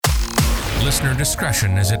Listener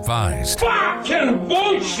discretion is advised. Fucking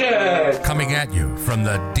bullshit! Coming at you from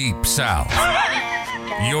the deep south.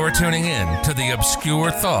 You're tuning in to the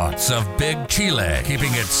obscure thoughts of Big Chile,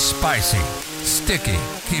 keeping it spicy, sticky,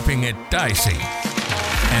 keeping it dicey,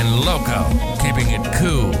 and Loco, keeping it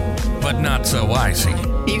cool, but not so icy.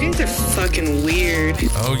 You guys are fucking weird.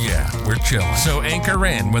 Oh yeah, we're chilling. So anchor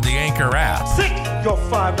in with the Anchor app. Sit your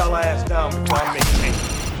 $5 ass down before I make change.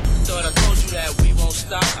 Thought I told you that we won't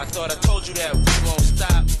stop. I thought I told you that we won't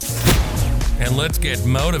stop. And let's get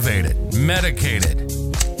motivated, medicated,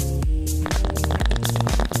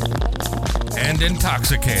 and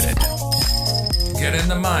intoxicated. Get in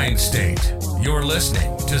the mind state. You're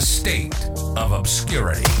listening to State of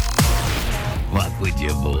Obscurity. Fuck with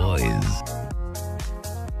your boys.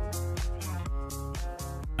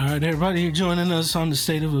 All right, everybody, you're joining us on the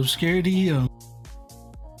State of Obscurity.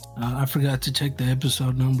 I forgot to check the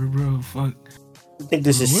episode number, bro. Fuck. I think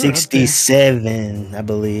this is We're up there. 67, I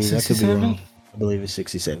believe. 67? I could be wrong. I believe it's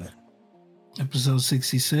 67. Episode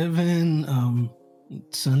 67.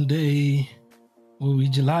 Sunday, will be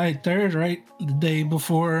July 3rd, right? The day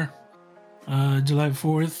before July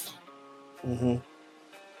 4th. Mm-hmm.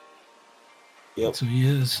 Yep. So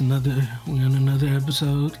yeah, we're on another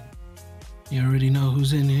episode. You already know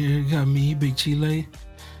who's in here. Got me, Big Chile.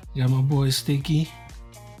 Got my boy Sticky.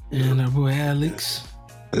 And our boy Alex.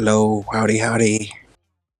 Hello, howdy.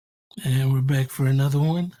 And we're back for another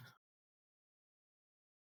one.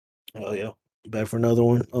 Oh yeah. Back for another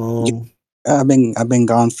one. I've been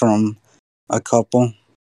gone from a couple.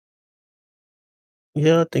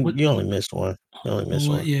 Yeah, I think you only missed one. You only missed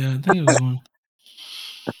one. Yeah, I think it was one.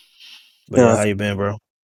 But yeah, how you been, bro?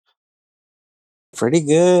 Pretty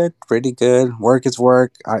good. Work is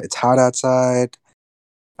work. It's hot outside.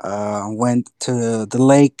 Went to the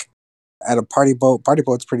lake at a party boat. Party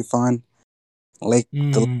boat's pretty fun. Lake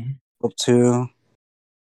the lake too.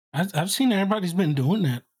 I've seen everybody's been doing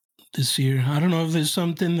that this year. I don't know if it's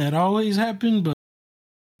something that always happened, but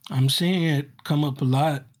I'm seeing it come up a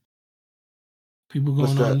lot. People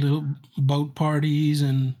going on little boat parties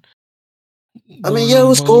and. I mean, yeah, it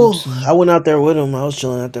was cool. I went out there with him. I was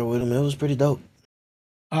chilling out there with him. It was pretty dope.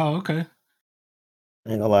 Oh, okay. I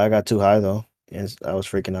ain't gonna lie, I got too high though. And I was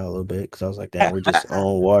freaking out a little bit because I was like, damn, we're just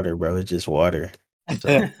on water, bro. It's just water.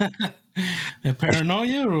 So, that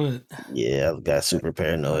paranoia or what? Yeah, I got super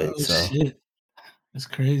paranoid. Oh, so shit. That's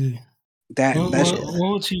crazy. What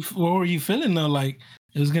What were you feeling though? Like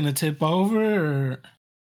it was gonna tip over, or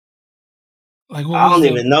like what I was don't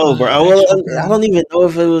even know, bro. I don't even know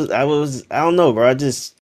if it was. I don't know, bro. I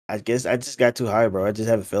guess I just got too high, bro. I just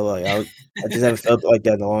haven't felt like I just haven't felt like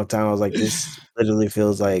that in a long time. I was like, this literally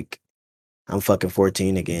feels like I'm fucking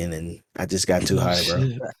 14 again, and I just got too high, bro.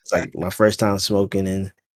 Shit. It's like my first time smoking,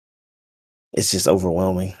 and it's just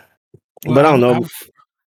overwhelming. Well, but I don't know.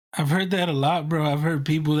 I've heard that a lot, bro. I've heard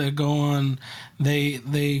people that go on,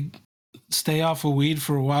 they stay off of weed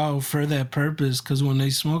for a while for that purpose, because when they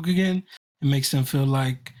smoke again, it makes them feel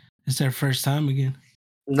like it's their first time again.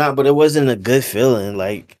 Nah, but it wasn't a good feeling.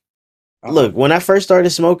 Like, look, when I first started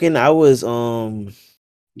smoking, I was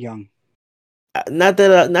young. Not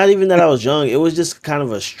even that I was young. It was just kind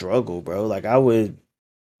of a struggle, bro. Like I would.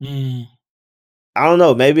 I don't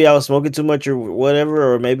know. Maybe I was smoking too much or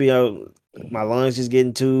whatever, or maybe my lungs just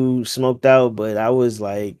getting too smoked out. But I was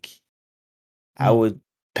like, I would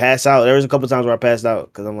pass out. There was a couple times where I passed out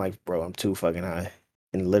because I'm like, bro, I'm too fucking high,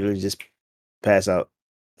 and literally just pass out,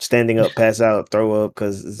 standing up, pass out, throw up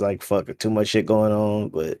because it's like fuck, too much shit going on.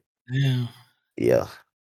 But yeah.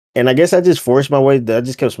 And I guess I just forced my way. I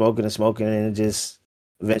just kept smoking, and it just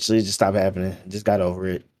eventually just stopped happening. Just got over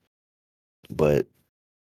it. But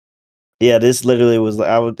yeah, this literally was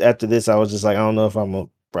like after this, I was just like, I don't know if I'm gonna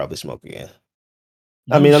probably smoke again.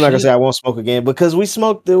 I mean, I'm not gonna say I won't smoke again because we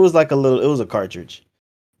smoked. It was like it was a cartridge.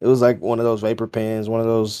 It was like one of those vapor pens, one of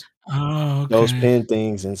those those pen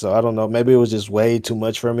things, and so I don't know. Maybe it was just way too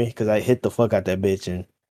much for me because I hit the fuck out that bitch and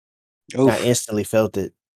I instantly felt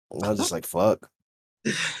it. And I was just like, fuck.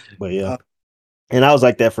 But yeah. And I was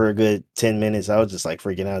like that for a good 10 minutes. I was just like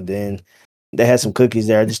freaking out. Then they had some cookies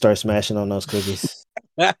there. I just started smashing on those cookies.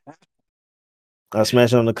 I was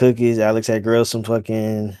smashing on the cookies. Alex had grilled some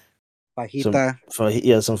fucking fajita.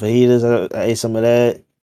 Some fajitas. I ate some of that.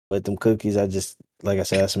 But them cookies, I just, like I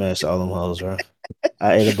said, I smashed all them hoes, bro.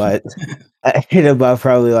 I ate about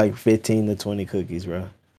probably like 15 to 20 cookies, bro.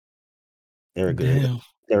 They were good. Damn.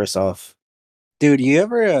 They were soft. Dude, you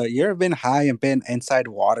ever been high and been inside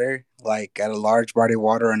water, like at a large body of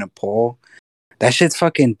water in a pool? That shit's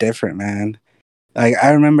fucking different, man. Like I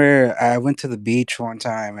remember I went to the beach one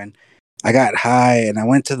time and I got high and I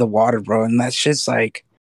went to the water, bro, and that's just like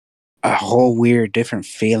a whole weird, different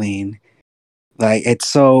feeling. Like it's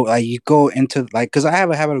so like you go into like because I have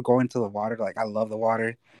a habit of going into the water. Like I love the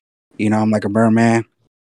water. I'm like a merman,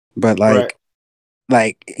 but Right.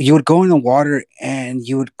 like you would go in the water and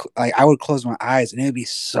you would like I would close my eyes and it would be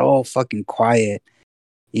so fucking quiet,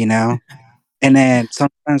 you know. And then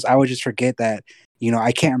sometimes I would just forget that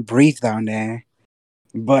I can't breathe down there.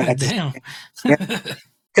 But at the Damn.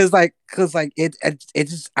 because it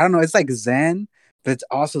just I don't know. It's like Zen, but it's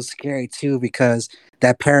also scary too because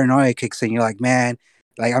that paranoia kicks in. You're like, man,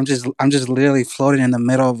 like I'm just literally floating in the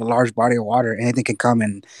middle of a large body of water. Anything can come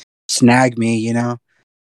and snag me,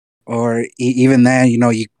 Or even then,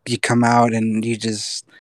 you come out and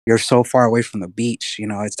you're so far away from the beach.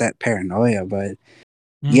 It's that paranoia. But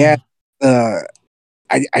yeah,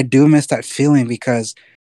 I do miss that feeling because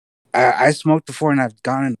I smoked before and I've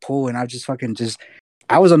gone in the pool and I've just fucking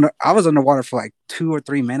I was underwater for like 2 or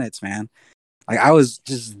 3 minutes, man. Like I was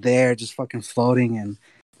just there, just fucking floating, and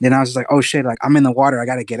then I was just like, oh shit, like I'm in the water, I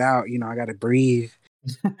gotta get out, I gotta breathe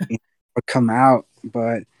or come out.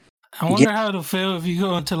 But I wonder how it'll feel if you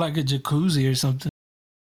go into like a jacuzzi or something.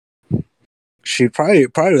 She'd probably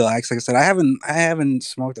relax. Like I said, I haven't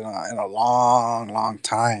smoked in a long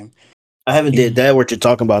time. I haven't did that what you're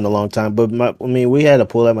talking about in a long time. But we had a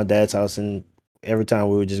pool at my dad's house, and every time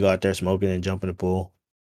we would just go out there smoking and jump in the pool.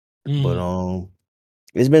 But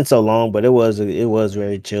it's been so long, but it was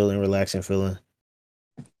very chill and relaxing feeling.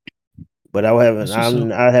 But I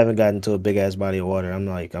haven't gotten to a big ass body of water.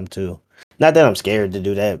 I'm too. Not that I'm scared to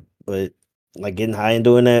do that, but like getting high and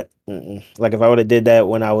doing that. Like if I would have did that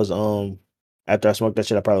when I was after I smoked that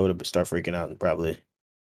shit, I probably would have start freaking out and probably.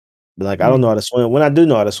 But like I don't know how to swim. When I do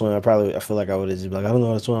know how to swim, I feel like I would have just be like, I don't know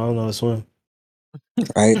how to swim. I don't know how to swim.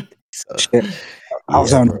 Right. So, shit. I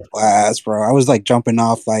was having a blast, bro. I was like jumping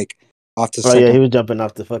off the yeah, he was jumping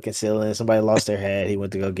off the fucking ceiling. Somebody lost their hat. He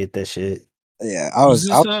went to go get that shit. Yeah, was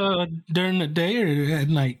this during the day or at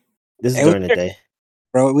night? This is during the day,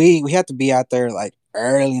 bro. We had to be out there like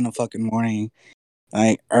early in the fucking morning,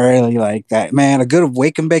 like early like that. Man, a good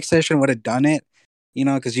wake and bake session would have done it,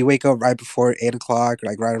 because you wake up right before 8:00,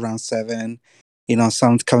 like right around 7.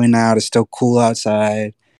 Sun's coming out. It's still cool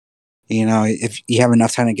outside. If you have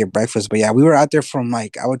enough time to get breakfast. But yeah, we were out there from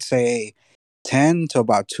like I would say 10 to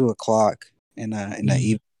about 2:00 in the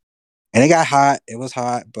evening, and it got hot. It was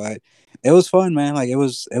hot, but it was fun, man. Like it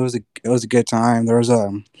was a good time. There was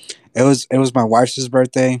it was my wife's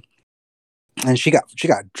birthday, and she got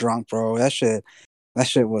drunk, bro. That shit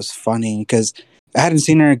was funny because I hadn't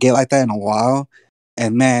seen her get like that in a while,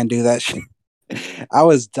 and man, dude, that shit. I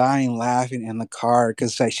was dying laughing in the car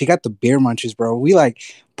because like she got the beer munchies, bro. We like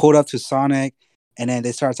pulled up to Sonic, and then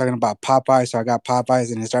they started talking about Popeyes, so I got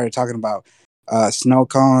Popeyes, and they started talking about snow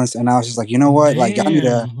cones, and I was just like, you know what, like y'all need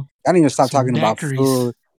to stop talking about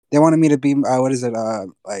food. They wanted me to be what is it,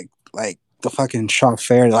 like the fucking shop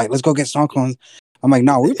fair, like let's go get snow cones. I'm like,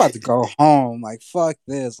 no, we're about to go home. Like, fuck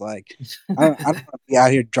this. Like, I don't want to be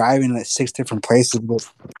out here driving at 6 different places with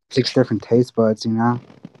 6 different taste buds,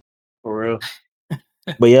 For real.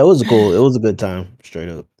 But yeah, it was a good time, straight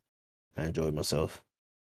up. I enjoyed myself.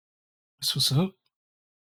 That's what's up.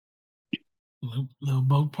 Little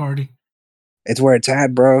boat party. It's where it's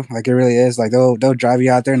at, bro. Like it really is. Like they'll drive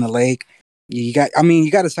you out there in the lake. You got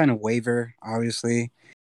to sign a waiver, obviously,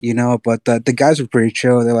 but the guys were pretty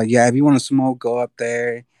chill. They're like, yeah, if you want to smoke, go up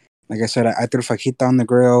there. Like I said, I threw fajita on the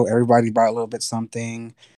grill. Everybody brought a little bit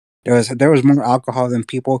something. There was more alcohol than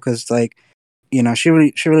people because like, she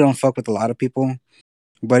really don't fuck with a lot of people.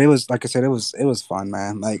 But it was, like I said, it was fun,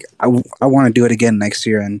 man. Like I want to do it again next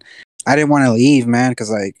year, and I didn't want to leave, man,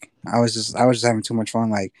 because like I was just having too much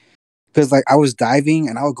fun, like because like I was diving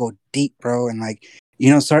and I would go deep, bro, and like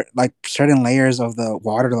certain layers of the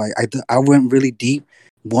water, like I went really deep,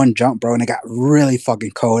 one jump, bro, and it got really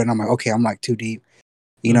fucking cold, and I'm like, okay, I'm like too deep,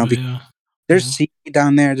 because there's seaweed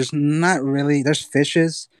down there. There's not really there's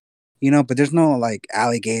fishes, but there's no like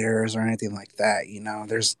alligators or anything like that,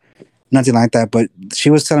 There's nothing like that. But she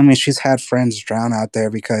was telling me she's had friends drown out there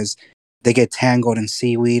because they get tangled in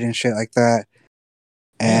seaweed and shit like that.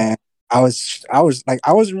 And I was like,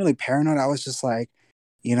 I wasn't really paranoid. I was just like,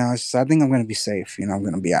 I think I'm gonna be safe. I'm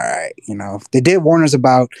gonna be all right. They did warn us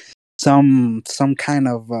about some kind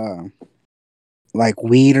of like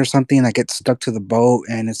weed or something that gets stuck to the boat,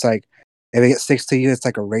 and it's like if it sticks to you, it's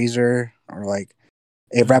like a razor or like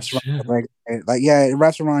it wraps around it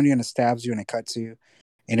wraps around you and it stabs you and it cuts you.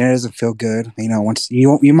 And it doesn't feel good. Once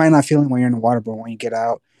you might not feel it when you're in the water, but when you get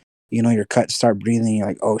out, your cuts start breathing. You're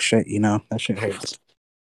like, oh shit, that shit hurts.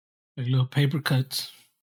 Like little paper cuts.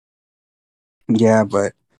 Yeah,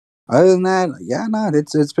 but other than that, yeah, no,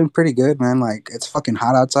 it's been pretty good, man. Like it's fucking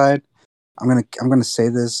hot outside. I'm gonna say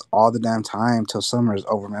this all the damn time till summer is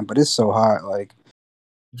over, man. But it's so hot. Like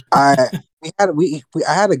I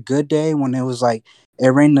had a good day when it was like it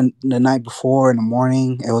rained the night before in the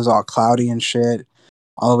morning. It was all cloudy and shit,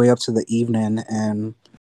 all the way up to the evening. And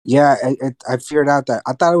yeah, I figured out that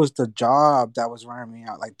I thought it was the job that was wearing me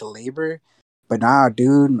out, like the labor. But nah,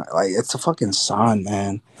 dude, like it's the fucking sun,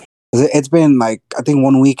 man. It's been like I think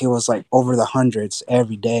 1 week it was like over the hundreds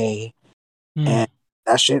every day, and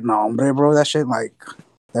that shit, no hombre, bro. That shit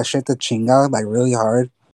the chinga like really hard.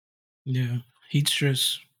 Yeah, heat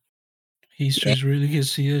stress. Heat stress really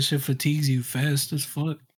gets to you. That shit fatigues you fast as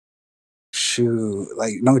fuck. Shoot,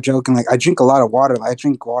 like no joking. Like I drink a lot of water. Like, I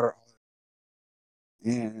drink water,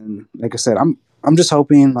 and like I said, I'm just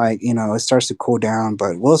hoping like it starts to cool down,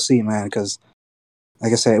 but we'll see, man. Because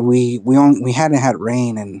like I said, we hadn't had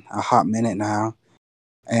rain in a hot minute now,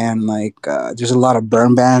 and like there's a lot of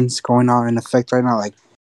burn bans going on in effect right now. Like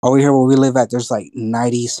over here where we live at, there's like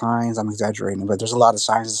 90 signs. I'm exaggerating, but there's a lot of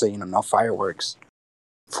signs that say no fireworks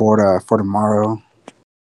for tomorrow.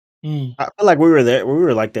 I feel like we were there. We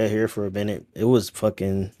were like that here for a minute. It was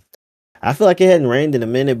fucking. I feel like it hadn't rained in a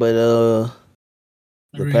minute, but the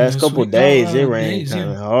past couple days it rained kind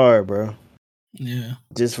of hard, bro. Yeah.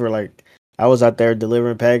 Just for like, I was out there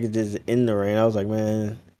delivering packages in the rain. I was like,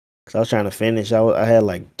 man, because I was trying to finish. I had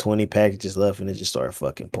like 20 packages left, and it just started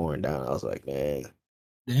fucking pouring down. I was like, man,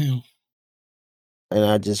 damn. And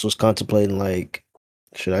I just was contemplating like,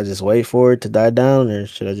 should I just wait for it to die down, or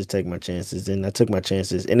should I just take my chances? And I took my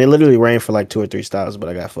chances, and it literally rained for like 2 or 3 stops, but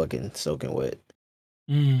I got fucking soaking wet.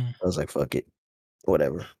 I was like, fuck it,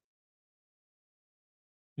 whatever.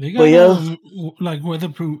 They got like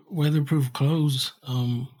weatherproof clothes.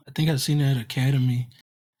 I think I've seen it at Academy.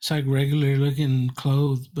 It's like regular looking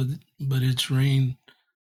clothes, but it's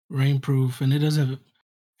rainproof, and it doesn't.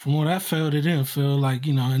 From what I felt, it didn't feel like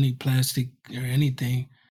any plastic or anything.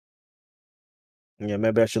 Yeah,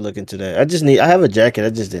 maybe I should look into that. I have a jacket.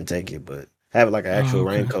 I just didn't take it, but I have like an actual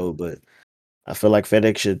raincoat. But I feel like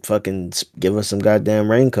FedEx should fucking give us some goddamn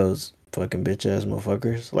raincoats, fucking bitch ass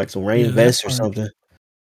motherfuckers, like some rain vests or something.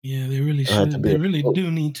 Yeah, they really should. They really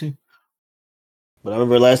do need to. But I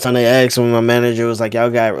remember last time they asked when my manager was like,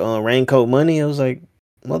 "Y'all got raincoat money?" I was like,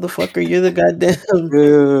 "Motherfucker, you're the goddamn,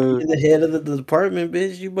 you're the head of the department,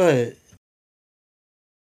 bitch. You but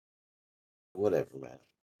whatever, man.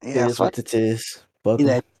 Yeah, it is what it is. Fuck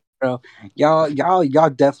that, bro. Y'all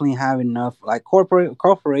definitely have enough. Like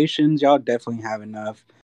corporations, y'all definitely have enough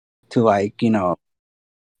to like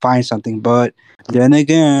find something. But then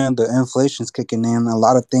again, the inflation's kicking in. A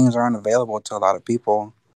lot of things aren't available to a lot of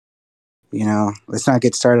people. Let's not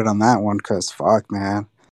get started on that one because fuck, man,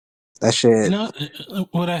 that shit.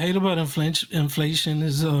 What I hate about inflation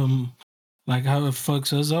is like how it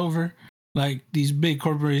fucks us over. Like these big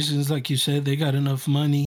corporations, like you said, they got enough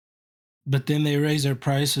money, but then they raise their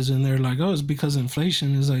prices and they're like, "Oh, it's because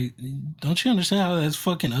inflation." Is like, don't you understand how that's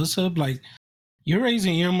fucking us up? Like, you're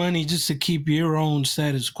raising your money just to keep your own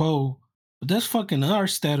status quo, but that's fucking our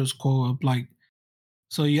status quo up. Like,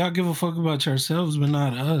 so y'all give a fuck about yourselves, but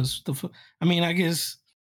not us. I mean, I guess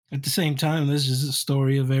at the same time, this is a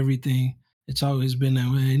story of everything. It's always been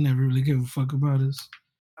that way. They never really give a fuck about us.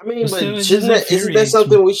 I mean, but isn't that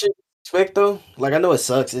something we should expect though? Like, I know it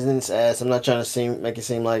sucks, isn't it? Ass. I'm not trying to make it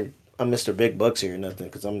seem like I'm Mr. Big Bucks here or nothing,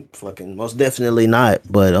 because I'm fucking most definitely not.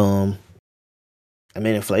 But I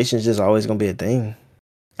mean, inflation is just always gonna be a thing.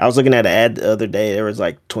 I was looking at an ad the other day. There was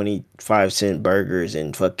like 25-cent burgers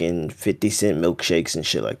and fucking 50-cent milkshakes and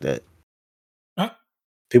shit like that.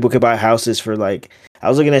 People could buy houses for like. I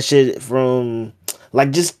was looking at shit from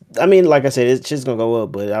like just. I mean, like I said, it's just gonna go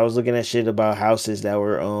up. But I was looking at shit about houses that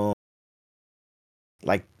were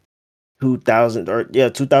like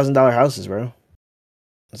 $2,000 houses, bro.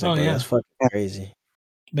 It's like, that's fucking crazy.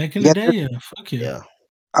 Back in the day, yeah, fuck yeah.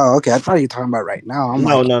 Oh, okay. I thought you were talking about right now.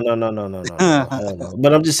 No.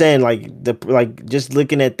 But I'm just saying, like just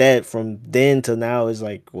looking at that from then to now is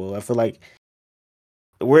like, well, I feel like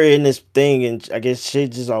we're in this thing, and I guess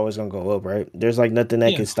shit just always gonna go up, right? There's like nothing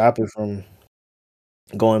that can stop it from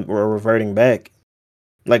going or reverting back.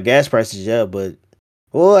 Like gas prices, yeah, but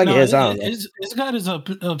I guess I don't know. It's got its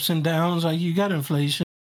ups and downs. Like you got inflation,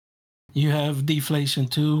 you have deflation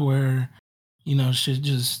too, where shit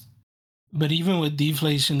just. But even with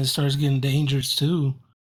deflation, it starts getting dangerous too,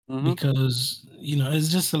 because it's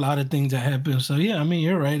just a lot of things that happen. So yeah, I mean,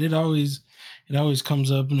 you're right. It always comes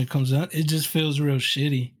up and it comes out. It just feels real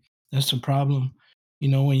shitty. That's the problem.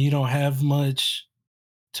 When you don't have much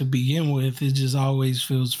to begin with, it just always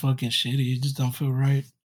feels fucking shitty. It just don't feel right.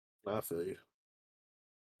 I feel you.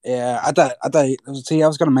 Yeah, I thought. See, I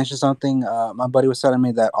was gonna mention something. My buddy was telling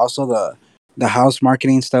me that also the house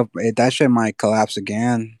marketing stuff, that shit might collapse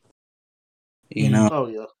again. You know, Oh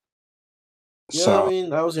yeah. Yeah, I so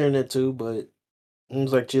mean, I was hearing that too, but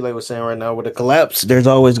it's like Chile was saying right now, with a collapse, there's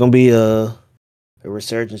always gonna be a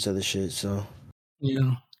resurgence of the shit. So,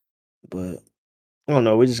 Yeah. but I don't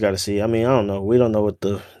know. We just gotta see. I mean, I don't know. We don't know what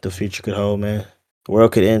the future could hold, man. The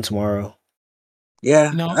world could end tomorrow.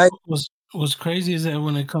 yeah, You know, what's crazy is that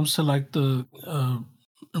when it comes to like the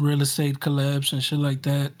real estate collapse and shit like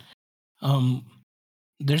that, um,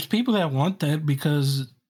 there's people that want that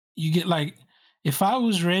because you get like, if I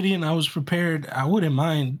was ready and I was prepared, I wouldn't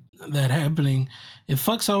mind that happening. It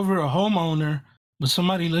fucks over a homeowner, but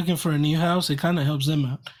somebody looking for a new house, it kind of helps them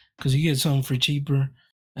out because you get something for cheaper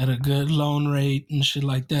at a good loan rate and shit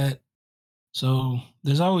like that. So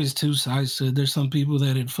there's always two sides to it. There's some people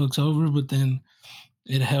that it fucks over, but then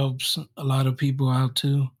it helps a lot of people out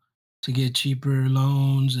too to get cheaper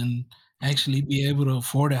loans and actually be able to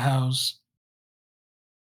afford a house.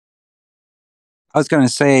 I was gonna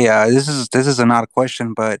say this is an odd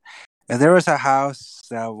question, but if there was a house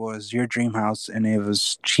that was your dream house and it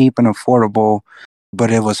was cheap and affordable,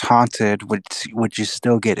 but it was haunted, would you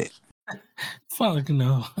still get it? Fuck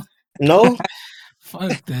no. No,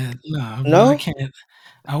 Fuck that. Nah, bro. I no. can't.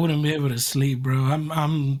 I wouldn't be able to sleep, bro.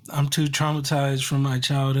 I'm too traumatized from my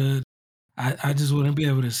childhood. I just wouldn't be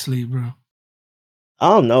able to sleep, bro. I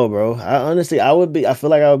don't know, bro. I honestly, I would be. I feel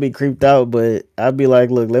like I would be creeped out, but I'd be like,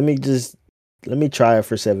 look, let me try it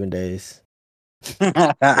for 7 days,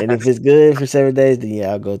 and if it's good for 7 days, then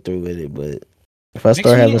yeah, I'll go through with it. But if I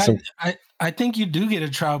start Actually, having some, I think you do get a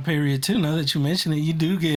trial period too. Now that you mention it, you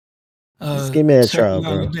do get just a give me a certain trial,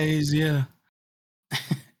 amount bro. of days. Yeah.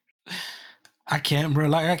 I can't, bro.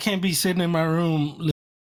 Like I can't be sitting in my room,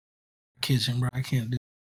 kitchen, bro. I can't do.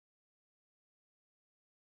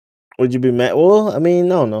 Would you be mad? Well, I mean,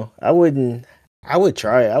 no. I wouldn't. I would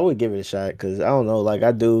try it. I would give it a shot because I don't know. Like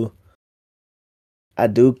I do. I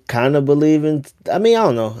do kind of believe in. I mean, I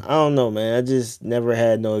don't know. I don't know, man. I just never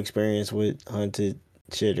had no experience with haunted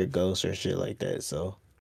shit or ghosts or shit like that. So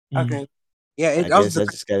Okay. Yeah, I it guess also I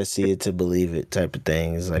just gotta see it to believe it, type of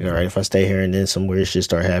thing. It's like, all right, if I stay here and then some weird shit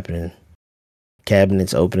start happening,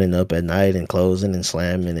 cabinets opening up at night and closing and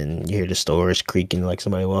slamming, and you hear the stores creaking like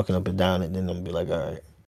somebody walking up and down it, then I'm gonna be like, all right,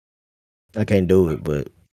 I can't do it. But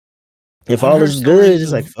if I've all heard is good, it's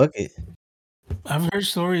stories like of fuck it. I've heard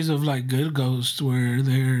stories of like good ghosts where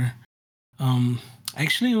they're um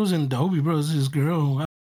actually it was in Dobie, bro. It was this girl.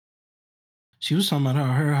 She was talking about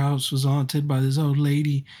how her house was haunted by this old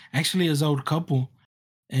lady, actually this old couple.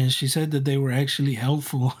 And she said that they were actually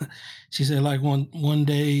helpful. She said like one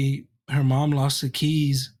day her mom lost the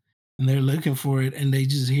keys and they're looking for it and they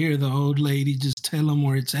just hear the old lady just tell them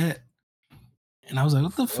where it's at. And I was like,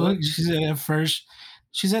 what the fuck? What? She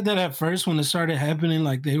said that at first when it started happening,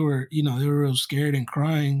 like they were, they were real scared and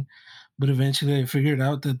crying. But eventually they figured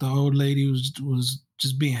out that the old lady was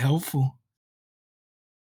just being helpful.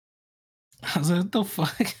 I was like, what the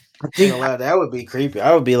fuck? I Ain't think gonna lie, that would be creepy.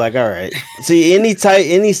 I would be like, all right. See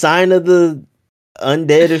any sign of the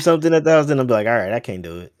undead or something at the house, then I'll be like, all right, I can't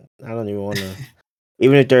do it. I don't even want to.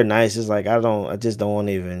 Even if they're nice, it's like I just don't want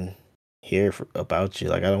to even hear about you.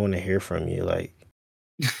 Like I don't want to hear from you. Like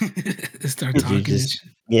Start could you talking and just shit.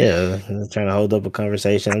 yeah, I'm trying to hold up a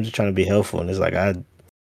conversation. I'm just trying to be helpful, and it's like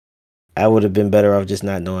I would have been better off just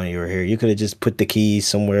not knowing you were here. You could have just put the keys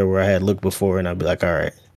somewhere where I had looked before, and I'd be like, all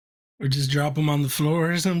right, Or just drop them on the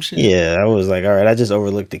floor or some shit. yeah. I was like, all right, I just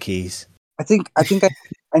overlooked the keys.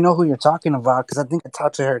 I know who you're talking about because I think I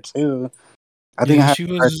talked to her too. I think I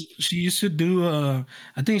Yeah, had she used to do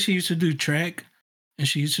I think she used to do track and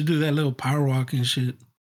she used to do that little power walk and shit.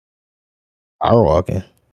 Power walking.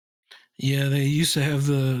 Yeah, they used to have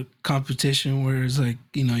the competition where it's like,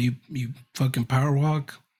 you fucking power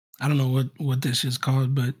walk. I don't know what this is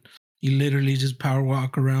called, but you literally just power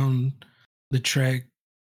walk around the track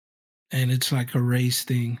and it's like a race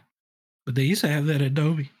thing. But they used to have that at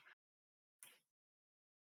Adobe.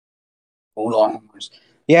 hold on.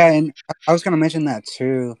 Yeah, and I was gonna mention that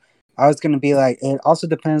too. I was gonna be like, it also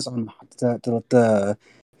depends on the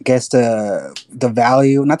I guess the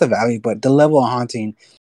value, not the value, but the level of haunting.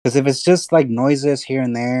 Because if it's just like noises here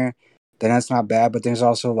and there, then that's not bad. But there's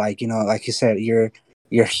also like like you said, you're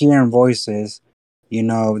hearing voices.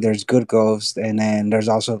 There's good ghosts, and then there's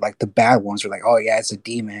also like the bad ones. Where like, oh yeah, it's a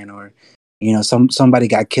demon, or somebody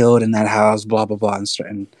got killed in that house, blah blah blah,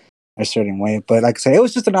 in a certain way. But like I say, it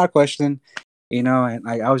was just an odd question. And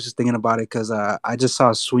I was just thinking about it because I just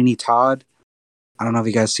saw Sweeney Todd. I don't know if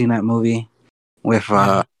you guys seen that movie with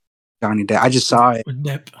Yeah. Johnny Depp. I just saw it. With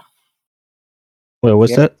Depp. Wait,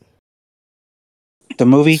 what's that? The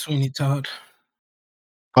movie? Sweeney Todd.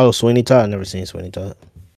 Oh, Sweeney Todd. Never seen Sweeney Todd.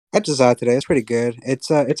 I just saw it today. It's pretty good.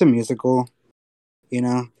 It's a musical, you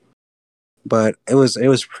know, but it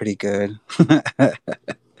was pretty good.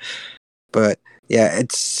 But yeah,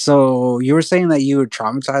 it's so you were saying that you were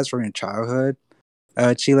traumatized from your childhood,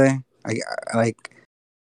 Chile. Like,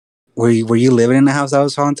 were you living in a house that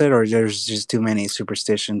was haunted, or there's just too many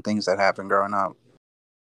superstition things that happened growing up?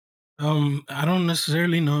 I don't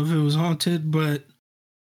necessarily know if it was haunted, but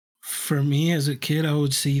for me as a kid, I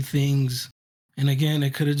would see things, and again,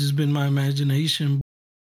 it could have just been my imagination.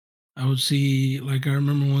 I would see, like, I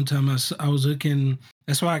remember one time I was looking.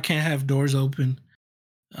 That's why I can't have doors open.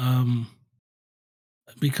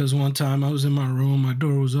 Because one time I was in my room, my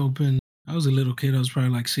door was open. I was a little kid. I was probably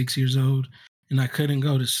like 6 years old, and I couldn't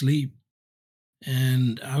go to sleep.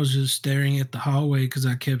 And I was just staring at the hallway because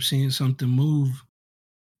I kept seeing something move.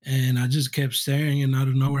 And I just kept staring, and out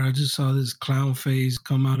of nowhere, I just saw this clown face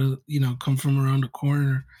come come from around the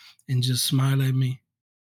corner and just smile at me.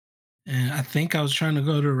 And I think I was trying to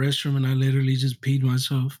go to the restroom, and I literally just peed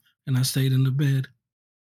myself, and I stayed in the bed.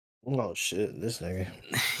 Oh shit, this nigga.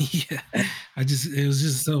 Yeah, it was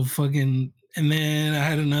just so fucking. And then I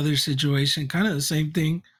had another situation, kind of the same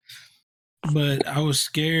thing, but I was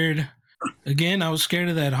scared. Again, I was scared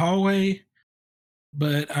of that hallway,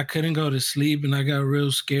 but I couldn't go to sleep, and I got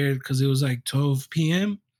real scared because it was like 12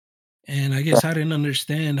 p.m. And I guess I didn't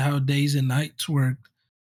understand how days and nights worked.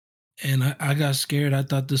 And I got scared. I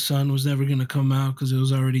thought the sun was never going to come out because it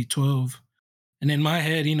was already 12. And in my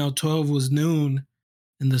head, 12 was noon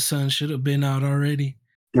and the sun should have been out already.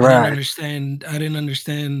 Right. I didn't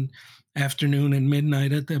understand afternoon and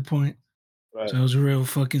midnight at that point. Right. So I was real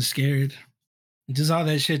fucking scared. Just all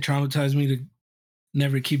that shit traumatized me to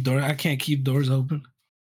never keep doors. I can't keep doors open.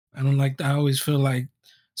 I don't like that. I always feel like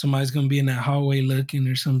somebody's going to be in that hallway looking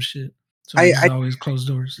or some shit. So I always close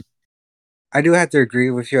doors. I do have to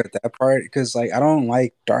agree with you at that part because, like, I don't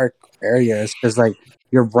like dark areas because, like,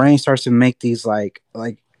 your brain starts to make these like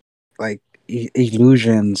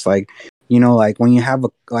illusions, like, like when you have a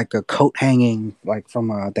coat hanging like from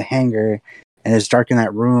the hanger, and it's dark in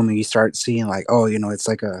that room, and you start seeing like, oh, it's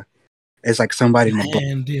like somebody in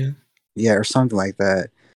the yeah, or something like that.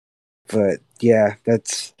 But yeah,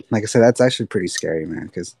 that's like I said, that's actually pretty scary, man.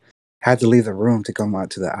 Because I had to leave the room to come out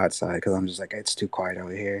to the outside because I'm just like, it's too quiet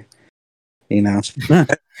over here. During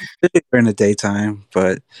the daytime,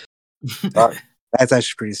 but that's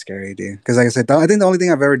actually pretty scary, dude. Because like I said, I think the only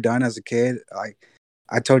thing I've ever done as a kid, like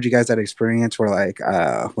I told you guys that experience where like,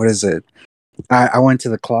 what is it? I went to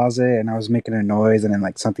the closet and I was making a noise, and then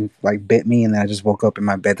like something like bit me, and then I just woke up in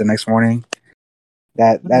my bed the next morning.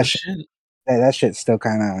 That shit still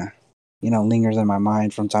kind of, lingers in my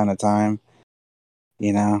mind from time to time.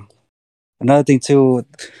 Another thing too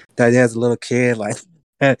that I did as a little kid, like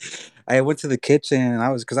I went to the kitchen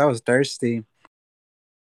and because I was thirsty.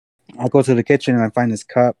 I go to the kitchen and I find this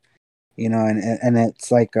cup, and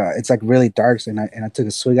it's like really dark, and I took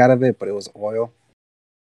a swig out of it, but it was oil.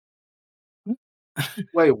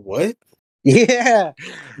 Wait, what? Yeah,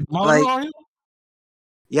 oil?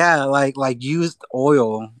 Yeah, like used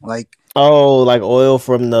oil, like like oil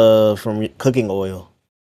from cooking oil.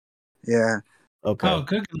 Yeah. Okay. Oh,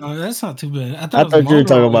 cooking oil. That's not too bad. I thought you were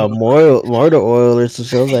talking about motor oil or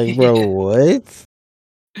something. I was like, bro, what?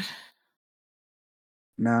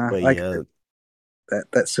 Nah, but like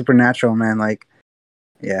that supernatural, man. Like,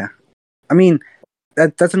 yeah. I mean,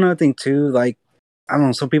 that's another thing too. Like, I don't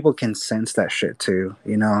know. Some people can sense that shit too,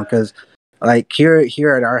 because like here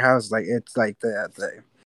at our house, like it's like the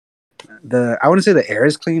I wouldn't say the air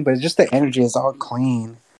is clean, but it's just the energy is all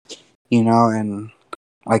clean, and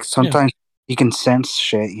like sometimes you can sense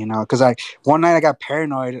shit, because like one night I got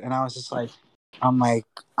paranoid and I was just like,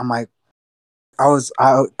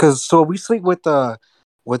 so we sleep with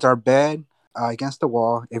our bed against the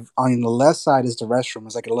wall. If on the left side is the restroom,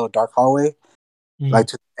 it's like a little dark hallway, like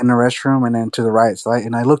in the restroom, and then to the right. So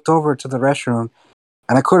and I looked over to the restroom,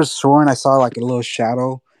 and I could have sworn I saw like a little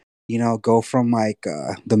shadow, go from like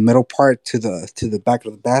the middle part to the back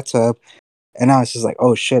of the bathtub, and I was just like,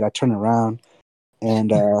 oh shit! I turned around,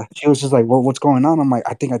 and she was just like, well, what's going on? I'm like,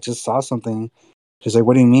 I think I just saw something. She's like,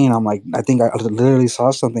 what do you mean? I'm like, I think I literally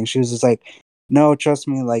saw something. She was just like, no, trust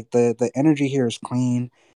me, like the energy here is clean,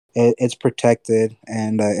 it's protected,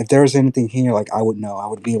 and if there was anything here, like I would know, I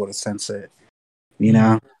would be able to sense it,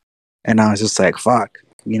 And I was just like, fuck,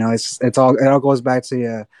 it all goes back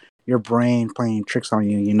to your brain playing tricks on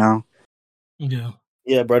you,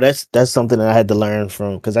 Yeah, bro, that's something that I had to learn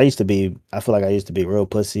from, because I feel like I used to be real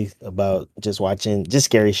pussy about just watching just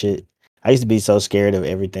scary shit. I used to be so scared of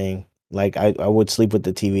everything, Like I would sleep with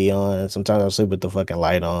the TV on. Sometimes I would sleep with the fucking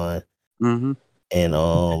light on. Mm-hmm.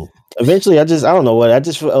 And eventually I don't know what,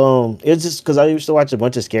 it's just because I used to watch a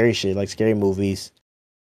bunch of scary shit, like scary movies.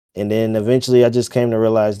 And then eventually I just came to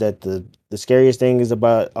realize that the scariest thing is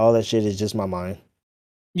about all that shit is just my mind.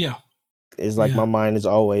 Yeah. It's like my mind is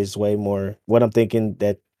always way more, what I'm thinking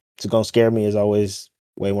that's gonna scare me is always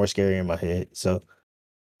way more scary in my head. So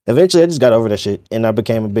eventually I just got over that shit and I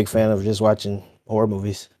became a big fan of just watching horror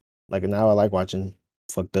movies. Like now I like watching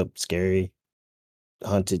fucked up, scary,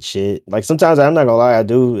 hunted shit. Like sometimes I'm not gonna lie,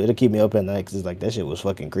 it'll keep me up at night because it's like that shit was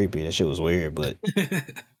fucking creepy. That shit was weird, but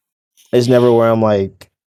it's never where I'm like,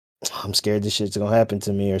 I'm scared this shit's gonna happen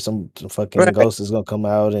to me or some fucking Right. ghost is gonna come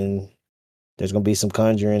out and there's gonna be some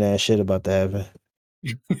conjuring ass shit about to happen.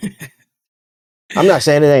 I'm not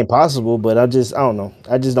saying it ain't possible, but I don't know.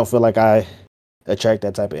 I just don't feel like I attract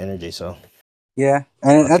that type of energy. So Yeah,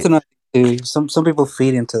 and that's another thing too. Some people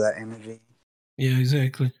feed into that energy. Yeah,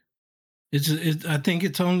 exactly. I think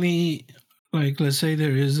it's only like, let's say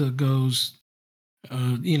there is a ghost,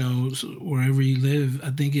 wherever you live.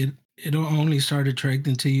 I think it'll only start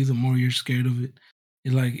attracting to you the more you're scared of it.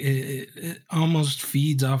 It almost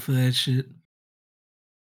feeds off of that shit.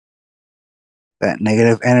 That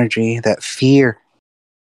negative energy, that fear,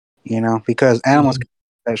 because animals get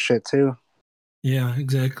that shit too. Yeah,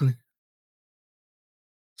 exactly.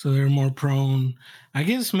 So they're more prone. I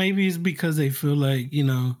guess maybe it's because they feel like,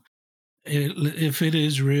 if it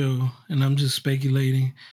is real, and I'm just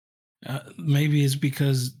speculating, maybe it's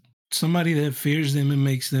because somebody that fears them, it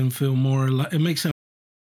makes them feel more like, it makes them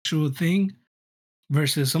an actual thing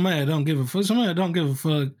versus somebody that don't give a fuck. Somebody that don't give a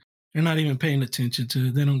fuck, they're not even paying attention to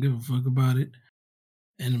it. They don't give a fuck about it.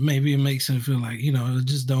 And maybe it makes them feel like, it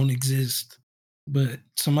just don't exist. But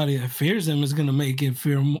somebody that fears them is going to make it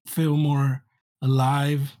feel more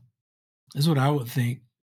alive. Is what I would think.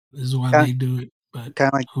 This is why they do it. But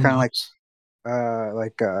kind of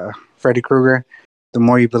like Freddy Krueger. The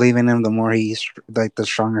more you believe in him, the more he's like the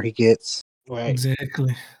stronger he gets. Right.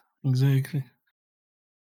 Exactly. But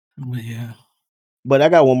yeah. But I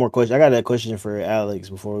got one more question. I got a question for Alex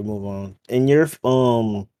before we move on. In your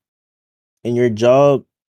job,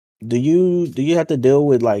 do you have to deal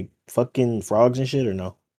with like fucking frogs and shit or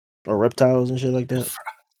no? Or reptiles and shit like that?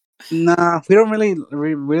 Nah, we don't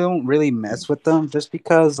really mess with them just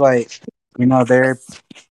because they're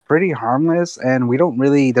pretty harmless and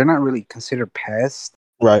they're not really considered pests.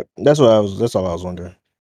 Right. That's all I was wondering.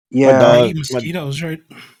 Yeah. They eat mosquitoes, right?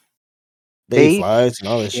 They eat flies and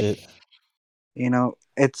all that shit.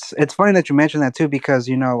 It's funny that you mentioned that too because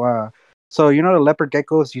the leopard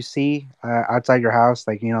geckos you see outside your house,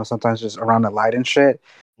 like sometimes just around the light and shit.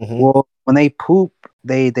 Mm-hmm. Well, when they poop,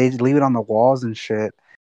 they leave it on the walls and shit.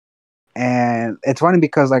 And it's funny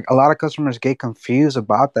because like a lot of customers get confused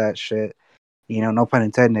about that shit. No pun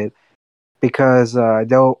intended. Because I'll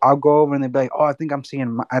go over and they'll be like, "Oh, I think I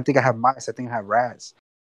have mice. I think I have rats."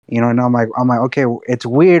 And I'm like, okay, it's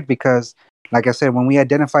weird because, like I said, when we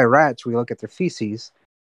identify rats, we look at their feces,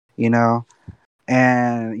 and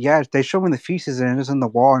yeah, they show me the feces and it's in the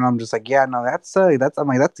wall, and I'm just like, yeah, no,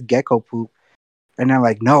 that's gecko poop, and they're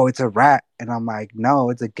like, no, it's a rat, and I'm like, no,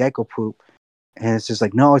 it's a gecko poop, and it's just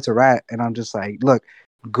like, no, it's a rat, and I'm just like, look,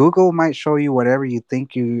 Google might show you whatever you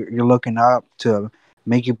think you're looking up to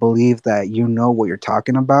make you believe that you know what you're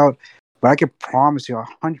talking about, but I can promise you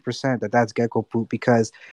 100% that that's gecko poop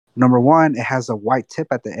because number one, it has a white tip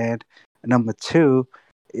at the end, and number two,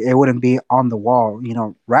 it wouldn't be on the wall.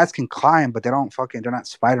 Rats can climb, but they're not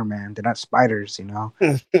Spider-Man. They're not spiders. They're not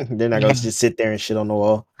gonna just sit there and shit on the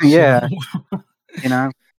wall. Yeah,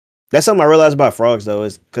 That's something I realized about frogs though,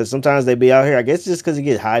 is because sometimes they be out here. I guess just because it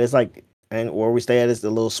get hot, it's like, and where we stay at is a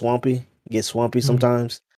little swampy. It gets swampy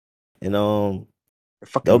sometimes, and there'll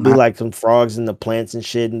be like some frogs in the plants and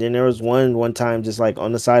shit. And then there was one time just like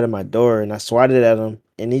on the side of my door, and I swatted at him,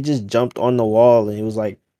 and he just jumped on the wall, and he was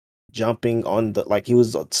like jumping on he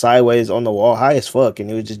was sideways on the wall, high as fuck, and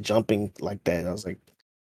he was just jumping like that. I was like,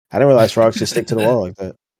 I didn't realize frogs just stick to the wall like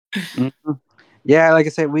that. Mm-hmm. Yeah, like I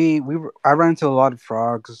said, I ran into a lot of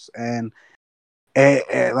frogs, and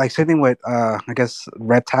like same thing with I guess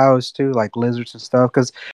reptiles too, like lizards and stuff.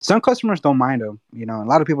 Because some customers don't mind them, a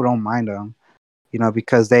lot of people don't mind them,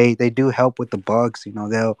 because they do help with the bugs.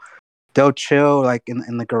 They'll chill like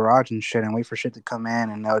in the garage and shit, and wait for shit to come in,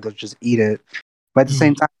 and they'll just eat it. But at the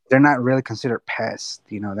same time, they're not really considered pests.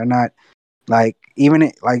 They're not like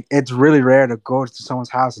it's really rare to go to someone's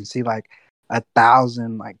house and see like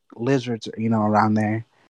 1,000 like lizards, around there.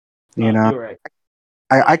 You're right.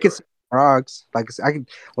 I could see frogs. Like I could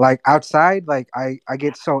outside. Like I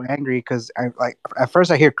get so angry because I at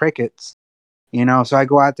first I hear crickets, You know, so I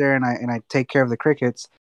go out there and I take care of the crickets,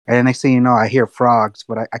 and the next thing you know, I hear frogs,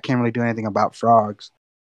 but I can't really do anything about frogs.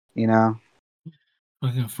 You know.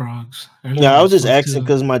 Fucking frogs. Yeah, I was just asking too.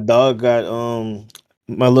 because my dog got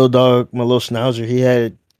my little dog, my little schnauzer. He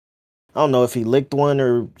had, I don't know if he licked one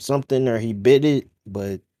or something or he bit it,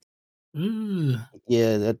 but Ooh.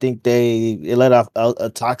 yeah, I think it let off a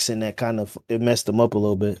toxin that kind of it messed him up a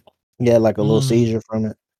little bit. He had like a little seizure from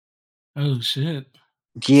it. Oh shit.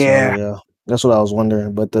 Yeah. So, yeah, that's what I was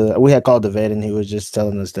wondering. But we had called the vet and he was just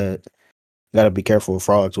telling us that got to be careful with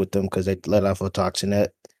frogs with them because they let off a toxin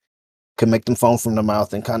that could make them foam from the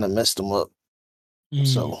mouth and kind of mess them up.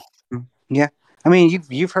 So yeah, I mean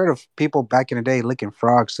you've heard of people back in the day licking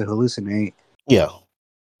frogs to hallucinate. Yeah,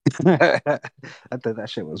 I thought that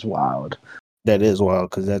shit was wild. That is wild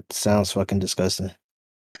because that sounds fucking disgusting.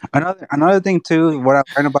 Another thing too, what I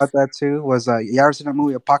learned about that too was you ever seen that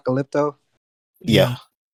movie Apocalypto? Yeah.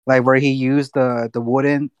 Like where he used the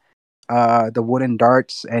wooden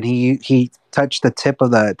darts and he touched the tip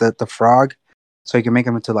of the frog so he can make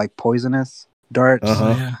them into like poisonous darts.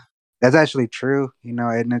 Yeah. That's actually true, you know,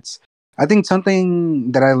 and I think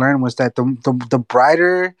something that I learned was that the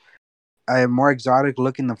brighter and more exotic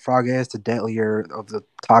looking the frog is, the deadlier of the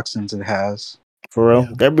toxins it has. For real?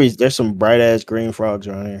 Yeah. There's some bright ass green frogs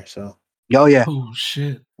around here, so. Oh yeah. Oh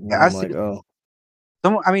shit. Yeah, I'm like, oh.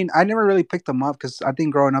 I mean, I never really picked them up because I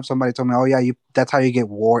think growing up, somebody told me, "Oh yeah, that's how you get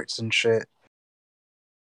warts and shit."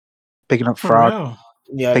 Picking up frogs.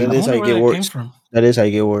 Yeah, that is how you get warts. That is how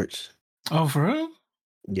you get warts. Oh, for real?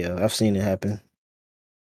 Yeah, I've seen it happen.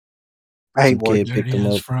 I hate warts. Kid picked them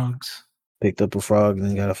up. Frogs. Picked up a frog and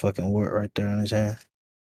then got a fucking wart right there on his hand.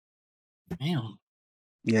 Damn.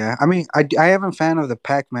 Yeah, I mean, I am a fan of the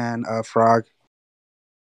Pac-Man frog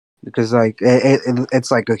because like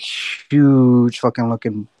it's like a huge fucking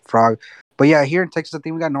looking frog. But yeah, here in Texas, I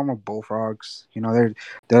think we got normal bullfrogs. You know,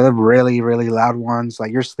 they're the really really loud ones.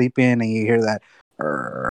 Like you're sleeping and you hear that.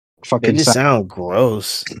 Fucking they just sound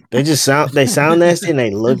gross. They sound nasty and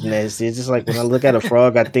they look nasty. It's just like when I look at a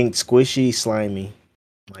frog, I think squishy, slimy.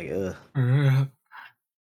 Like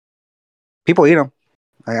people eat them.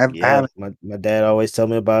 My dad always tell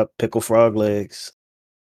me about pickle frog legs.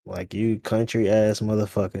 Like you country ass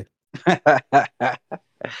motherfucker.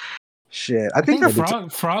 Shit, I think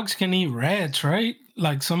frogs can eat rats, right?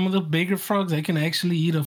 Like some of the bigger frogs, they can actually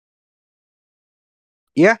eat a.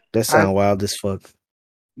 Yeah, that sound wild as fuck.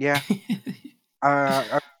 Yeah,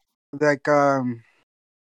 like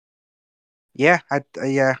yeah,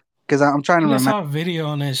 because I'm trying to remember. I saw a video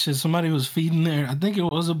on that shit. Somebody was feeding I think it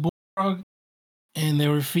was a bullfrog, and they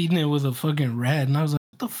were feeding it with a fucking rat, and I was like,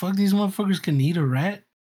 "What the fuck? These motherfuckers can eat a rat?"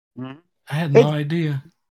 Mm-hmm. I had no idea.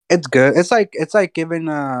 It's good. It's like giving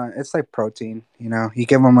it's like protein. You know, you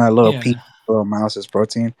give them a little piece, little mouse as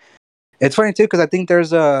protein. It's funny too because I think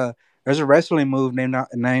there's a wrestling move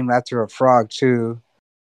named after a frog too.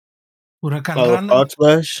 Huracan Rana? Frog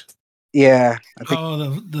Splash? Yeah.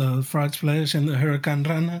 The Frog Splash and the Huracan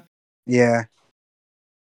Rana? Yeah.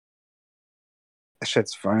 That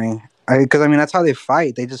shit's funny. Because I mean, that's how they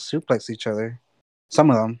fight. They just suplex each other.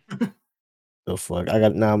 Some of them. The fuck?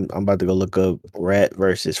 I'm about to go look up rat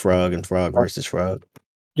versus frog and frog versus frog.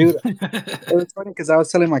 Dude, it was funny because I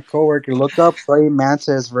was telling my coworker, look up praying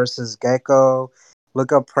mantis versus gecko.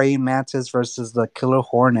 Look up praying mantis versus the killer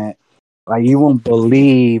hornet. Like you won't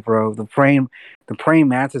believe, bro. The praying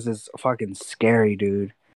mantis is fucking scary,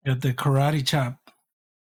 dude. Got the karate chop.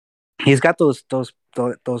 He's got those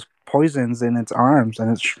poisons in its arms,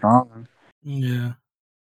 and it's strong. Yeah.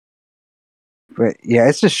 But yeah,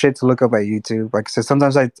 it's just shit to look up at YouTube. Like so,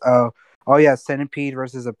 sometimes centipede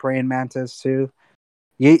versus a praying mantis too.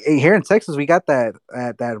 Here in Texas, we got that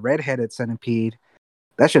redheaded centipede.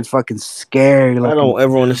 That shit's fucking scary. I don't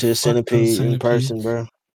ever want to see a centipede in person, bro.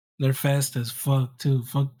 They're fast as fuck too.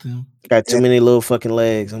 Fuck them. Got too many little fucking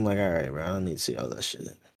legs. I'm like, all right, bro. I don't need to see all that shit.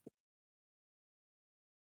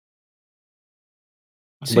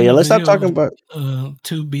 But yeah, let's stop talking about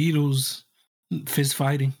two beetles fist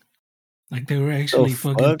fighting. Like they were actually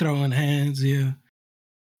fucking throwing hands. Yeah.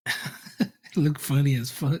 It looked funny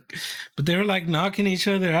as fuck. But they were like knocking each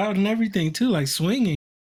other out and everything too, like swinging.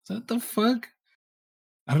 What the fuck?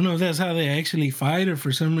 I don't know if that's how they actually fight or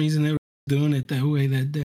for some reason they were doing it that way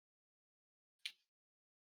that day.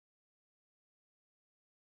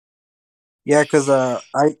 Yeah, because I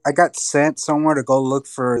got sent somewhere to go look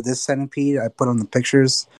for this centipede. I put on the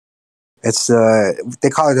pictures. It's they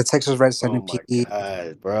call it the Texas red centipede. Oh my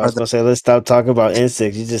god, bro! I was gonna say let's stop talking about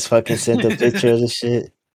insects. You just fucking sent the picture of the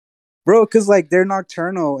shit, bro. Because like they're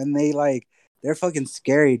nocturnal and they're fucking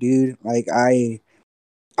scary, dude. Like I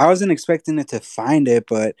wasn't expecting it to find it,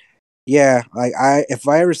 but Yeah, like if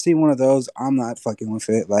I ever see one of those, I'm not fucking with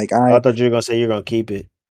it. Like I thought you were gonna say you're gonna keep it.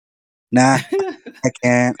 nah, I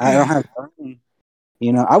can't. I don't have room.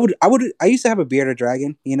 You know, I used to have a bearded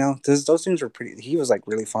dragon. You know, those things were pretty. He was like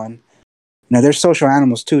really fun. You know, they're social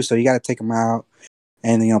animals too, so you got to take them out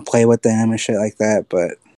and play with them and shit like that.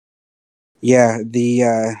 But yeah,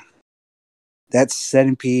 that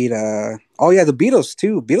centipede. Oh yeah, the beetles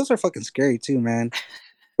too. Beetles are fucking scary too, man.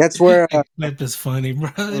 That's where that clip is funny, bro.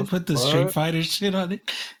 They put the Street Fighter shit on it.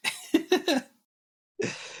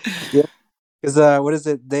 yeah. Because what is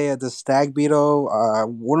it? They the stag beetle.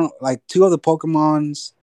 Two of the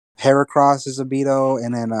Pokemons. Heracross is a beetle,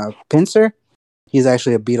 and then Pinsir, he's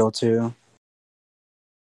actually a beetle too.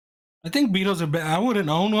 I think beetles are bad. I wouldn't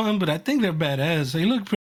own one, but I think they're badass. They look.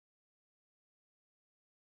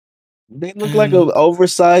 They look like an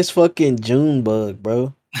oversized fucking June bug,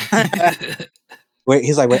 bro. Wait,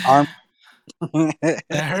 he's like, wait, arm. That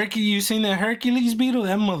Hercules, you seen that Hercules beetle?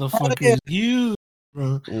 That motherfucker is huge,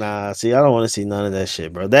 bro. Nah, see, I don't want to see none of that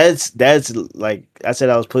shit, bro. That's like I said,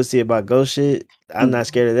 I was pussy about ghost shit. I'm not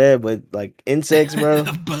scared of that, but like insects, bro.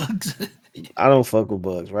 Bugs. I don't fuck with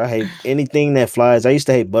bugs, bro. I hate anything that flies. I used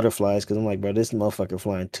to hate butterflies because I'm like, bro, this motherfucker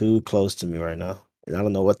flying too close to me right now. And I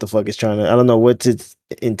don't know what the fuck is I don't know what's its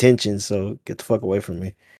intention, so get the fuck away from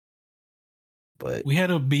me. But we had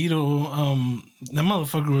a beetle, that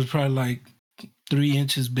motherfucker was probably like 3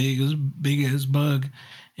 inches big. It was a big ass bug,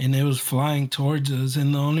 and it was flying towards us.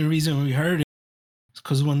 And the only reason we heard it is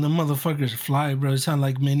because when the motherfuckers fly, bro, it sound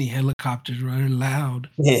like mini helicopters, right? They're loud.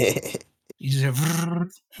 Yeah. You just have,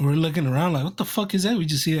 and we're looking around like, what the fuck is that? We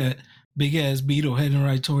just see that big ass beetle heading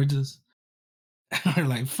right towards us. We're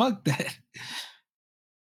like, fuck that.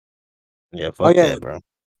 Yeah, fuck that, bro.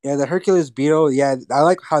 Yeah, the Hercules beetle. Yeah, I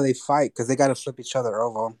like how they fight because they got to flip each other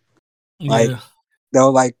over. Like,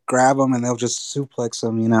 they'll like grab them and they'll just suplex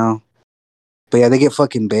them, But yeah, they get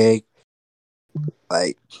fucking big.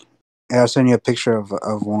 Like, I'll send you a picture of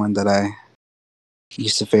one that I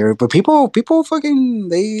used to favorite. But people fucking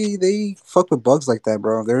they fuck with bugs like that,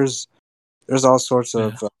 bro. There's all sorts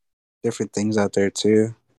of different things out there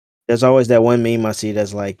too. There's always that one meme I see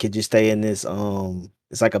that's like, could you stay in this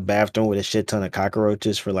it's like a bathroom with a shit ton of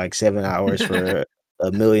cockroaches for like 7 hours for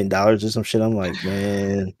 $1 million or some shit. I'm like,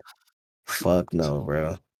 man, fuck no,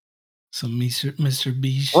 bro. Some Mr.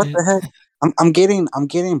 B shit. What the heck? I'm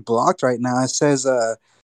getting blocked right now. It says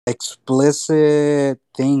explicit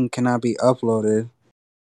thing cannot be uploaded.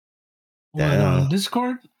 What, on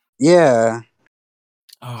Discord? Yeah.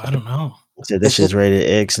 Oh, I don't know. Said this shit's rated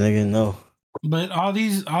X, nigga. No. But all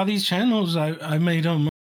these channels, I made them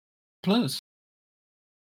plus.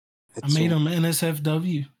 I made them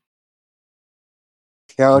NSFW.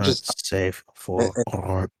 Yeah, I'll just safe for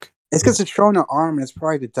arc. It's because it's showing an arm and it's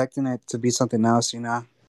probably detecting it to be something else, I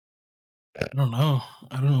don't know.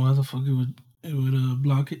 I don't know why the fuck it would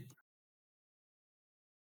block it.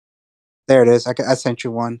 There it is. I sent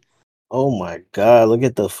you one. Oh my god! Look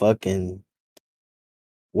at the fucking.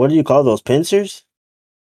 What do you call those pincers?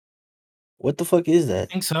 What the fuck is that? I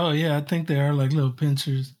think so. Yeah, I think they are like little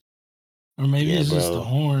pincers, or maybe it's just a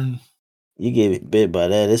horn. You get bit by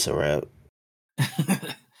that, it's a wrap.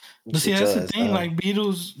 But see, that's the thing. Like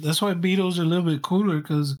beetles, that's why beetles are a little bit cooler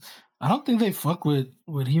because I don't think they fuck with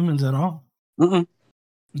humans at all. Mm-mm.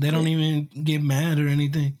 They don't even get mad or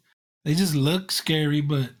anything. They just look scary,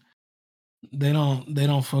 but they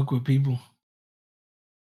don't fuck with people.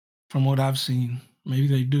 From what I've seen, maybe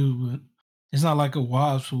they do, but it's not like a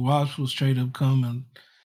wasp. A wasp will straight up come and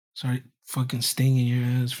start fucking stinging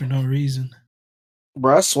your ass for no reason.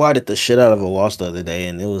 Bro, I swatted the shit out of a wasp the other day,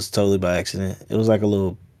 and it was totally by accident. It was like a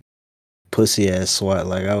little pussy ass swat.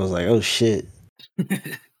 Like I was like, oh shit.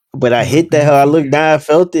 But I hit that hell. I looked down, I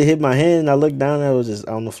felt it hit my hand. I looked down, I was just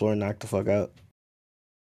on the floor, knocked the fuck out.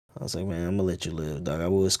 I was like, man, I'm gonna let you live, dog. I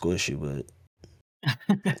would squish you, but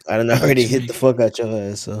I done already hit the fuck out your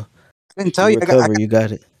ass. So I didn't tell you. You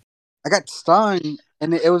got it. I got stung,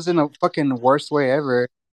 and it was in a fucking worst way ever.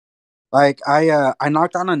 Like I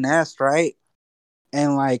knocked on a nest, right?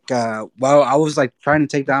 And like, I was like trying to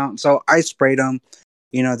take down. So I sprayed them.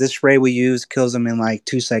 This spray we use kills them in like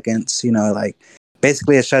 2 seconds. Like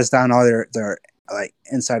basically it shuts down all their like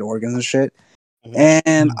inside organs and shit. Mm-hmm.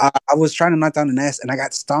 And I was trying to knock down the nest, and I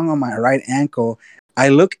got stung on my right ankle. I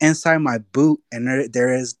look inside my boot, and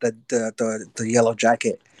there is the yellow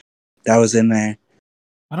jacket that was in there.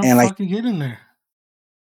 I don't fucking get in there.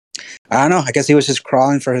 I don't know. I guess he was just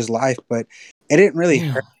crawling for his life, but it didn't really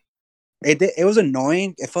hurt. It was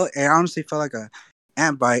annoying. It honestly felt like a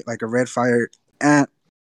ant bite, like a red fire ant.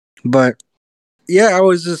 But yeah, I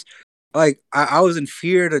was just like I was in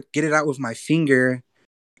fear to get it out with my finger,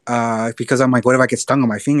 because I'm like, what if I get stung on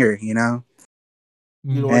my finger? You know?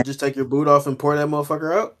 You don't want to just take your boot off and pour that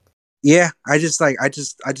motherfucker out? Yeah, I just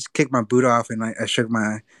kicked my boot off and I shook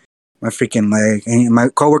my freaking leg, and my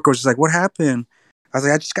coworker was just like, "What happened?" I was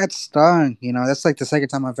like, "I just got stung." You know, that's like the second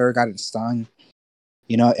time I've ever gotten stung.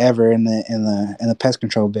 You know, ever in the pest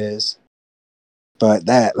control biz. But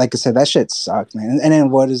that, like I said, that shit sucked, man. And then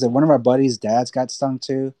what is it? One of our buddies' dads got stung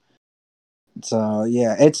too. So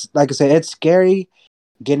yeah, it's like I said, it's scary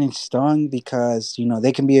getting stung because you know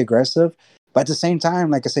they can be aggressive, but at the same time,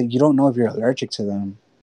 like I said, you don't know if you're allergic to them.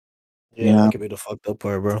 Yeah, that could be the fucked up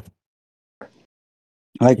part, bro.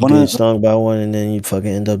 Like you get stung by one, and then you fucking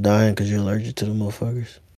end up dying because you're allergic to the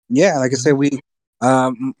motherfuckers. Yeah, like I said,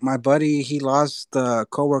 my buddy, he lost a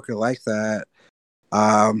coworker like that.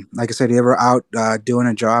 Like I said, he ever out doing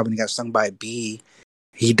a job and he got stung by a bee.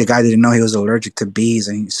 The guy didn't know he was allergic to bees,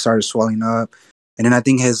 and he started swelling up. And then I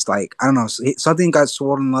think his something got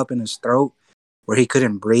swollen up in his throat where he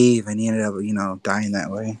couldn't breathe, and he ended up dying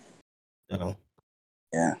that way. Oh.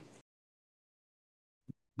 Yeah.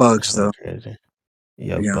 Bugs though. Crazy.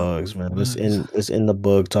 Yeah, bugs, man. Let's end the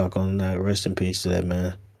bug talk on that. Rest in peace to that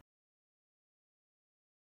man.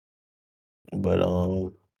 But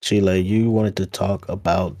Chile, you wanted to talk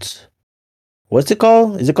about what's it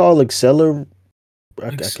called? Is it called accelerationism?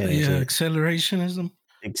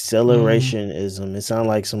 Accelerationism. It sounds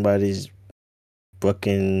like somebody's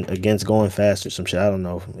fucking against going fast or some shit. I don't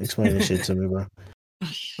know. Explain this shit to me, bro.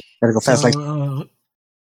 Gotta go fast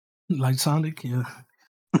like Sonic, yeah.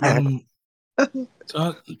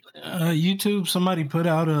 YouTube, somebody put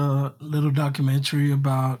out a little documentary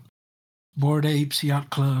about Bored Apes Yacht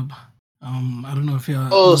Club. I don't know if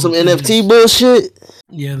y'all some NFT bullshit.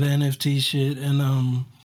 Yeah, the NFT shit, and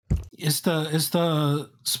it's the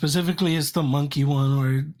specifically it's the monkey one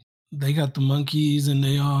where they got the monkeys and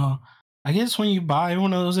they all. I guess when you buy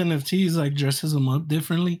one of those NFTs, like dresses them up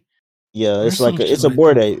differently. Yeah, it's like it's a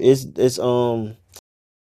Bored Ape. It's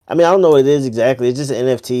I mean, I don't know what it is exactly. It's just an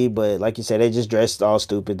NFT, but like you said, they just dressed all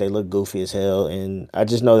stupid. They look goofy as hell, and I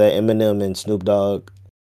just know that Eminem and Snoop Dogg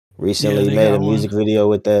recently made a music video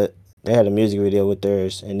with that. They had a music video with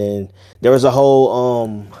theirs, and then there was a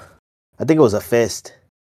whole I think it was a fest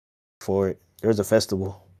for it. There was a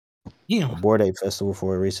festival, a Bored Ape festival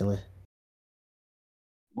for it recently.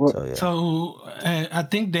 So I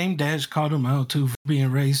think Dame Dash called him out too for being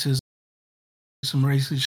racist, some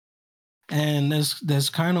racist shit. And that's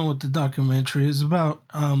kind of what the documentary is about.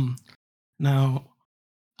 Now,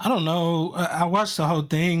 I don't know. I watched the whole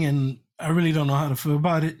thing, and I really don't know how to feel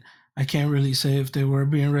about it. I can't really say if they were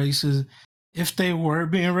being racist. If they were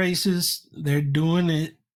being racist, they're doing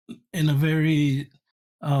it in a very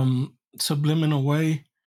subliminal way,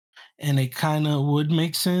 and it kind of would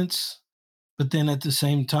make sense. But then at the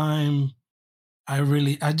same time, I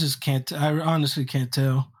honestly can't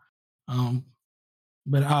tell.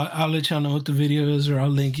 But I'll let y'all know what the video is, or I'll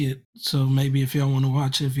link it. So maybe if y'all want to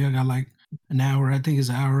watch it, if y'all got like an hour, I think it's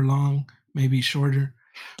an hour long, maybe shorter.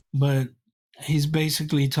 But he's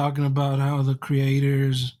basically talking about how the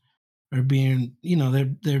creators are being,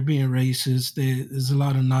 they're being racist. There's a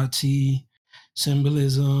lot of Nazi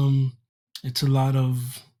symbolism. It's a lot of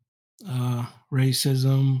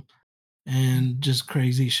racism and just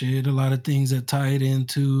crazy shit. A lot of things that tie it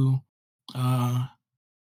into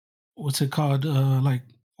what's it called? Like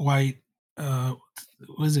white, what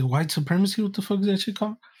is it? White supremacy? What the fuck is that shit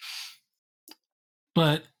called?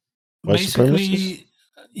 But white basically,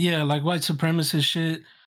 yeah, like white supremacist shit.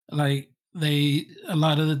 Like a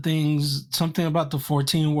lot of the things, something about the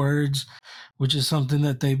 14 words, which is something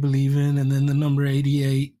that they believe in, and then the number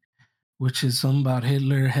 88, which is something about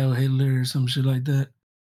Hitler, Hell Hitler, or some shit like that.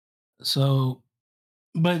 So,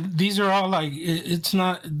 but these are all like,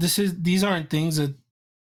 these aren't things that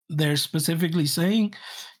they're specifically saying.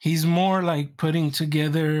 He's more like putting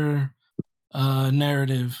together a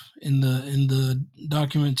narrative in the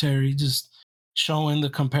documentary, just showing the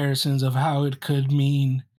comparisons of how it could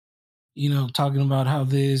mean, talking about how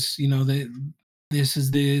this, this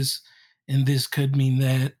is this and this could mean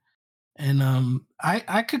that. And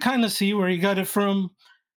I could kind of see where he got it from.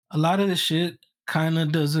 A lot of the shit kind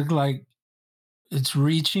of does look like it's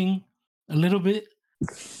reaching a little bit.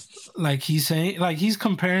 Like he's saying, like he's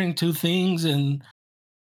comparing two things, and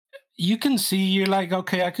you can see, you're like,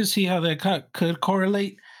 okay, I could see how that could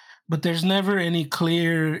correlate, but there's never any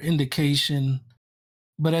clear indication.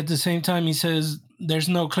 But at the same time, he says there's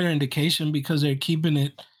no clear indication because they're keeping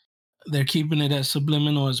it as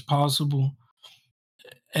subliminal as possible.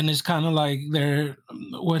 And it's kind of like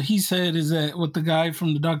what he said is that what the guy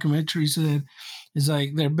from the documentary said is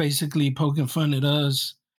like they're basically poking fun at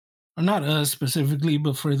us or not us specifically,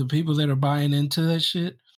 but for the people that are buying into that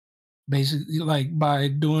shit. Basically, like by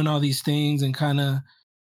doing all these things and kind of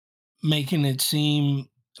making it seem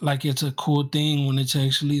like it's a cool thing when it's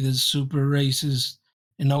actually the super racist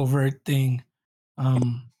and overt thing.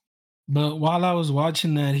 But while I was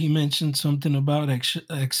watching that, he mentioned something about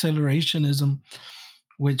accelerationism,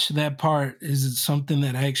 which that part is something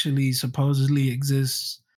that actually supposedly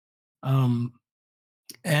exists. And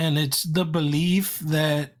it's the belief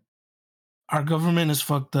that our government is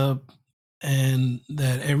fucked up and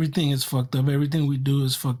that everything is fucked up. Everything we do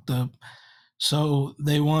is fucked up. So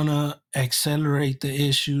they want to accelerate the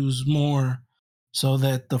issues more so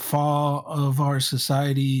that the fall of our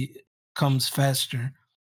society comes faster.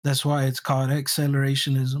 That's why it's called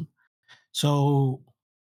accelerationism. So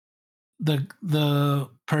the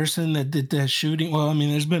person that did that shooting, well, I mean,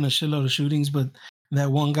 there's been a shitload of shootings, but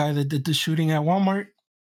that one guy that did the shooting at Walmart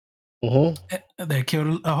that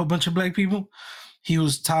killed a whole bunch of black people, he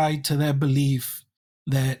was tied to that belief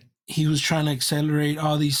that he was trying to accelerate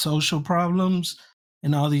all these social problems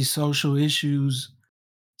and all these social issues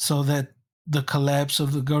so that the collapse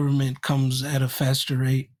of the government comes at a faster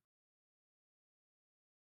rate.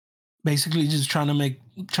 Basically just trying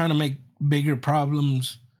to make bigger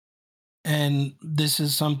problems. And this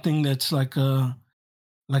is something that's like a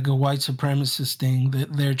white supremacist thing,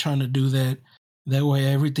 that they're trying to do that. That way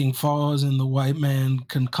everything falls and the white man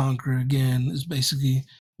can conquer again, is basically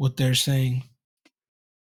what they're saying.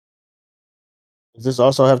 Does this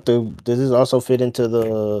also fit into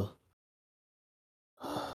the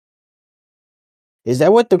is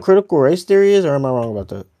that what the critical race theory is, or am I wrong about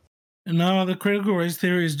that? No, the critical race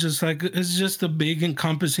theory is just like, it's just a big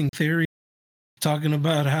encompassing theory talking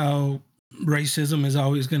about how racism is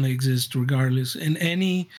always going to exist regardless. In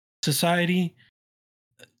any society,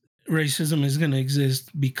 racism is going to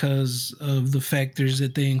exist because of the factors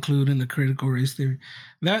that they include in the critical race theory.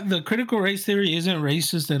 That the critical race theory isn't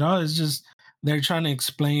racist at all. It's just they're trying to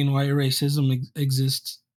explain why racism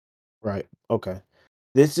exists. Right. Okay.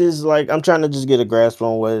 This is like, I'm trying to just get a grasp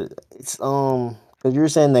on what it's because you were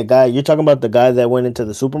saying that guy. You're talking about the guy that went into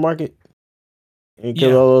the supermarket and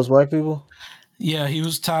killed all those black people. Yeah, he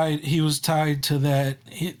was tied. He was tied to that.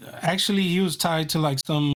 He was tied to like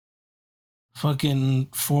some fucking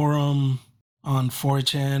forum on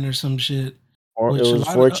 4chan or some shit. Or it was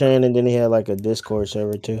 4chan, and then he had like a Discord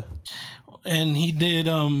server too. And he did.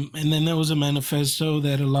 And then there was a manifesto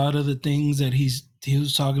that a lot of the things that he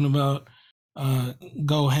was talking about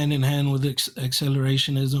go hand in hand with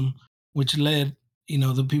accelerationism, which led,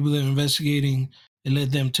 the people that are investigating, it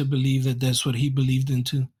led them to believe that that's what he believed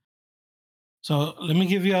into. So let me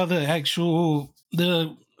give you all the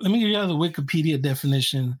Wikipedia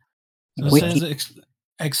definition. So it says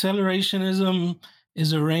accelerationism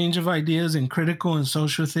is a range of ideas in critical and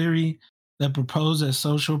social theory that propose that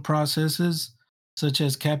social processes such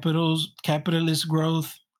as capitalist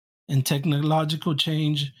growth and technological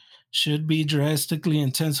change should be drastically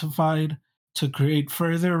intensified to create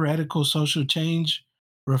further radical social change,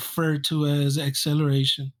 referred to as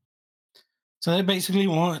acceleration. So they basically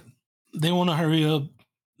want to hurry up.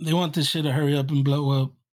 They want this shit to hurry up and blow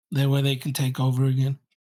up. That way they can take over again.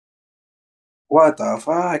 What the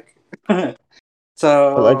fuck?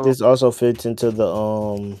 So like this also fits into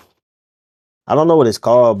the I don't know what it's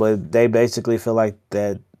called, but they basically feel like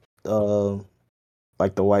that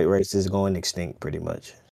like the white race is going extinct pretty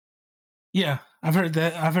much. Yeah, I've heard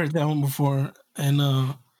that one before, and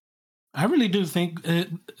I really do think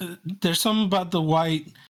there's something about the white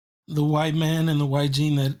man and the white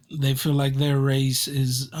gene that they feel like their race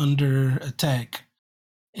is under attack,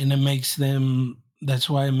 and that's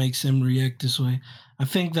why it makes them react this way. I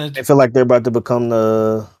think that they feel like they're about to become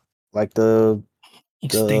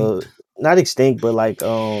extinct. Not extinct, but like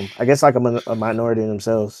I guess like a minority in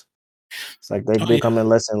themselves. It's like they're becoming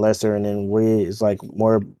less and lesser, and then it's like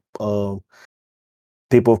more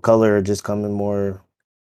people of color are just coming more.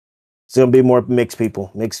 It's gonna be more mixed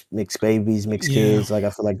people, mixed babies, mixed kids. Like I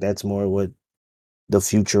feel like that's more what the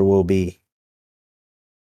future will be.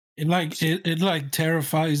 It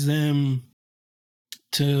terrifies them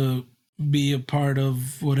to be a part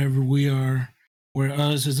of whatever we are, where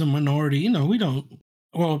us as a minority, we don't.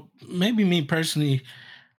 Well, maybe me personally,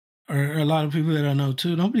 or a lot of people that I know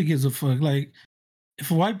too, nobody gives a fuck. Like,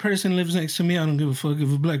 if a white person lives next to me, I don't give a fuck.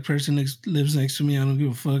 If a black person lives next to me, I don't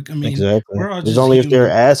give a fuck. I mean, exactly. We're all it's just only human. If they're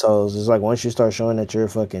assholes. It's like once you start showing that you're a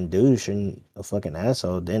fucking douche and a fucking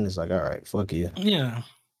asshole, then it's like, all right, fuck you. Yeah.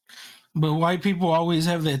 But white people always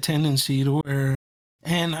have that tendency to where,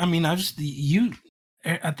 and I mean, I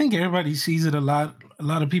think everybody sees it a lot. A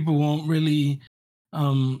lot of people won't really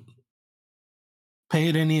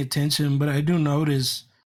paid any attention, but I do notice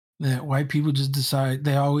that white people just decide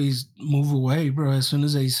they always move away, bro. As soon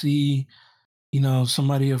as they see,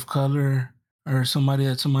 somebody of color or somebody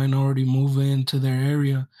that's a minority move into their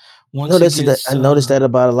area, once it gets, I noticed that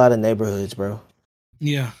about a lot of neighborhoods, bro.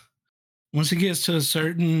 Yeah, once it gets to a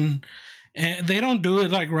certain, and they don't do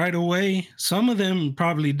it like right away. Some of them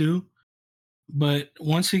probably do, but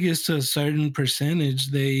once it gets to a certain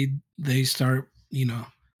percentage, they start,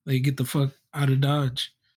 they get the fuck out of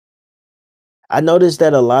Dodge. I noticed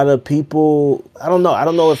that a lot of people, I don't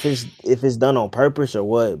know if it's done on purpose or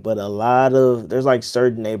what, but there's like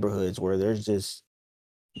certain neighborhoods where there's just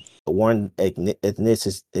one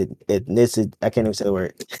ethnicity. I can't even say the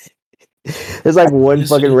word. There's like one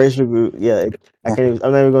fucking racial group. Yeah, I'm not even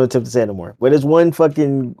going to attempt to say it anymore. But there's one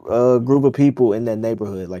fucking group of people in that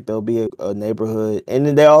neighborhood. Like there'll be a neighborhood, and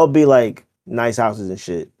then they'll all be like nice houses and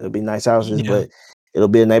shit. It'll be nice houses, but it'll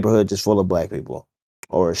be a neighborhood just full of black people,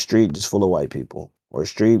 or a street just full of white people, or a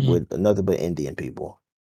street with nothing but Indian people,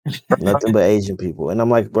 nothing but Asian people. And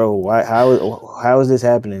I'm like, bro, why? How is this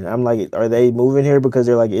happening? I'm like, are they moving here because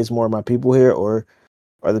they're like, it's more of my people here, or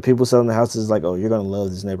are the people selling the houses like, oh, you're gonna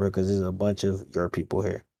love this neighborhood because there's a bunch of your people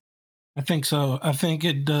here? I think so. I think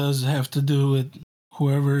it does have to do with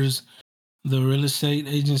whoever's the real estate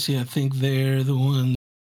agency. I think they're the one.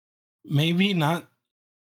 Maybe not.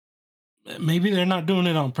 Maybe they're not doing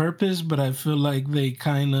it on purpose, but I feel like they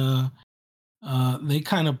kind of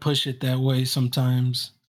push it that way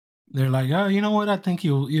sometimes. They're like, oh, you know what? I think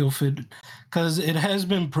you'll fit, because it has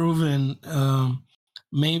been proven.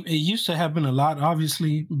 Maybe it used to happen a lot,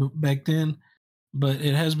 obviously, back then, but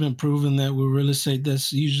it has been proven that with real estate,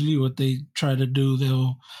 that's usually what they try to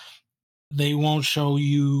do. They won't show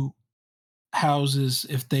you houses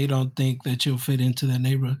if they don't think that you'll fit into their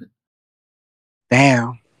neighborhood.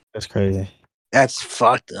 Damn, that's crazy. That's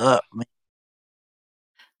fucked up, man.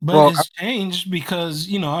 But it's changed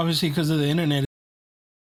because, obviously because of the internet,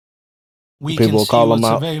 we can see what's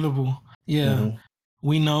available. Yeah,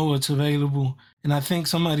 we know what's available. And I think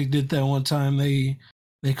somebody did that one time. They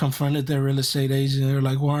confronted their real estate agent. They're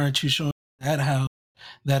like, why aren't you showing that house?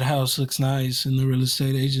 That house looks nice. And the real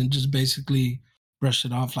estate agent just basically brushed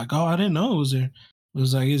it off like, oh, I didn't know it was there. It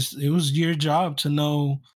was like, it was your job to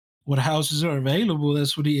know what houses are available.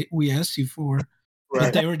 That's what we asked you for. Right.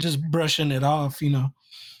 But they were just brushing it off,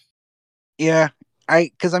 Yeah,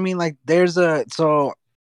 because I mean, like, so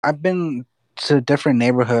I've been to different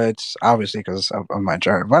neighborhoods, obviously, because of my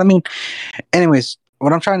job. But I mean, anyways,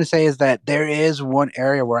 what I'm trying to say is that there is one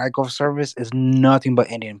area where I go for service is nothing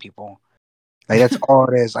but Indian people. Like, that's all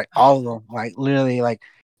it is. Like, all of them. Like, literally, like,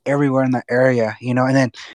 everywhere in the area, And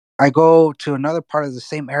then I go to another part of the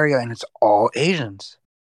same area, and it's all Asians.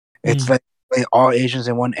 It's like all Asians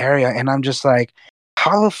in one area. And I'm just like,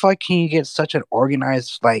 how the fuck can you get such an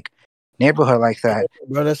organized, like, neighborhood like that?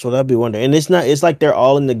 Bro, that's what I'd be wondering. And it's like they're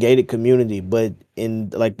all in the gated community, but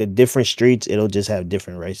in like the different streets, it'll just have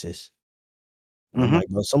different races. I'm like,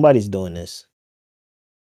 bro, somebody's doing this.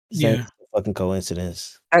 Yeah, fucking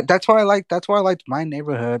coincidence. That's why I liked my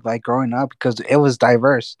neighborhood, like, growing up, because it was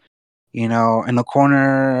diverse. In the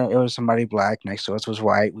corner, it was somebody black. Next to us was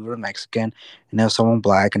white. We were Mexican. And then someone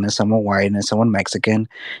black, and then someone white, and then someone Mexican,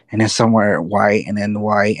 and then somewhere white, and then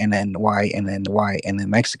white, and then white, and then white, and then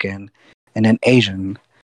Mexican, and then Asian.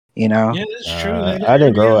 Yeah, that's true. I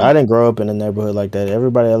didn't grow up in a neighborhood like that.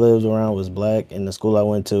 Everybody I lived around was black, and the school I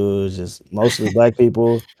went to was just mostly black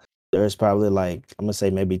people. There's probably like, I'm gonna say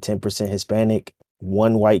maybe 10% Hispanic,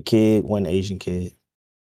 one white kid, one Asian kid.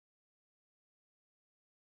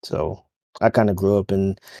 So I kind of grew up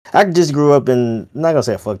in, I'm not gonna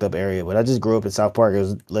say a fucked up area, but I just grew up in South Park. It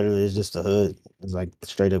was literally just a hood. It was like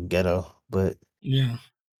straight up ghetto, but yeah,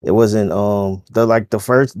 it wasn't the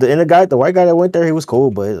white guy that went there, he was cool,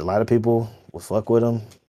 but a lot of people would fuck with him.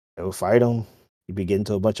 They would fight him. He'd be getting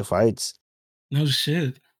into a bunch of fights. No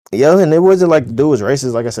shit. Yeah, and it wasn't like the dude was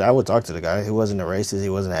racist. Like I said, I would talk to the guy. He wasn't a racist. He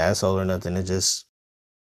wasn't an asshole or nothing. It just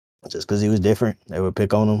because he was different, they would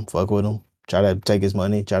pick on him, fuck with him, try to take his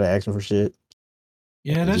money, try to ask him for shit.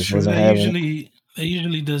 Yeah, that's true. That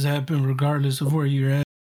usually does happen regardless of where you're at.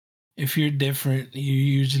 If you're different, you're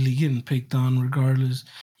usually getting picked on regardless.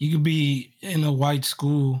 You could be in a white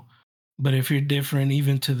school, but if you're different,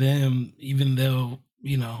 even to them, even they'll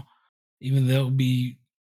be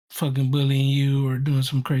fucking bullying you or doing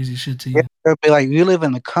some crazy shit to you. They'll be like, you live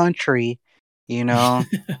in the country, like,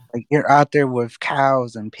 you're out there with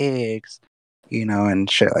cows and pigs, and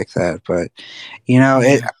shit like that. But,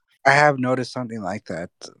 I have noticed something like that.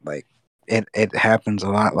 Like, it happens a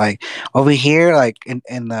lot. Like, over here, like,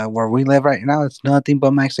 in the where we live right now, it's nothing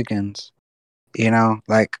but Mexicans.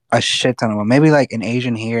 like a shit ton of them. Maybe like an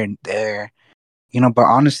Asian here and there, but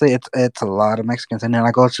honestly, it's a lot of Mexicans. And then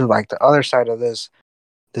I go to like the other side of this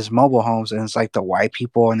mobile homes, and it's like the white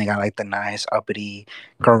people, and they got like the nice uppity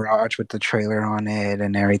garage with the trailer on it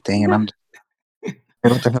and everything. And I'm just,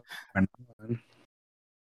 what the hell is going on?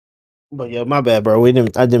 But yeah, my bad, bro. I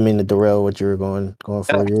didn't mean to derail what you were going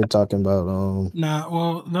for. You were talking about Nah,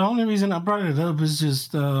 well, the only reason I brought it up is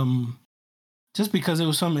just because it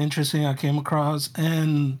was something interesting I came across,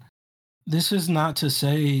 and this is not to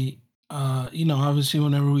say, obviously,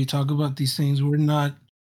 whenever we talk about these things, we're not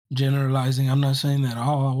generalizing. I'm not saying that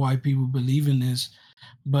all white people believe in this,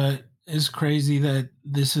 but it's crazy that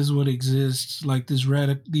this is what exists. Like these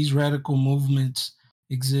radical movements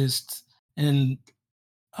exist, and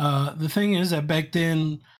the thing is that back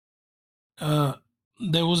then,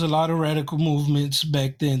 there was a lot of radical movements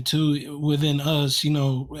back then too within us.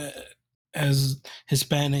 As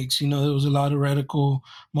Hispanics, there was a lot of radical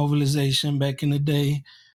mobilization back in the day,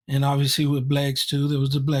 and obviously with blacks too. There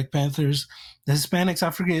was the Black Panthers. The Hispanics,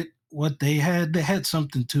 I forget what they had. They had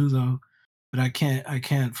something too though, but I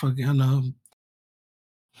can't fucking. I know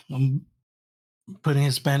I'm putting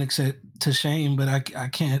Hispanics to shame, but I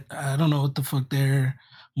can't. I don't know what the fuck their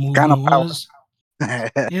Kind of movement power. was.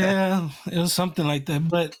 Yeah, it was something like that.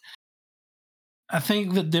 But I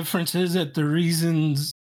think the difference is that the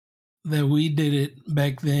reasons that we did it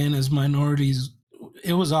back then as minorities,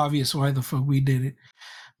 it was obvious why the fuck we did it.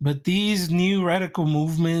 But these new radical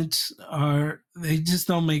movements they just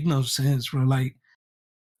don't make no sense, bro.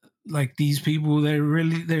 Like these people, they're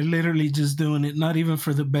literally just doing it, not even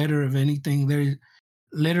for the better of anything. They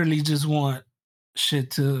literally just want shit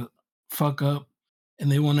to fuck up,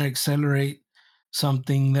 and they want to accelerate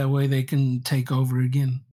something that way they can take over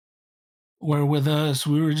again. Where with us,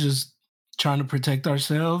 we were just trying to protect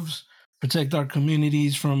ourselves, protect our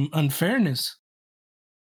communities from unfairness.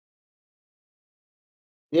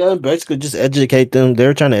 yeah, basically just educate them.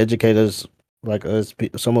 They're trying to educate us, like us,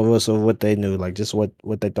 some of us, of what they knew, like just what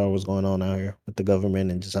they thought was going on out here with the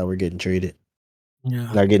government and just how we're getting treated,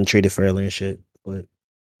 Yeah, not getting treated fairly and shit. But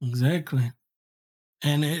exactly.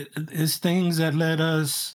 And it's things that led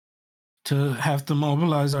us to have to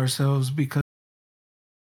mobilize ourselves because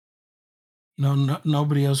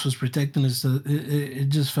nobody else was protecting us. It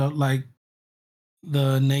just felt like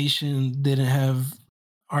the nation didn't have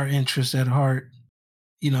our interests at heart,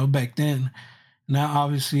 back then. Now,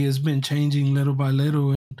 obviously, it's been changing little by little,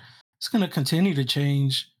 and it's going to continue to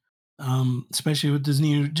change, especially with this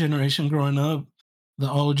new generation growing up. The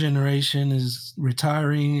old generation is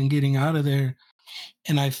retiring and getting out of there.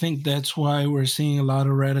 And I think that's why we're seeing a lot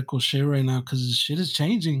of radical shit right now, because shit is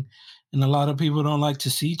changing. And a lot of people don't like to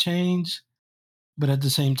see change. But at the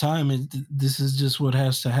same time, this is just what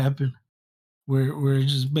has to happen. We're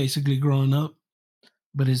just basically growing up.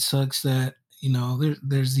 But it sucks that,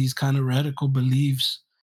 there's these kind of radical beliefs,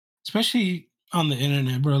 especially on the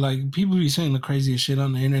internet, bro. Like people be saying the craziest shit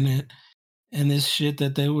on the internet, and this shit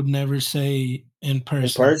that they would never say in in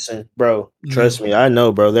person. person, bro, Yeah. trust me, I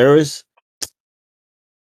know, bro. There was,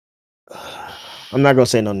 I'm not gonna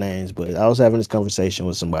say no names, but I was having this conversation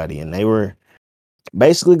with somebody, and they were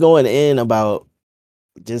basically going in about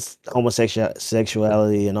just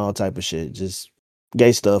sexuality and all type of shit, just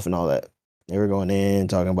gay stuff and all that. They were going in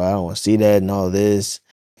talking about I don't want to see that and all this.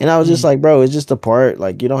 And I was just like, bro, it's just a part.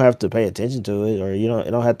 Like you don't have to pay attention to it, or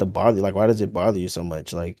it don't have to bother you. Like, why does it bother you so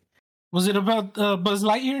much? Like, Was it about Buzz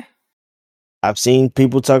Lightyear? I've seen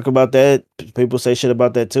people talk about that. People say shit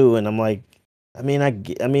about that too, and I'm like, I mean, I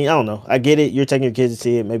don't know. I get it. You're taking your kids to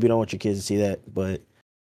see it. Maybe you don't want your kids to see that, but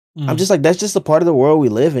I'm just like, that's just a part of the world we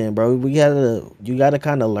live in, bro. You gotta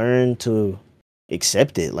kind of learn to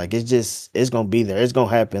accept it. Like it's gonna be there. It's gonna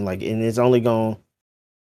happen. Like, and it's only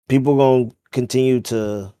people gonna continue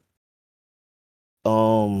to,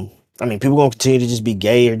 people gonna continue to just be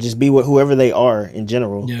gay or just be whoever they are in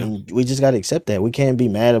general. Yeah. And we just gotta accept that. We can't be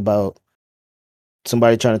mad about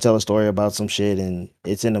somebody trying to tell a story about some shit and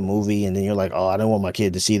it's in a movie and then you're like, oh, I don't want my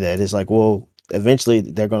kid to see that. It's like, well, eventually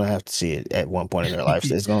they're gonna have to see it at one point in their life.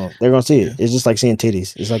 So they're gonna see it. It's just like seeing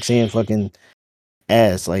titties. It's like seeing fucking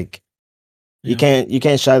ass. Like you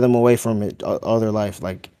can't shy them away from it all their life.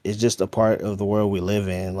 Like it's just a part of the world we live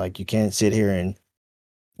in. Like you can't sit here and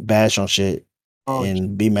bash on shit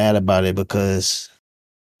and be mad about it because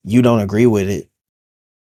you don't agree with it.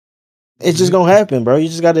 It's just gonna happen, bro. You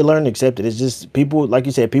just got to learn to accept it. It's just people, like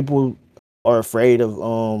you said, people are afraid of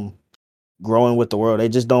growing with the world. They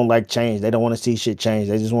just don't like change. They don't want to see shit change.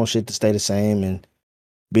 They just want shit to stay the same and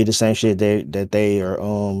be the same shit that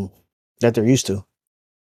they're used to.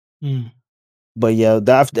 But yeah,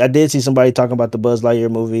 I did see somebody talking about the Buzz Lightyear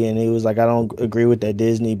movie, and he was like, "I don't agree with that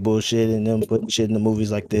Disney bullshit and them putting shit in the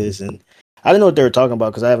movies like this." And I didn't know what they were talking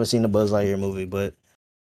about because I haven't seen the Buzz Lightyear movie. But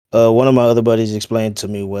one of my other buddies explained to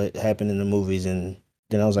me what happened in the movies, and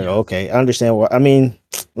then I was like, "Okay, I understand why." I mean,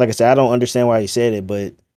 like I said, I don't understand why he said it,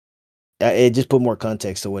 but it just put more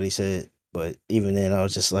context to what he said. But even then, I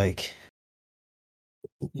was just like,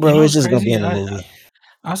 "Bro, it's just gonna be in the movie."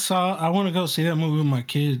 I want to go see that movie with my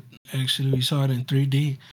kid. Actually, we saw it in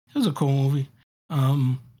 3D. It was a cool movie.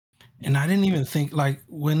 And I didn't even think, like,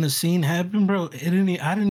 when the scene happened, bro. I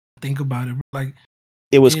didn't think about it. Like,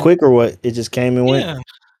 it was quick or what? It just came and went.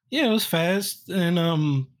 Yeah, it was fast,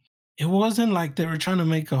 and it wasn't like they were trying to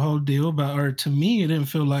make a whole deal about. Or to me, it didn't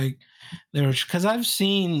feel like they were, because I've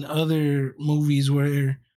seen other movies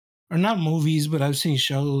where, or not movies, but I've seen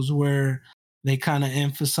shows where they kind of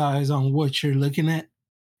emphasize on what you're looking at,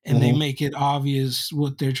 and they make it obvious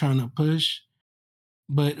what they're trying to push.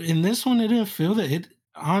 But in this one, it didn't feel that. It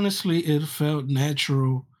honestly, it felt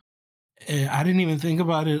natural. I didn't even think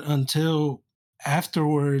about it until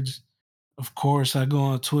afterwards. Of course, I go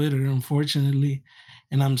on Twitter, unfortunately,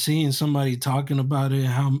 and I'm seeing somebody talking about it.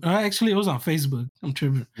 How actually it was on Facebook. I'm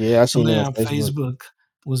tripping. Yeah, I seen Somebody that on Facebook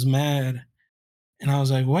was mad, and I was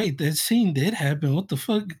like, "Wait, that scene did happen. What the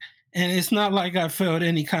fuck?" And it's not like I felt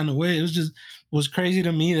any kind of way. It was just was crazy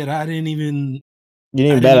to me that I didn't even. You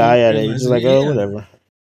didn't bat an eye at it. You're realize just like, oh, whatever.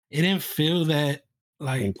 It didn't feel that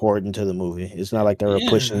like important to the movie. It's not like they were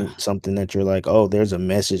pushing something that you're like, oh, there's a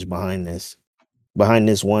message behind this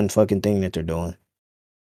one fucking thing that they're doing.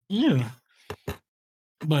 Yeah.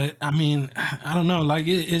 But I mean, I don't know. Like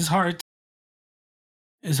it's hard.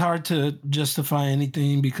 It's hard to justify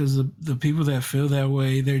anything because the people that feel that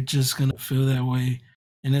way, they're just gonna feel that way,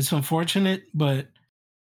 and it's unfortunate. But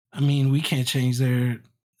I mean, we can't change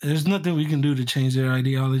there's nothing we can do to change their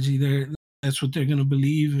ideology. That's what they're gonna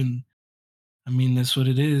believe, and I mean that's what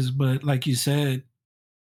it is. But like you said,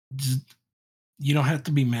 you don't have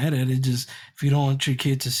to be mad at it. Just if you don't want your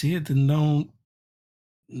kid to see it, then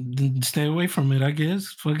stay away from it. I guess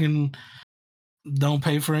fucking don't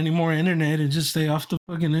pay for any more internet and just stay off the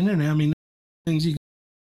fucking internet. I mean, things you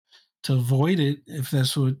to avoid it if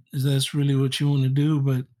that's really what you want to do.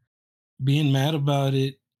 But being mad about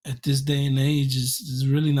it at this day and age is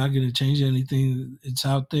really not going to change anything. It's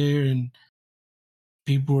out there, and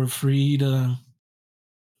people are free to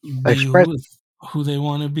be who they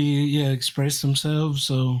want to be. Yeah, express themselves.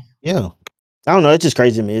 So yeah, I don't know. It's just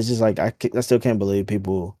crazy to me. It's just like I still can't believe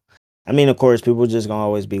people. I mean, of course, people just gonna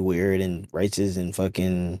always be weird and racist and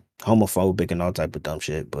fucking homophobic and all type of dumb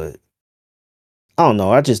shit. But I don't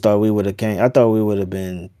know. I just thought we would have I thought we would have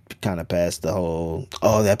been kind of past the whole,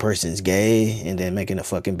 oh, that person's gay, and then making a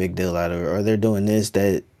fucking big deal out of it, or they're doing this,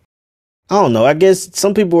 that. I don't know. I guess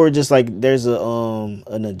some people are just like, there's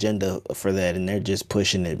an agenda for that, and they're just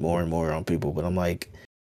pushing it more and more on people. But I'm like,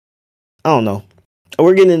 I don't know.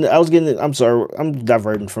 I'm sorry. I'm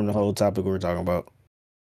diverting from the whole topic we were talking about.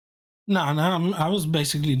 No, I was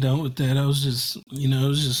basically done with that. I was just, it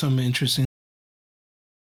was just something interesting.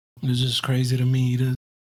 It was just crazy to me to,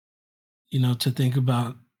 to think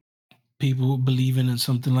about people believing in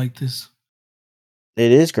something like this.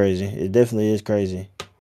 It is crazy. It definitely is crazy.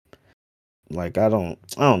 Like, I don't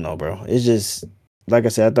know, bro. It's just, like I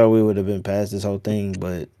said, I thought we would have been past this whole thing,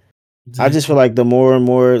 but exactly. I just feel like the more and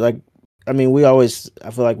more, like, I mean,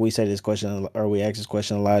 I feel like we say this question, or we ask this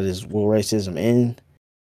question a lot, is will racism end?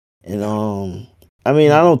 And I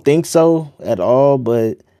mean, I don't think so at all,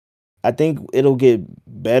 but I think it'll get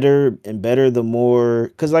better and better the more,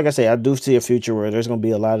 because like I say, I do see a future where there's gonna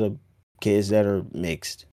be a lot of kids that are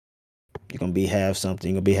mixed. You're gonna be half something,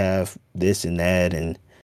 you're gonna be half this and that, and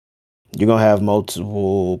you're gonna have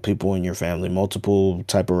multiple people in your family, multiple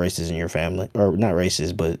type of races in your family, or not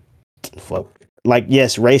races, but fuck, like,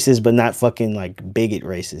 yes, races, but not fucking like bigot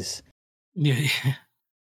races. Yeah.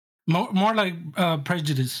 More like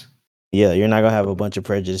prejudice. Yeah, you're not gonna have a bunch of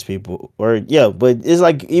prejudiced people, but it's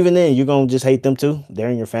like, even then, you're gonna just hate them too. They're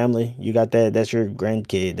in your family. You got that's your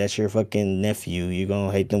grandkid, that's your fucking nephew. You're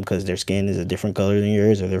gonna hate them because their skin is a different color than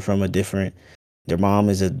yours, or they're from their mom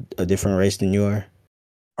is a different race than you are.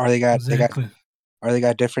 Or they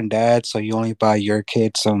got different dads, so you only buy your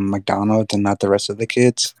kid some McDonald's and not the rest of the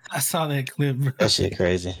kids. I saw that clip, bro. That shit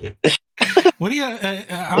crazy. What do y'all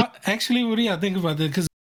think about that? Because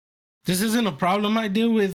this isn't a problem I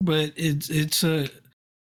deal with, but it's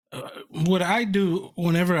what I do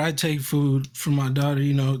whenever I take food for my daughter.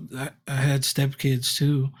 I had stepkids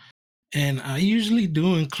too, and I usually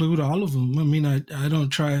do include all of them. I mean, I don't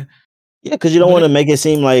try. Yeah, because you don't want to make it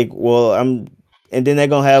seem like, well, And then they're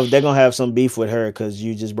gonna have some beef with her because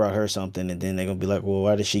you just brought her something, and then they're gonna be like, well,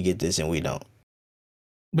 why did she get this and we don't?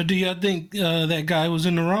 But do y'all think that guy was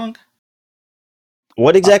in the wrong?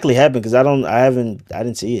 What exactly happened? Because I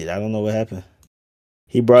didn't see it. I don't know what happened.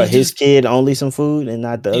 He brought He his just- kid only some food and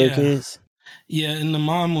not the other Yeah. kids. Yeah, and the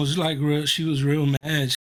mom was like, she was real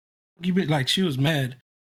mad. She was mad.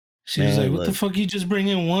 She was Man, like, "What the look. fuck? You just bring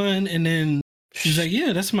in one?" And then she's like,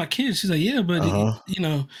 "Yeah, that's my kid." She's like, "Yeah, but you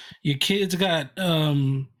know, your kids got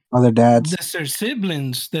Other dads. that's their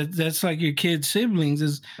siblings. That's like your kid's siblings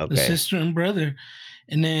is the Okay. sister and brother."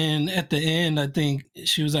 And then at the end, I think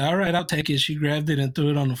she was like, "All right, I'll take it." She grabbed it and threw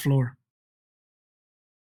it on the floor.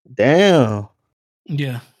 Damn.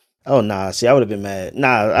 Yeah. Oh nah, see, I would have been mad.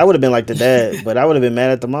 Nah, I would have been like the dad, but I would have been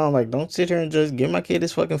mad at the mom. Like, don't sit here and just give my kid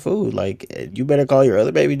this fucking food. Like, you better call your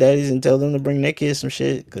other baby daddies and tell them to bring their kids some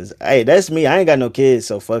shit. Cause hey, that's me. I ain't got no kids,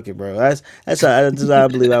 so fuck it, bro. That's how I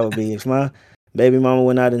believe I would be. If my baby mama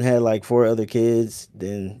went out and had like 4 other kids,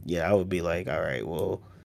 then yeah, I would be like, all right, well,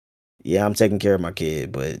 yeah, I'm taking care of my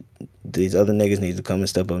kid, but these other niggas need to come and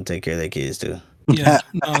step up and take care of their kids too. Yeah,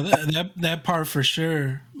 no, that part for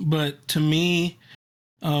sure. But to me,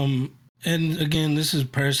 and again, this is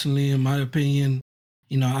personally in my opinion,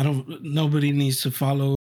 you know, nobody needs to follow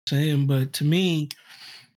what I'm saying, but to me,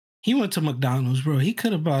 he went to McDonald's, bro. He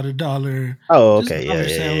could have bought $1. Oh, just okay, dollar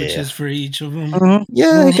yeah. sandwiches for each of them. Mhm.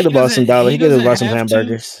 Yeah, he could have bought some dollar. He could have doesn't bought some have to.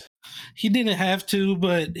 hamburgers. He didn't have to,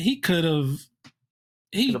 but he could have.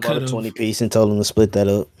 He Could have bought could a have. 20 piece and told him to split that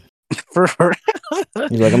up. For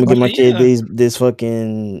He's like, I'm gonna give my kid Yeah. this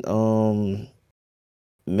fucking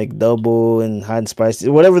McDouble and hot and spicy,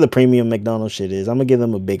 whatever the premium McDonald's shit is. I'm gonna give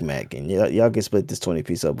them a Big Mac, and y'all can split this 20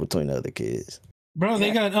 piece up between the other kids. Bro,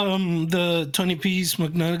 they got the 20-piece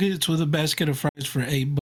McNuggets with a basket of fries for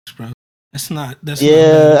 $8, bro. That's not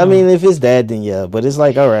Yeah, not I mean, if it's that, then yeah. But it's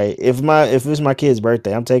like, all right, if it's my kid's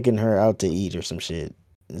birthday, I'm taking her out to eat or some shit.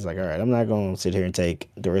 It's like, all right, I'm not gonna sit here and take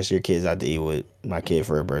the rest of your kids out to eat with my kid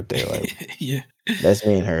for her birthday. Like, yeah. that's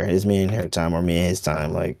me and her. It's me and her time or me and his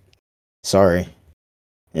time. Like, sorry.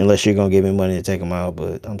 Unless you're gonna give me money to take him out,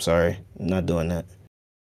 but I'm sorry. I'm not doing that.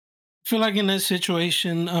 I feel like in that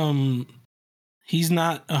situation, he's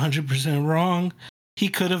not 100% wrong. He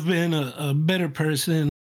could have been a better person.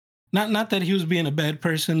 Not that he was being a bad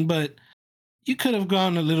person, but you could have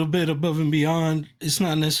gone a little bit above and beyond. It's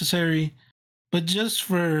not necessary. But just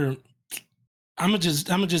for I'm gonna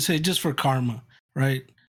just say just for karma, right?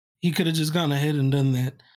 He could have just gone ahead and done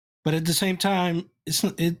that. But at the same time,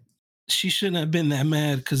 she shouldn't have been that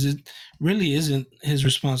mad because it really isn't his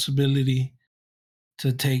responsibility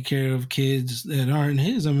to take care of kids that aren't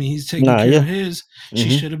his. I mean, he's taking care of his. She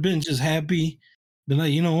should have been just happy, been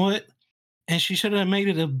like, you know what? And she should have made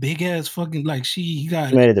it a big ass fucking like she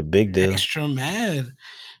got made it a big deal. Extra mad.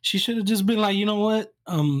 She should have just been like, you know what?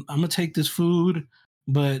 I'm gonna take this food,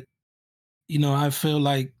 but you know, I feel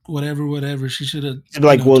like whatever. She should have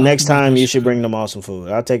like, well, next time you should bring them all some food.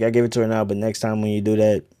 I give it to her now, but next time when you do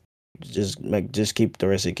that, just keep the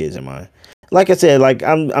rest of the kids in mind. Like I said, like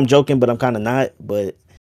I'm joking, but I'm kind of not. But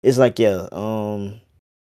it's like, yeah,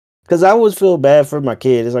 because I always feel bad for my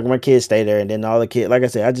kid. It's like my kids stay there, and then all the kids, like I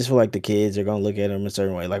said, I just feel like the kids are gonna look at them a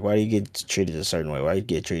certain way. Like, why do you get treated a certain way? Why you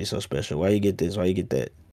get treated so special? Why you get this? Why you get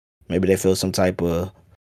that? Maybe they feel some type of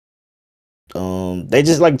they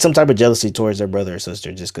just like some type of jealousy towards their brother or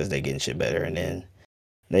sister just because they getting shit better, and then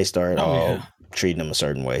they start treating them a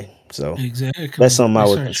certain way. So exactly, that's something I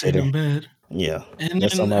would consider. Bad. Yeah, and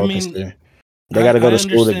that's then, something I would consider. They got to go to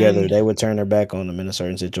school together. They would turn their back on them in a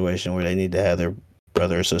certain situation where they need to have their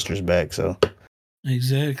brother or sister's back. So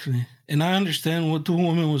exactly, and I understand what the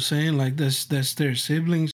woman was saying. Like that's their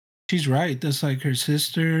siblings. She's right. That's like her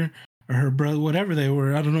sister or her brother, whatever they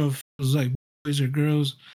were. I don't know if it was like boys or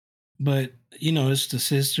girls, but you know, it's the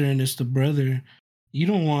sister and it's the brother. You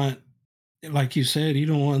don't want, like you said, you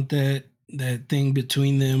don't want that thing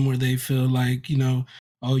between them where they feel like, you know,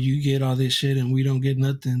 oh, you get all this shit and we don't get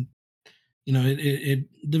nothing. You know, it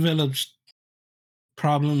develops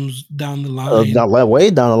problems down the line. Way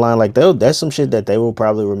down the line, like that's some shit that they will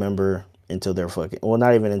probably remember until they're fucking, well,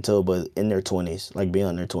 not even until, but in their 20s, like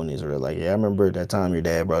beyond their 20s, where they're like, yeah, I remember that time your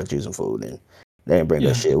dad brought you some food and they didn't bring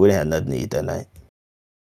us shit. We didn't have nothing to eat that night.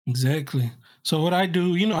 Exactly. So what I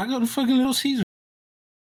do, you know, I go to fucking Little Caesar.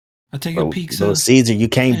 I take a pizza. Little Caesar, you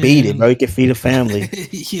can't beat it, bro. You can feed a family.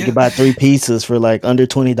 You can buy 3 pizzas for like under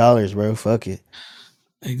 $20, bro. Fuck it.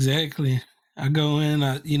 Exactly. I go in,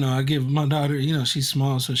 I give my daughter, you know, she's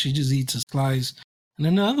small, so she just eats a slice. And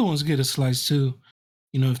then the other ones get a slice too.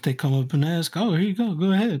 You know, if they come up and ask, oh, here you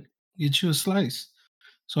go ahead, get you a slice.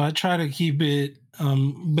 So I try to keep it,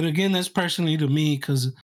 but again, that's personally to me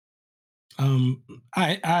because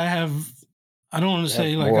I have. I don't want to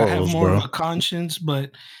say like I have morals, more bro. of a conscience,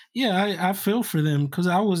 but yeah, I feel for them because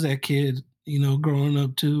I was that kid, growing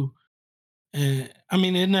up too. And I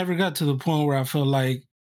mean, it never got to the point where I felt like,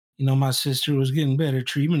 my sister was getting better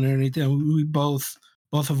treatment or anything. We both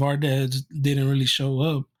of our dads didn't really show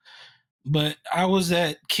up. But I was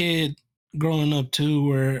that kid growing up too,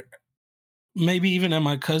 where maybe even at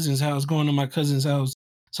my cousin's house, going to my cousin's house,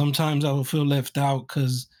 sometimes I would feel left out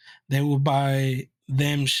because they would buy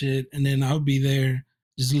them shit, and then I'll be there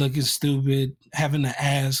just looking stupid, having to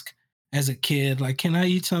ask as a kid, like, "Can I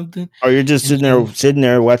eat something?" Or you're just And sitting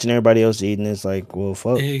there watching everybody else eating. It's like, well,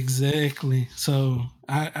 fuck. exactly. So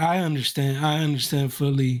I understand. I understand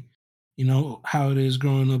fully, how it is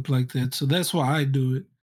growing up like that. So that's why I do it.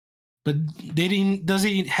 But does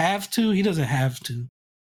he have to? He doesn't have to.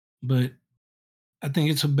 But I think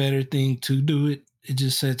it's a better thing to do it. It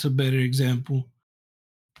just sets a better example.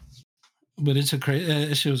 But it's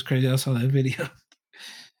that shit was crazy. I saw that video.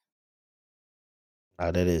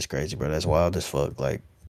 Oh, that is crazy, bro. That's wild as fuck. Like,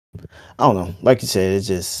 I don't know. Like you said, it's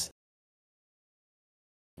just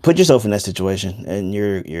put yourself in that situation, and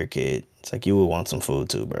you're a kid. It's like you would want some food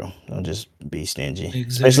too, bro. Don't just be stingy.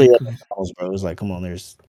 Especially at Exactly. McDonald's, bro. It's like, come on,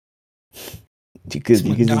 there's you It's could just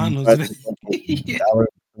McDonald's. buy Yeah.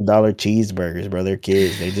 dollar cheeseburgers, bro. They're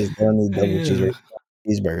kids. They just don't need double Yeah.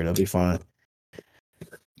 cheeseburger. They'll be fine.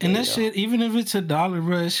 And There that you go. shit, even if it's $1,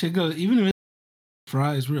 bro, that shit goes. Even if it's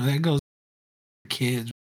fries, bro, that goes to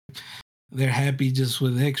kids. They're happy just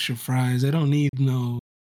with extra fries. They don't need no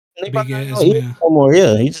And they big probably not ass gonna eat it meal. no more.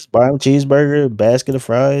 Yeah, you just buy them cheeseburger, a basket of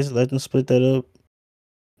fries, let them split that up.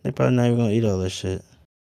 They probably not even gonna eat all that shit.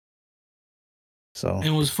 So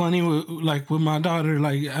And what's funny with my daughter,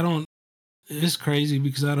 like I don't. It's crazy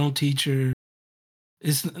because I don't teach her.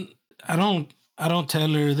 It's I don't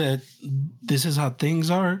tell her that this is how things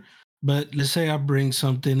are. But let's say I bring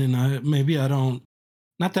something and I don't.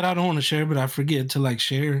 Not that I don't want to share, but I forget to like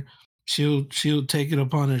share. She'll take it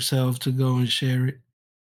upon herself to go and share it.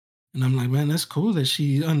 And I'm like, man, that's cool that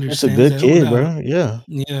she that's a understands good that kid, without. bro. Yeah.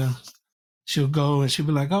 Yeah, she'll go and she'll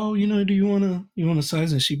be like, oh, do you wanna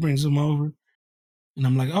size? And she brings them over, and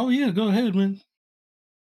I'm like, oh yeah, go ahead, man.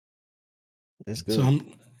 That's So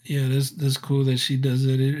good. that's cool that she does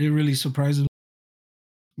it. It really surprises me.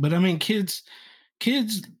 But I mean, kids,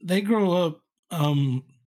 they grow up.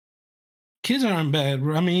 Kids aren't bad,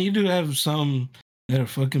 bro. I mean, you do have some that are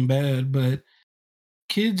fucking bad, but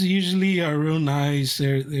kids usually are real nice.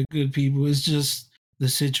 They're good people. It's just the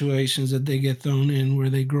situations that they get thrown in where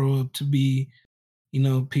they grow up to be,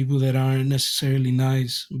 people that aren't necessarily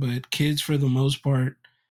nice. But kids, for the most part,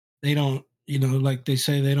 they don't, like they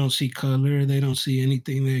say, they don't see color. They don't see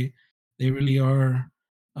anything. They really are.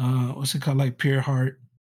 What's it called? Like pure heart.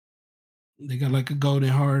 They got like a golden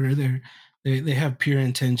heart, or they have pure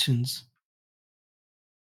intentions.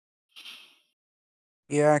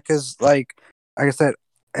 Yeah, because like I said,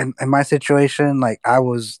 in my situation, like I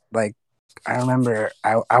was like, I remember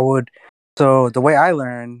I would. So the way I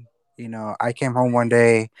learned, I came home one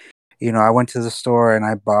day, I went to the store and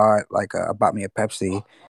I bought I bought me a Pepsi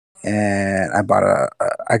and I bought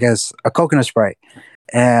I guess a coconut Sprite,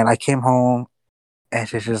 and I came home and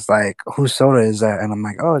she's just like, "Whose soda is that?" And I'm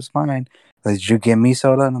like, "Oh, it's mine." Like, "Did you give me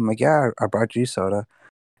soda?" And I'm like, "Yeah, I brought you soda."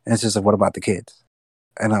 And it's just like, "What about the kids?"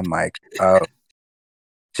 And I'm like, "Oh."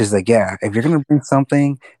 She's like, "Yeah, if you're gonna bring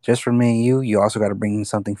something just for me and you also got to bring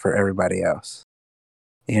something for everybody else."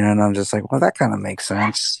 And I'm just like, "Well, that kind of makes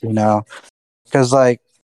sense, because like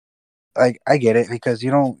I get it because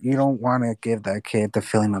you don't want to give that kid the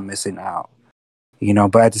feeling of missing out,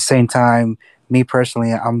 But at the same time, me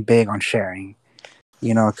personally, I'm big on sharing,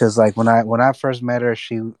 because like when I first met her,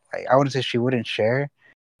 I wouldn't say she wouldn't share,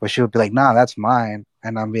 but she would be like, "Nah, that's mine,"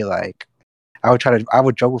 and I'd be like, I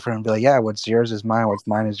would joke with her and be like, "Yeah, what's yours is mine, what's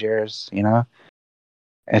mine is yours."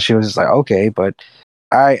 And she was just like, "Okay," but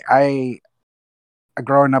I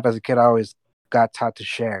growing up as a kid, I always got taught to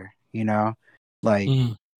share, like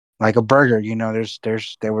Mm. like a burger.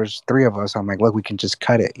 There was three of us. I'm like, look, we can just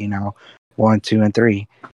cut it. 1, 2, and 3.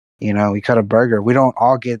 We cut a burger. We don't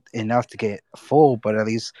all get enough to get full, but at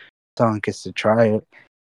least someone gets to try it.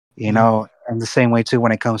 Mm. And the same way too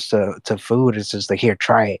when it comes to food, it's just like, here,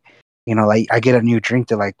 try it. Like I get a new drink.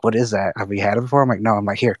 They're like, what is that? Have you had it before? I'm like, no. I'm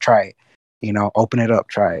like, here, try it. Open it up,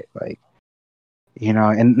 try it. Like,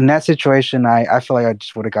 and in that situation, I feel like I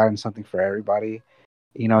just would have gotten something for everybody.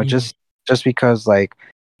 Mm. Just because like,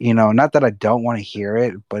 not that I don't want to hear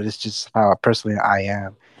it, but it's just how personally I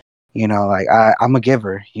am. Like I'm a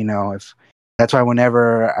giver. If that's why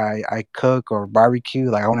whenever I cook or barbecue,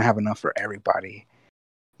 like I want to have enough for everybody.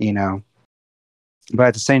 You know. But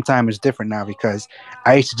at the same time, it's different now because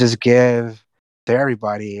I used to just give to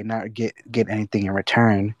everybody and not get anything in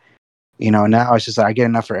return. Now it's just I get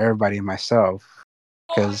enough for everybody and myself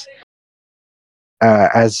because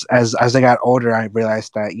as I got older, I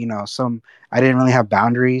realized that I didn't really have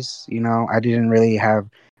boundaries. I didn't really have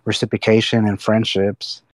reciprocation and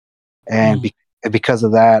friendships, and because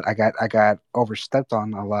of that, I got overstepped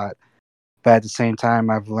on a lot. But at the same time,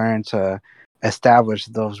 I've learned to establish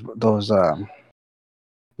those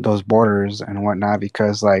borders and whatnot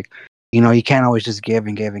because, you can't always just give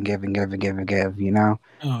and give and give and give and give and give.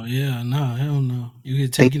 Oh yeah, no, hell no. You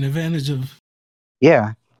get taken advantage of.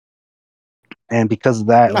 Yeah. And because of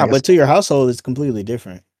that, but to your household, it's completely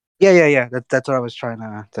different. Yeah. That's what I was trying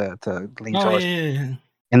to lean towards. Yeah.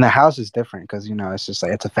 In the house, it's different because it's just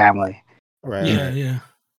like it's a family. Right. Yeah.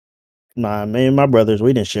 Nah, me and my brothers,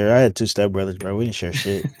 we didn't share. I had 2 stepbrothers, bro. We didn't share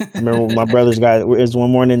shit. I remember when my brothers it was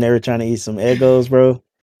one morning they were trying to eat some Eggos, bro.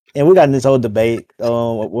 And we got in this whole debate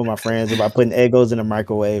with my friends about putting Eggos in the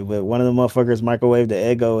microwave. But one of the motherfuckers microwaved the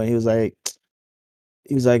Eggo, and he was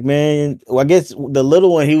like, man, well, I guess the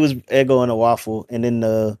little one, he was Eggo in a waffle, and then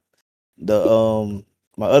the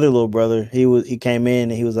my other little brother, he came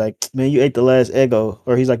in and he was like, man, you ate the last Eggo,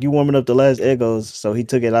 or he's like, you warming up the last Eggos, so he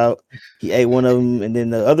took it out, he ate one of them, and then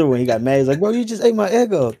the other one, he got mad, he's like, bro, you just ate my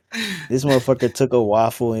Eggo. This motherfucker took a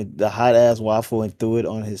waffle, and the hot ass waffle, and threw it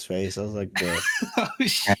on his face. I was like, bro, oh,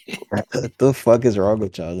 shit. what the fuck is wrong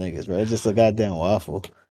with y'all niggas, bro? It's just a goddamn waffle.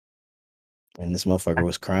 And this motherfucker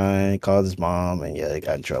was crying, called his mom, and yeah, they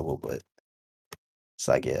got in trouble. But it's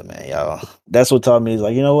like, yeah, man, y'all. That's what taught me. Is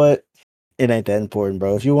like, you know what? It ain't that important,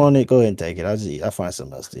 bro. If you want it, go ahead and take it. I'll find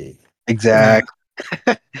something else to eat. Exactly.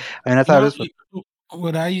 And that's how this was.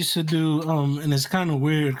 What I used to do, and it's kind of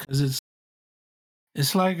weird because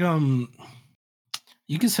it's like you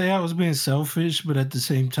could say I was being selfish, but at the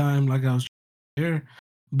same time, like I was here.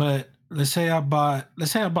 But let's say I bought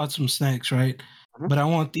some snacks, right? Mm-hmm. But I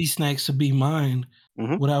want these snacks to be mine.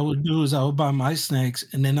 Mm-hmm. What I would do is I would buy my snacks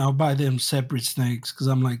and then I'll buy them separate snacks because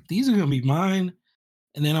I'm like, these are gonna be mine,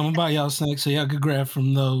 and then I'm gonna buy y'all snacks so y'all could grab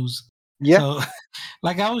from those. Yeah. So,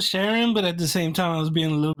 like I was sharing, but at the same time I was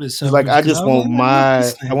being a little bit selfish. Like I just want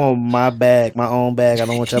I want my bag, my own bag. I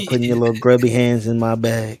don't want y'all putting your little grubby hands in my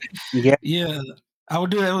bag. Yeah. I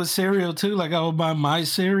would do that with cereal too. Like I would buy my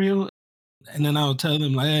cereal, and then I would tell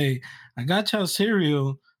them like, "Hey, I got y'all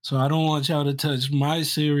cereal, so I don't want y'all to touch my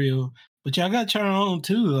cereal, but y'all got your own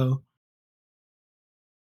too, though."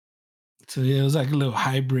 So yeah, it was like a little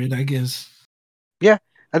hybrid, I guess. Yeah,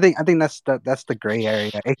 I think that's the gray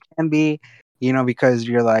area. It can be, because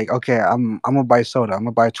you're like, okay, I'm gonna buy soda. I'm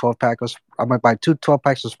gonna buy 12 packs. I'm gonna buy 2 12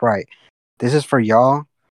 packs of Sprite. This is for y'all.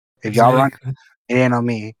 If y'all run, it ain't on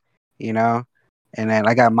me, And then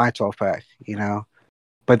I got my 12 pack,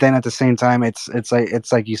 But then at the same time, it's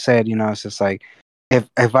like you said, it's just like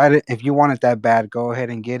if you want it that bad, go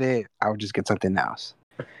ahead and get it. I would just get something else,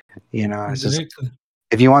 It's just,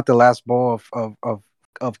 if you want the last bowl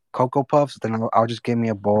of Cocoa Puffs, then I'll just give me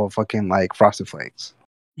a bowl of fucking like Frosted Flakes,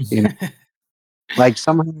 Like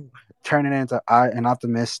somehow turn it into an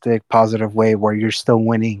optimistic, positive way where you're still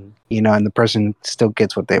winning, and the person still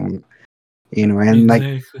gets what they want. And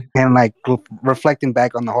reflecting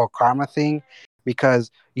back on the whole karma thing,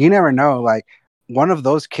 because you never know, like one of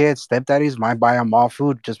those kids, stepdaddies might buy them all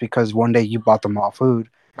food just because one day you bought them all food,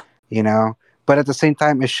 But at the same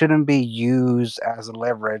time, it shouldn't be used as a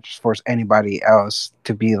leverage for anybody else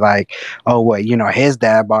to be like, oh, wait, his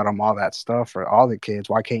dad bought him all that stuff for all the kids.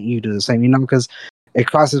 Why can't you do the same? Because it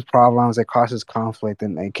causes problems, it causes conflict,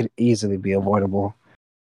 and it could easily be avoidable,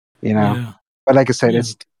 Yeah. But like I said,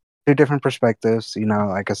 it's 2 different perspectives,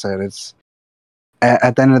 Like I said, it's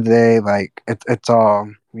at the end of the day, like it's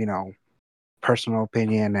all, personal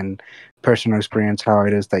opinion and personal experience, how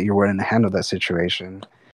it is that you're willing to handle that situation.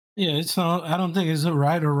 Yeah, it's not. I don't think it's a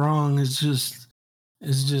right or wrong. It's just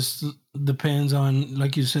depends on,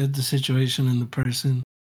 like you said, the situation and the person.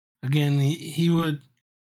 Again, he would.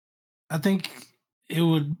 I think he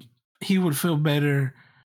would feel better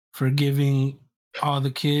for giving all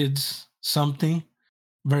the kids something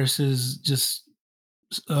versus just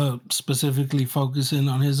specifically focusing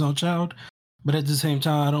on his own child. But at the same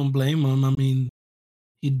time, I don't blame him. I mean,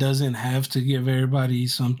 he doesn't have to give everybody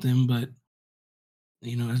something, but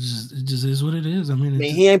it just is what it is. I mean,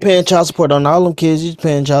 he ain't paying child support on all them kids. He's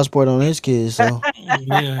paying child support on his kids. So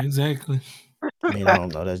yeah, exactly. I mean, I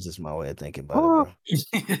don't know. That's just my way of thinking about it,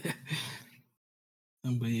 bro.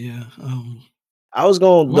 But yeah, I was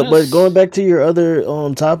going, but going back to your other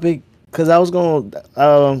topic, because I was going,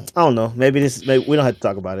 I don't know. Maybe we don't have to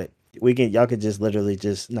talk about it. y'all could just literally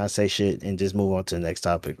just not say shit and just move on to the next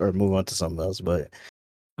topic or move on to something else. But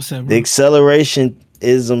What's that, the bro?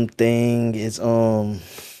 accelerationism thing is I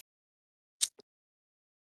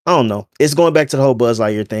don't know. It's going back to the whole Buzz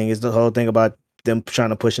Lightyear thing. It's the whole thing about them trying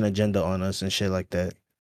to push an agenda on us and shit like that.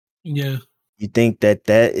 Yeah. You think that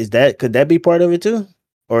could that be part of it too,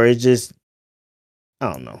 or it's just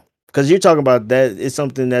I don't know, because you're talking about that it's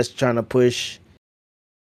something that's trying to push.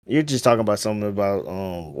 You're just talking about something about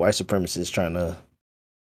white supremacists trying to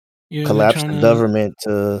collapse the government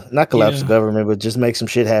to not collapse the government, but just make some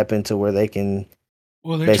shit happen to where they can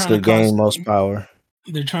basically gain most power.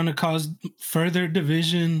 They're trying to cause further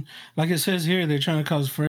division. Like it says here, they're trying to cause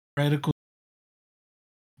further radical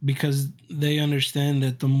because they understand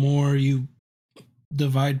that the more you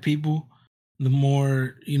divide people, the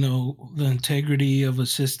more, the integrity of a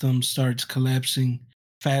system starts collapsing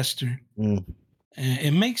faster. And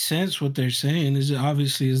it makes sense what they're saying. Is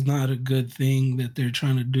obviously is not a good thing that they're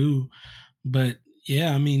trying to do. But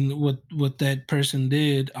yeah, I mean, what that person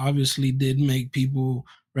did obviously did make people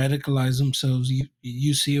radicalize themselves.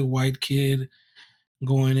 You see a white kid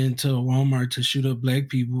going into a Walmart to shoot up black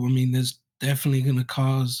people. I mean, that's definitely going to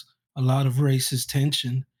cause a lot of racist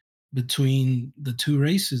tension between the two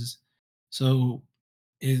races. So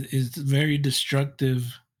it's very destructive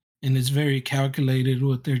and it's very calculated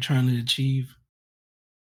what they're trying to achieve.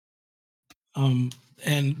 And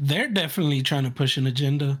they're definitely trying to push an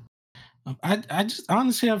agenda. I just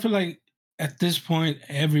honestly, I feel like at this point,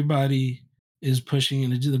 everybody is pushing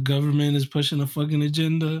an agenda. The government is pushing a fucking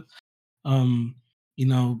agenda.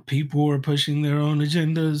 People are pushing their own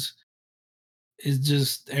agendas. It's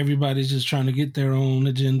just everybody's just trying to get their own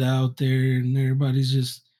agenda out there, and everybody's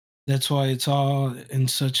just. That's why it's all in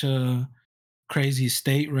such a crazy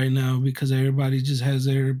state right now because everybody just has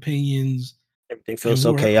their opinions. Everything feels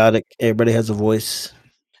so chaotic. Everybody has a voice.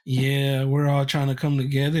 Yeah, we're all trying to come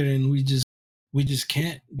together, and we just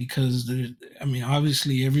can't because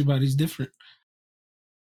obviously everybody's different.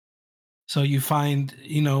 So you find,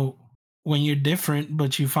 when you're different,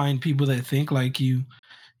 but you find people that think like you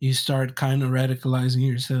start kind of radicalizing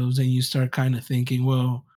yourselves and you start kind of thinking,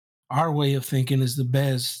 well, our way of thinking is the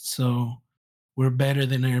best, so we're better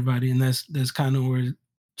than everybody. And that's kind of where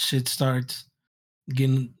shit starts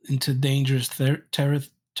getting into dangerous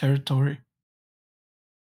territory.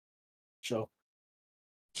 Sure.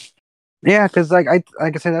 Yeah, because like I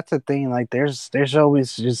said, that's the thing. Like, there's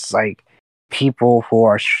always just like people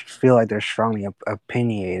who feel like they're strongly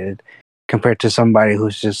opinionated compared to somebody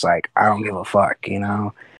who's just like, I don't give a fuck,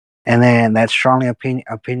 And then that strongly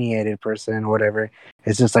opinionated person, or whatever,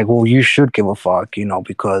 is just like, well, you should give a fuck,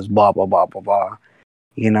 because blah blah blah blah blah,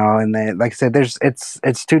 And then, like I said,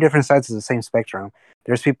 it's two different sides of the same spectrum.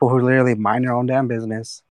 There's people who literally mind their own damn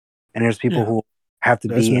business, and there's people who have to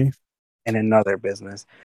be in another business.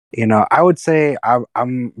 I would say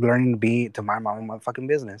I'm learning to mind my own motherfucking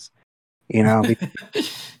business.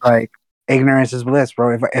 Like, ignorance is bliss,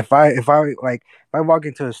 bro. If I walk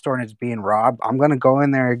into a store and it's being robbed, I'm gonna go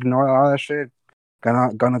in there, ignore all that shit.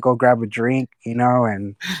 Gonna go grab a drink,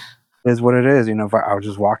 and it is what it is. I'll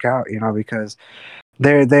just walk out, because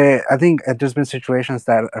I think there's been situations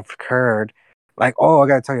that have occurred. Like, I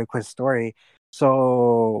gotta tell you a quick story.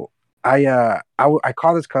 So I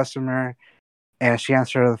called this customer, and she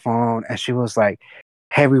answered the phone, and she was like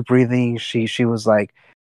heavy breathing. She was like,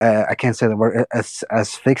 I can't say the word,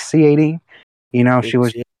 asphyxiating. She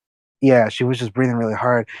was just breathing really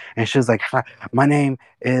hard, and she was like, my name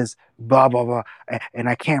is blah blah blah, and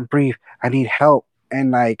I can't breathe. I need help. And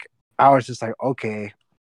like, I was just like, okay,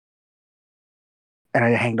 and I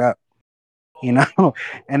hanged up,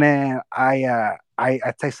 And then I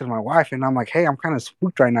texted my wife, and I'm like, hey, I'm kind of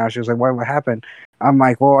spooked right now. She was like, what happened? I'm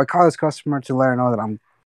like, well, I called this customer to let her know that I'm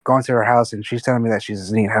going to her house, and she's telling me that she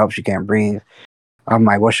just needs help. She can't breathe. I'm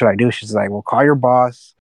like, what should I do? She's like, well, call your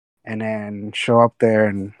boss and then show up there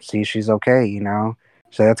and see if she's okay,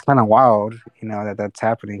 So that's kind of wild, that's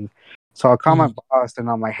happening. So I call my boss, and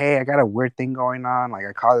I'm like, hey, I got a weird thing going on. Like,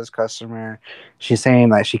 I call this customer. She's saying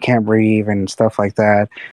that she can't breathe and stuff like that.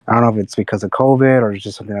 I don't know if it's because of COVID or it's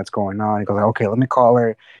just something that's going on. He goes, like, okay, let me call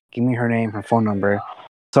her. Give me her name, her phone number.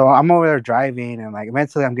 So I'm over there driving, and like,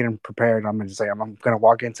 mentally I'm getting prepared. I'm just like, I'm going to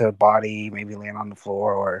walk into a body, maybe laying on the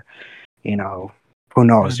floor, or, who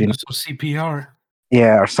knows, some CPR.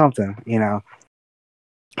 Yeah, or something,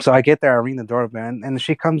 So I get there, I ring the doorbell, and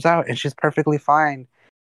she comes out, and she's perfectly fine.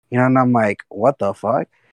 And I'm like, what the fuck?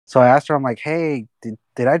 So I asked her, I'm like, hey,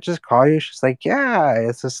 did I just call you? She's like, yeah.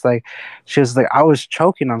 It's just like, she was like, I was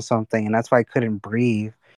choking on something, and that's why I couldn't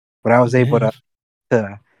breathe. But I was able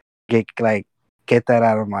to get, like, get that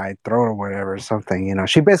out of my throat or whatever or something.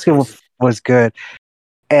 She basically was good.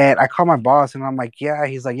 And I called my boss and I'm like, yeah.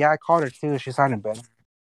 He's like, yeah, I called her too. She sounded better.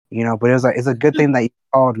 But it was like, it's a good thing that you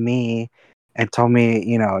called me and told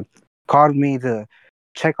me, called me to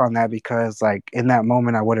check on that, because like in that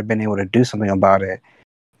moment I would have been able to do something about it.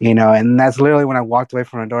 And that's literally when I walked away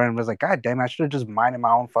from the door and was like, God damn it, I should have just minded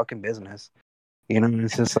my own fucking business.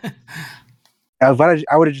 It's just like,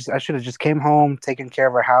 I should have just came home, taken care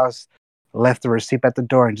of our house, left the receipt at the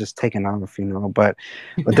door, and just taken off. But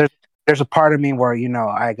there's a part of me where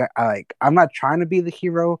I'm not trying to be the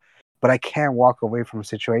hero, but I can't walk away from a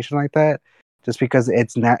situation like that just because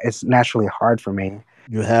it's naturally hard for me.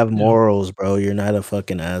 You have morals, bro. You're not a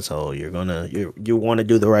fucking asshole. You want to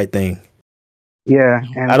do the right thing. Yeah,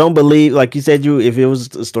 and I don't believe, like you said, if it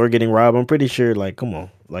was a store getting robbed, I'm pretty sure, like, come on,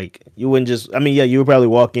 like you wouldn't just. I mean, yeah, you would probably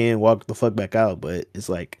walk the fuck back out, but it's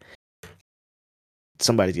like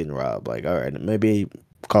somebody's getting robbed. Like, all right, maybe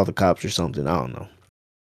call the cops or something. I don't know.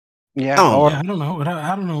 Yeah, I don't know. But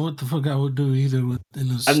I don't know what the fuck I would do either.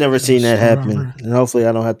 I've never seen that happen, and hopefully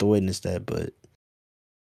I don't have to witness that. But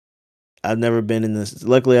I've never been in this.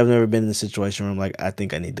 Luckily, I've never been in a situation where I'm like, I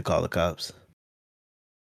think I need to call the cops.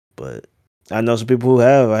 But I know some people who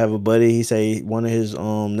have. I have a buddy. He say one of his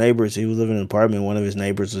neighbors. He was living in an apartment. One of his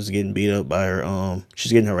neighbors was getting beat up by her.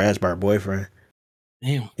 She's getting harassed by her boyfriend.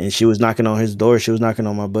 Damn. And she was knocking on his door. She was knocking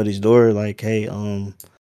on my buddy's door, like, "Hey,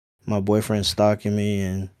 my boyfriend's stalking me,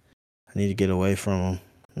 and I need to get away from him."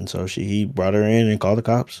 And so he brought her in and called the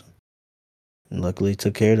cops. And luckily,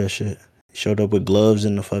 took care of that shit. He showed up with gloves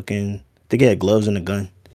and I think he had gloves and a gun.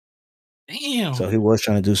 Damn. So he was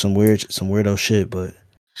trying to do some weirdo shit, but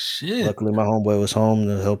luckily my homeboy was home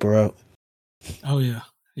to help her out. Oh yeah.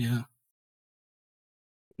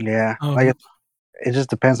 Like it just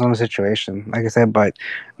depends on the situation, like I said. But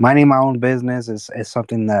minding my own business is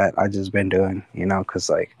something that I just been doing, because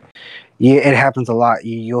like, it happens a lot.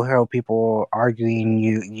 You'll hear people arguing.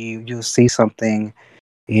 You'll see something,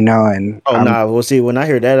 and well, see, when I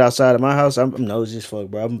hear that outside of my house, I'm nosy as fuck,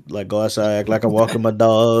 bro. I'm like, go outside, act like I'm walking my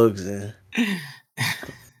dogs, and I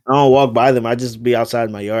don't walk by them. I just be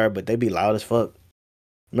outside my yard, but they be loud as fuck.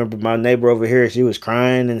 Remember my neighbor over here, she was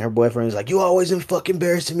crying, and her boyfriend was like, "You always fucking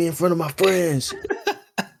embarrassing me in front of my friends."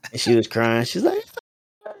 And she was crying. She's like,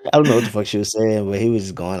 I don't know what the fuck she was saying, but he was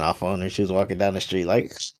just going off on her. She was walking down the street,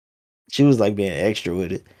 like, she was like being extra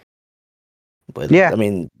with it. But yeah, I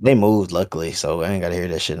mean, they moved luckily, so I ain't gotta hear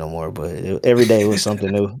that shit no more. But every day was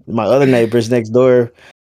something new. My other neighbors next door,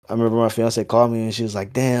 I remember my fiance called me and she was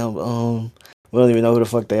like, "Damn, we don't even know who the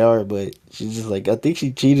fuck they are," but she's just like, I think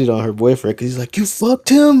she cheated on her boyfriend because he's like, "You fucked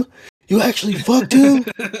him? You actually fucked him?"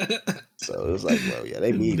 So it was like, well, yeah,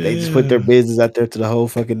 they just put their business out there to the whole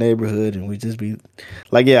fucking neighborhood, and we just be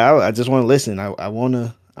like, yeah, I just want to listen.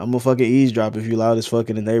 I'm a fucking eavesdrop if you loud as fuck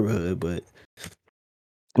in the neighborhood, but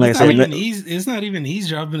like it's not even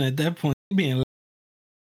eavesdropping at that point.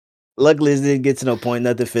 Luckily, it didn't get to no point,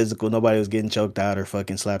 nothing physical. Nobody was getting choked out or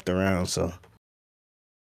fucking slapped around. So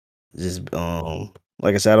just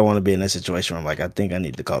like I said, I don't want to be in that situation where I'm like, I think I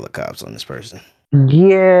need to call the cops on this person.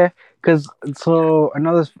 Yeah, because so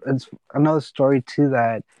another story to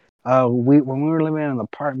that. When we were living in an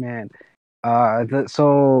apartment,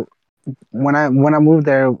 so when I moved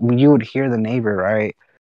there, you would hear the neighbor, right?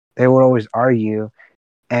 They would always argue,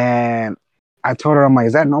 and I told her, I'm like,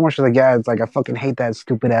 "Is that normal?" She's like, "Yeah." It's like, I fucking hate that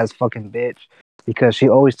stupid ass fucking bitch, because she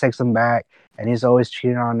always takes him back, and he's always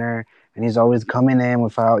cheating on her, and he's always coming in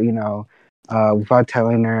without without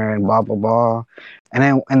telling her, and blah blah blah. And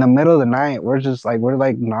then in the middle of the night, we're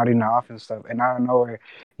nodding off and stuff, and out of nowhere,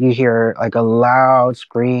 you hear like a loud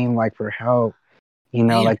scream, like for help,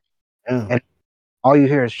 and all you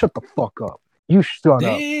hear is, "Shut the fuck up! You shut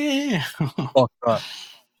up! Fuck up!"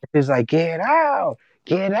 He's like, "Get out!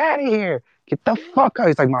 Get out of here! Get the fuck out!"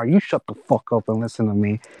 He's like, "Mar, you shut the fuck up and listen to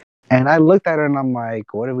me." And I looked at her and I'm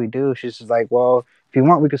like, "What do we do?" She's just like, "Well, if you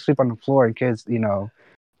want, we could sleep on the floor, and kids, we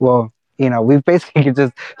basically could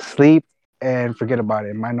just sleep and forget about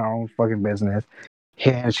it, mind our own fucking business."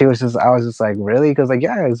 Yeah, and I was just like, "Really?" Because like,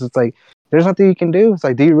 yeah, it's just like, there's nothing you can do. It's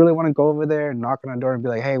like, do you really want to go over there and knock on the door and be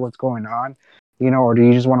like, "Hey, what's going on?" Or do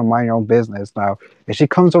you just want to mind your own business? Now, if she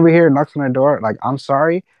comes over here and knocks on the door, like, I'm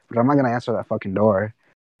sorry, but I'm not gonna answer that fucking door,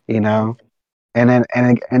 And then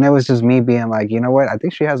and it was just me being like, you know what? I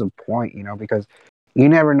think she has a point, because you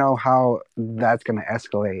never know how that's gonna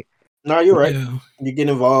escalate. No, you're right. Yeah. You get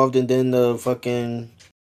involved, and then the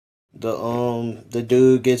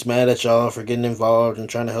dude gets mad at y'all for getting involved and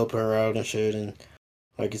trying to help her out and shit, and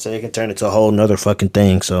like you say, it can turn into a whole nother fucking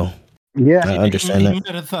thing. So yeah, I understand that.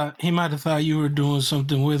 He might have thought you were doing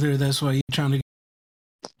something with her. That's why you're trying to.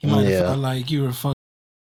 He might have felt like you were fucked.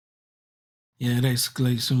 Yeah, it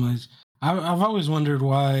escalates too much. I've always wondered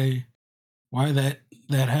why that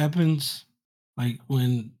happens. Like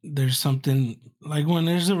when there's something, like when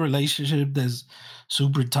there's a relationship that's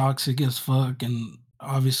super toxic as fuck and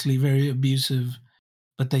obviously very abusive,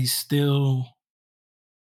 but they still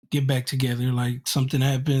get back together. Like something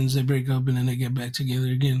happens, they break up, and then they get back together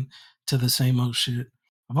again to the same old shit.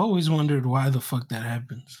 I've always wondered why the fuck that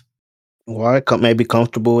happens. Why? Maybe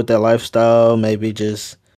comfortable with that lifestyle. Maybe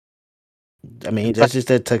just. I mean, that's just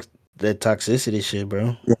that toxicity shit,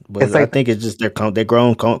 bro. Yeah. But I think it's just they're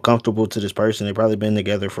grown comfortable to this person. They've probably been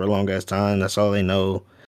together for a long ass time. That's all they know,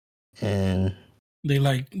 and they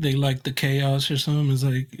like the chaos or something. It's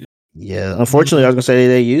like, yeah. Unfortunately, I was gonna say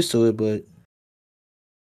they're used to it, but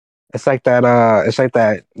it's like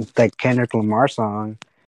that Kendrick Lamar song,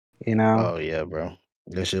 you know? Oh yeah, bro,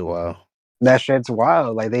 that shit wild. That shit's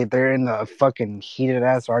wild. Like they're in the fucking heated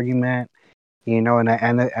ass argument, you know, and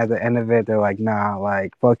at the end of it, they're like, nah,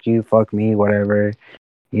 like fuck you, fuck me, whatever,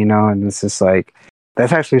 you know. And it's just like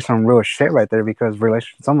that's actually some real shit right there because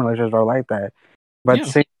some relationships are like that. But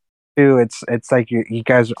yeah. Too, it's like you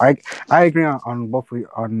guys. I agree on both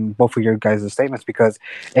of your guys' statements because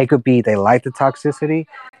it could be they like the toxicity,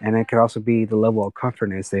 and it could also be the level of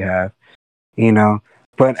comfortness they have, you know.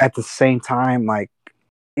 But at the same time, like,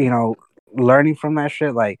 you know, learning from that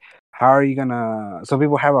shit, like, how are you gonna? Some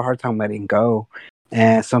people have a hard time letting go,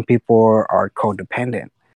 and some people are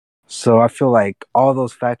codependent. So I feel like all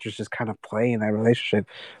those factors just kind of play in that relationship.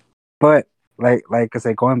 But like I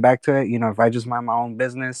said, going back to it, you know, if I just mind my own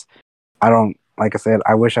business, I don't, like I said,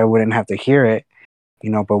 I wish I wouldn't have to hear it,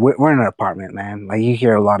 you know, but we're in an apartment, man. Like, you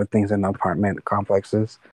hear a lot of things in the apartment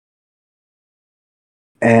complexes.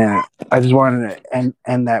 And I just wanted to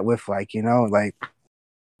end that with, like, you know, like,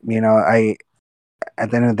 you know,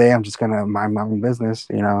 at the end of the day, I'm just going to mind my own business,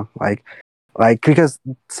 you know, like, because,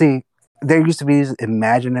 see, there used to be these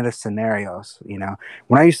imaginative scenarios, you know.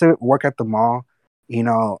 When I used to work at the mall, you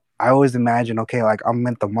know, I always imagine, okay, like, I'm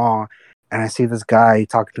at the mall, and I see this guy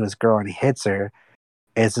talking to his girl and he hits her.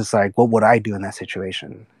 It's just like, what would I do in that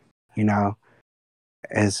situation? You know?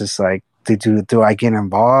 It's just like, do I get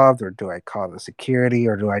involved, or do I call the security,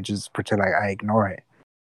 or do I just pretend like I ignore it?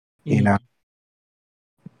 You know?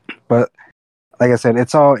 But like I said,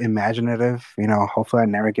 it's all imaginative. You know, hopefully I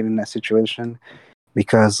never get in that situation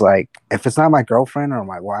because, like, if it's not my girlfriend or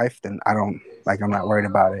my wife, then I'm not worried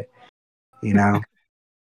about it. You know?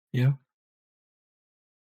 Yeah.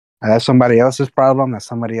 That's somebody else's problem. That's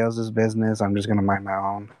somebody else's business. I'm just going to mind my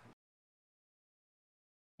own.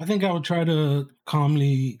 I think I would try to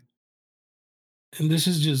calmly, and this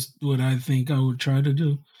is just what I think I would try to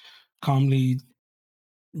do, calmly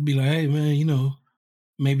be like, hey, man, you know,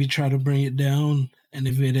 maybe try to bring it down. And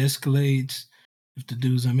if it escalates, if the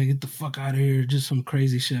dude's like, man, get the fuck out of here, just some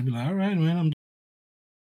crazy shit, I'd be like, all right, man,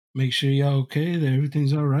 make sure y'all okay, that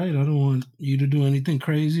everything's all right. I don't want you to do anything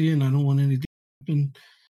crazy, and I don't want anything to happen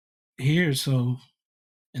here. So,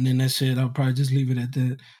 and then that's it. I'll probably just leave it at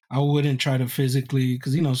that. I wouldn't try to physically,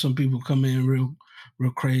 because, you know, some people come in real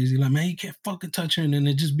crazy, like, man, you can't fucking touch her, and then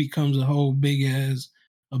it just becomes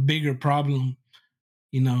a bigger problem,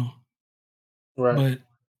 you know. Right. But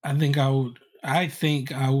I think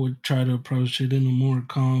I would try to approach it in a more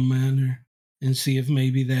calm manner and see if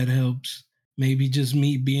maybe that helps. Maybe just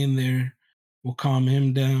me being there will calm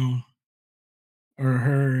him down or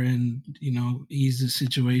her, and, you know, ease the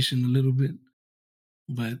situation a little bit.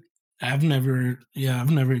 But I've never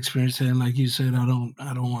experienced it. And like you said, I don't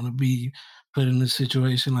want to be put in a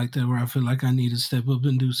situation like that where I feel like I need to step up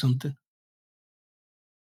and do something.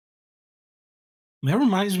 That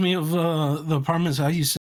reminds me of the apartments I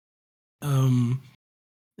used to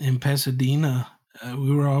in Pasadena.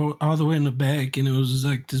 We were all the way in the back, and it was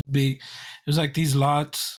like this big. It was like these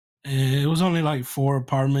lots, and it was only like 4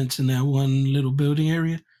 apartments in that one little building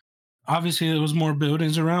area. Obviously, there was more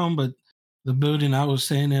buildings around, but the building I was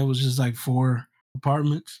staying at was just like 4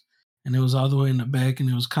 apartments, and it was all the way in the back, and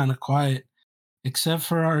it was kind of quiet, except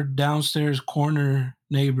for our downstairs corner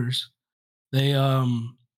neighbors. They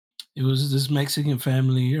it was this Mexican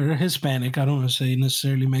family, or Hispanic. I don't want to say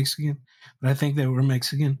necessarily Mexican, but I think they were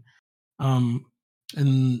Mexican.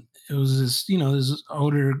 And it was this, you know, this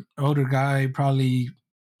older guy, probably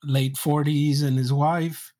late 40s, and his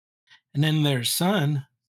wife, and then their son,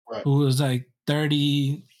 Right. who was like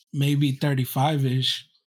 30, maybe 35-ish.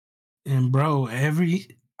 And bro,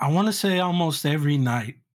 I want to say almost every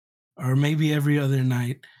night, or maybe every other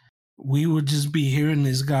night, we would just be hearing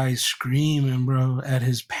this guy screaming, bro, at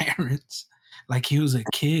his parents like he was a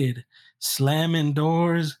kid, slamming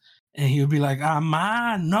doors, and he would be like,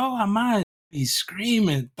 "Ama, no, Ama." be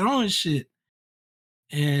screaming, throwing shit.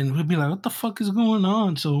 And we'd be like, what the fuck is going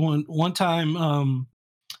on? So one time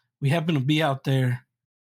we happened to be out there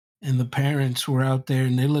and the parents were out there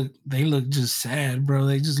and they look just sad, bro.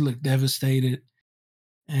 They just look devastated.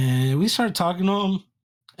 And we started talking to them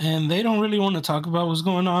and they don't really want to talk about what's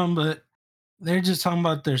going on, but they're just talking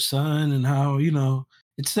about their son and how,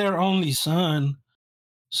 it's their only son.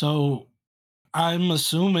 So I'm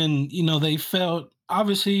assuming, they felt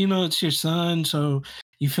obviously, it's your son, so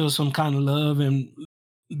you feel some kind of love, and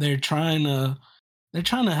they're trying to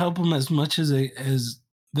help him as much as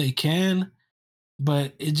they can.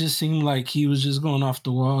 But it just seemed like he was just going off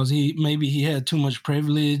the walls. Maybe he had too much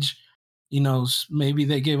privilege, maybe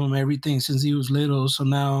they gave him everything since he was little, so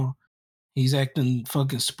now he's acting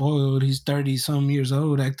fucking spoiled. He's 30 some years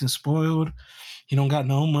old, acting spoiled. He don't got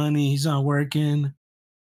no money. He's not working,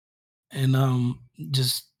 and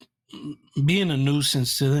just being a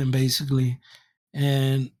nuisance to them basically.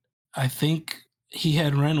 And I think he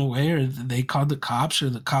had ran away, or they called the cops, or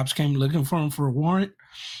the cops came looking for him for a warrant,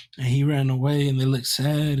 and he ran away. And they looked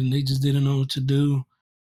sad, and they just didn't know what to do.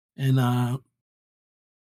 And I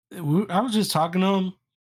was just talking to him,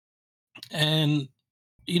 and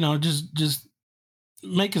just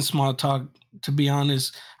making small talk. To be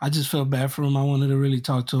honest, I just felt bad for him. I wanted to really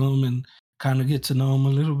talk to him and kind of get to know him a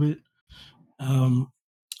little bit.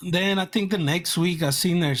 Then I think the next week I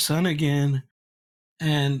seen their son again,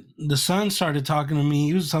 and the son started talking to me.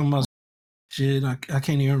 He was talking about shit. I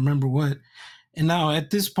can't even remember what. And now at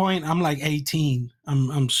this point, I'm like 18.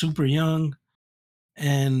 I'm super young,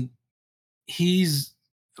 and he's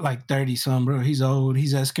like 30 some, bro. He's old.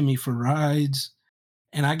 He's asking me for rides,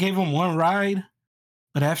 and I gave him one ride.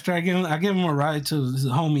 But after I gave him a ride to his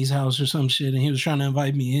homie's house or some shit, and he was trying to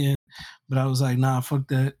invite me in, but I was like, nah, fuck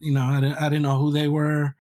that. I didn't know who they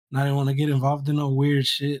were, and I didn't want to get involved in no weird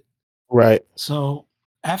shit. Right. So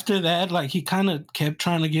after that, like, he kind of kept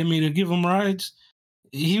trying to get me to give him rides.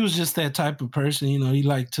 He was just that type of person, he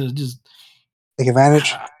liked to just take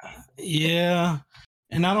advantage. Yeah,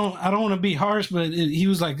 and I don't want to be harsh, but he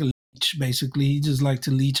was like a leech, basically. He just liked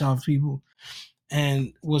to leech off people.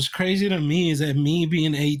 And what's crazy to me is that me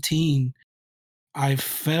being 18, I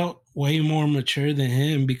felt way more mature than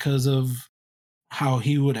him because of how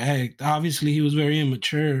he would act. Obviously, he was very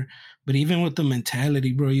immature, but even with the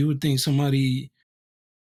mentality, bro, you would think somebody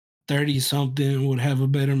 30-something would have a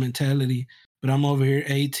better mentality. But I'm over here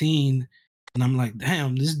 18, and I'm like,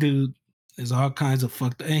 damn, this dude is all kinds of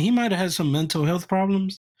fucked up. And he might have had some mental health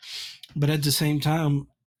problems, but at the same time,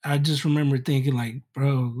 I just remember thinking, like,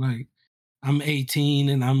 bro, like, I'm 18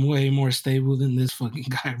 and I'm way more stable than this fucking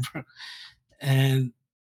guy, bro. And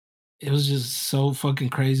it was just so fucking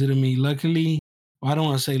crazy to me. Luckily, well, I don't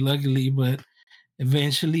want to say luckily, but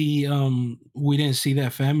eventually we didn't see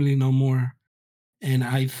that family no more. And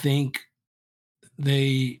I think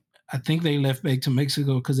they left back to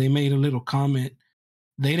Mexico because they made a little comment.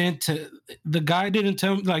 They didn't. The guy didn't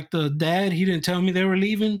tell me, like the dad. He didn't tell me they were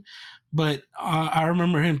leaving, but I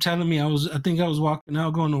remember him telling me. I think I was walking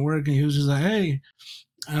out going to work, and he was just like, "Hey,"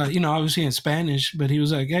 obviously in Spanish, but he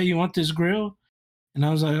was like, "Hey, you want this grill?" And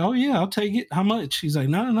I was like, "Oh yeah, I'll take it. How much?" He's like,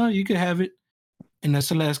 "No, you can have it." And that's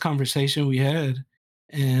the last conversation we had.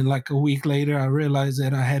 And like a week later, I realized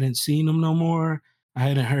that I hadn't seen him no more. I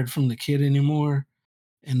hadn't heard from the kid anymore.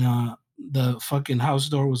 And the fucking house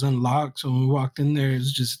door was unlocked. So when we walked in there, it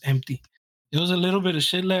was just empty. There was a little bit of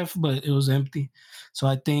shit left, but it was empty. So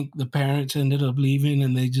I think the parents ended up leaving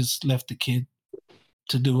and they just left the kid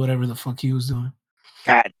to do whatever the fuck he was doing.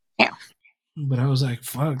 God damn. But I was like,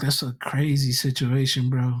 fuck, that's a crazy situation,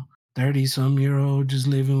 bro. 30-some-year-old just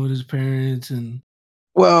living with his parents and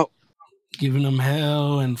giving them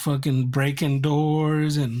hell and fucking breaking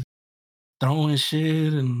doors and throwing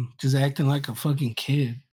shit and just acting like a fucking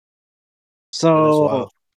kid. So,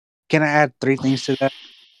 can I add 3 things to that?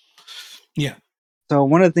 Yeah. So,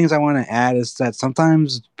 one of the things I want to add is that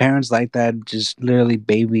sometimes parents like that just literally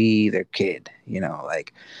baby their kid,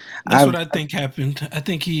 like. That's what I think happened. I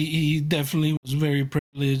think he definitely was very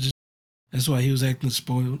privileged. That's why he was acting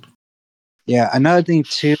spoiled. Yeah, another thing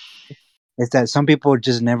too is that some people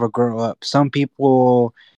just never grow up. Some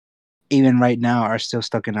people, even right now, are still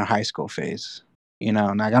stuck in a high school phase.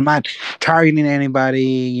 Like, I'm not targeting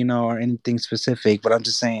anybody, or anything specific, but I'm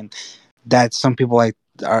just saying that some people like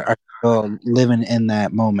are still living in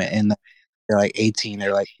that moment, and they're like 18,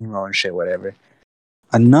 they're like and shit, whatever.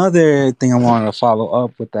 Another thing I wanted to follow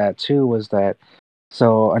up with that too was that.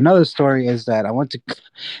 So another story is that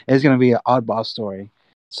it's gonna be an oddball story.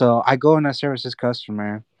 So I go in a services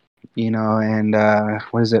customer, and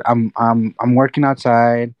what is it? I'm working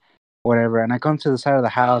outside. whatever. And I come to the side of the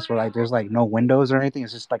house where like there's like no windows or anything.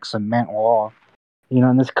 It's just like cement wall,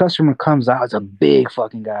 And this customer comes out. It's a big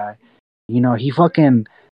fucking guy. He fucking.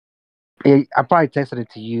 I probably texted it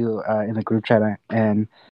to you in the group chat, and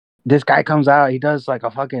this guy comes out. He does like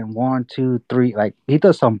a fucking 1, 2, 3. Like he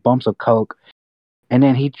does some bumps of coke, and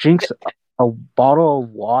then he drinks a bottle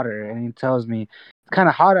of water, and he tells me it's kind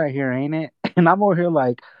of hot out here, ain't it? And I'm over here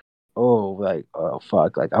like, oh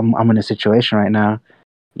fuck, like I'm in a situation right now,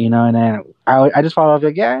 And then I just follow up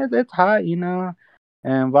like, yeah, it's hot,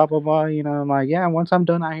 and blah blah blah, I'm like, yeah, once I'm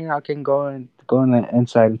done out here, I can go in the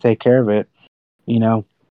inside and take care of it,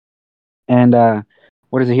 And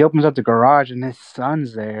what is it? He opens up the garage and his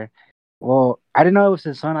son's there. Well, I didn't know it was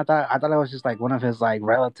his son. I thought it was just like one of his like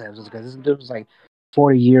relatives, because this dude was like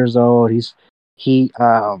 40 years old. He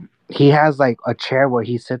has like a chair where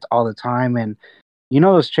he sits all the time, and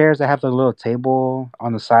those chairs that have the little table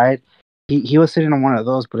on the side. He was sitting on one of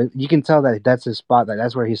those, but you can tell that that's his spot.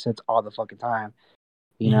 That's where he sits all the fucking time.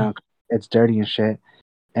 It's dirty and shit.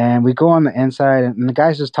 And we go on the inside, and the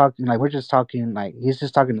guy's just talking, like, we're just talking, like, he's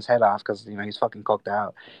just talking his head off because, he's fucking coked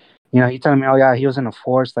out. He's telling me, oh, yeah, he was in a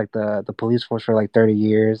force, like, the police force for, like, 30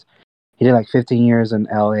 years. He did, like, 15 years in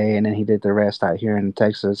L.A., and then he did the rest out here in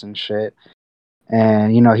Texas and shit.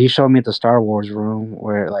 And, he showed me the Star Wars room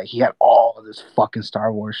where, like, he had all of this fucking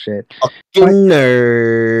Star Wars shit. Fucking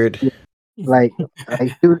nerd. Like,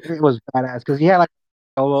 dude, it was badass because he had, like,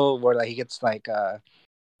 a solo where, like, he gets, like,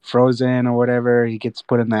 frozen or whatever, he gets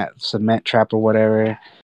put in that cement trap or whatever,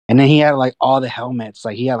 and then he had like all the helmets,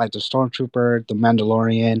 like he had like the Stormtrooper, the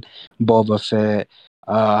Mandalorian, Boba Fett,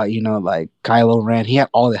 like Kylo Ren. He had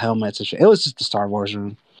all the helmets and shit. It was just the Star Wars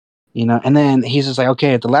room, and then he's just like,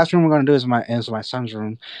 okay, the last room we're gonna do is my son's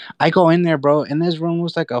room. I go in there, bro, and this room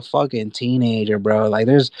was like a fucking teenager, bro. Like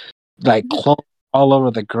there's like clothes all over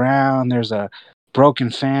the ground, there's a broken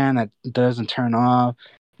fan that doesn't turn off.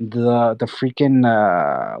 The freaking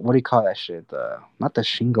what do you call that shit? Not the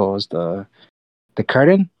shingles, the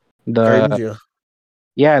curtain. Curtains,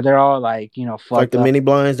 yeah, they're all like fucked like the up. mini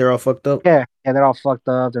blinds, they're all fucked up. Yeah, they're all fucked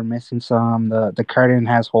up. They're missing some. The curtain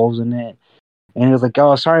has holes in it, and he was like,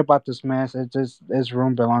 "Oh, sorry about this mess. This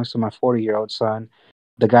room belongs to my 40-year-old son,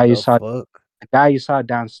 the guy you saw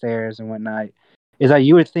downstairs and whatnot." Is that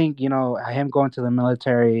you would think him going to the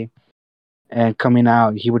military and coming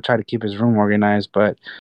out, he would try to keep his room organized, but.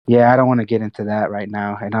 Yeah, I don't want to get into that right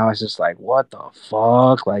now. And I was just like, what the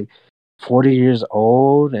fuck? Like, 40 years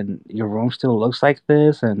old and your room still looks like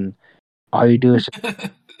this, and all you do is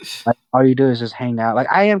just hang out. Like,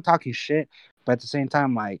 I am talking shit, but at the same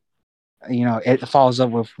time, like, it follows up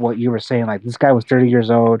with what you were saying. Like, this guy was 30 years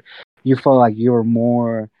old. You felt like you were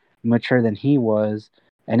more mature than he was,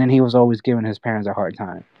 and then he was always giving his parents a hard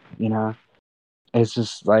time. It's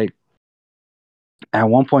just like, at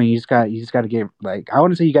one point you just got to get, like, I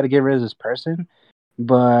wouldn't say you got to get rid of this person,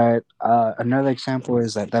 but another example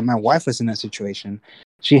is that my wife was in that situation.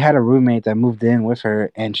 She had a roommate that moved in with her,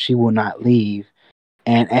 and she will not leave,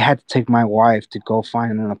 and I had to take my wife to go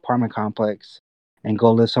find an apartment complex and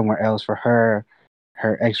go live somewhere else for her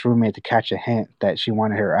ex roommate to catch a hint that she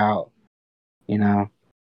wanted her out,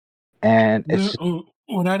 and it's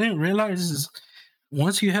what I didn't realize is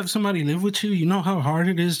once you have somebody live with you, you know how hard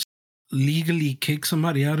it is legally kick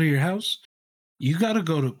somebody out of your house. You got to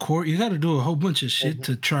go to court. You got to do a whole bunch of shit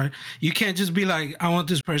to try. You can't just be like, I want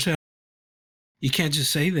this person. You can't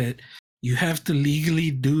just say that. You have to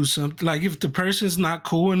legally do something. Like, if the person's not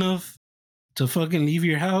cool enough to fucking leave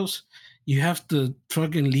your house, you have to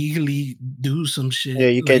fucking legally do some shit. Yeah,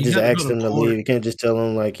 you can't just ask them to leave. You can't just tell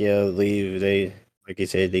them like, yeah, leave. They, like you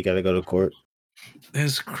said, they got to go to court.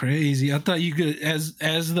 That's crazy. I thought you could, as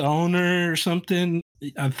the owner or something,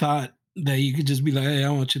 I thought that you could just be like, hey, I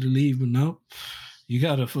want you to leave, but no, you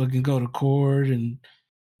gotta fucking go to court and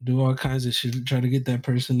do all kinds of shit to try to get that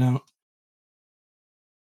person out.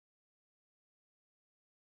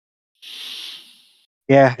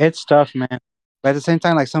 Yeah, it's tough, man. But at the same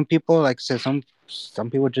time, like, some people, like I said, some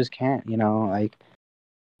people just can't, like,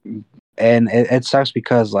 and it sucks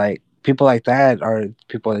because, like, people like that are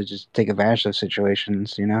people that just take advantage of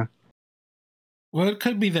situations, Well, it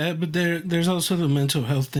could be that, but there's also the mental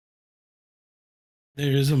health thing.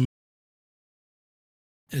 There is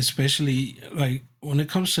especially like when it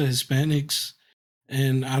comes to Hispanics,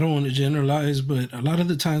 and I don't want to generalize, but a lot of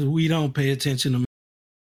the times we don't pay attention to.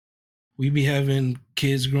 We be having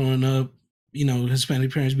kids growing up,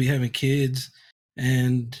 Hispanic parents be having kids,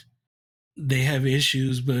 and they have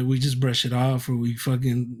issues, but we just brush it off, or we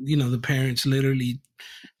fucking, the parents literally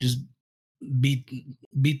just beat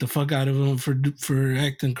the fuck out of them for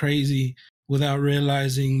acting crazy without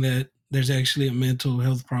realizing that there's actually a mental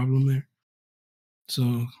health problem there.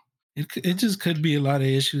 So it just could be a lot of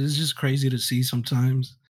issues. It's just crazy to see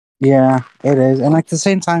sometimes. Yeah, it is. And like at the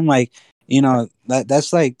same time, like, you know, that's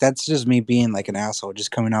just me being like an asshole,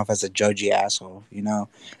 just coming off as a judgy asshole, you know?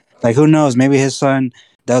 Like who knows? Maybe his son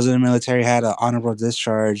that was in the military had an honorable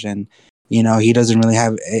discharge and you know, he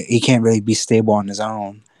can't really be stable on his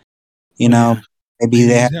own. You know, Yeah. maybe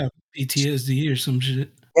they He's have got PTSD or some shit.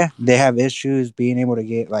 yeah, they have issues being able to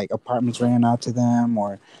get like apartments rented out to them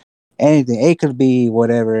or anything. It could be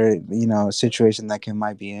whatever, you know, situation that kid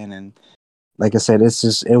might be in. And like I said, it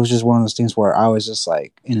was just one of those things where I was just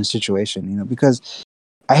like in a situation, you know, because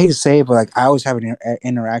I hate to say it, but like I always have an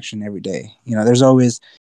interaction every day. You know, there's always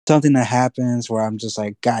something that happens where I'm just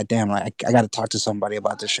like, God damn, like I got to talk to somebody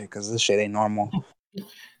about this shit because this shit ain't normal. You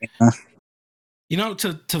know? You know,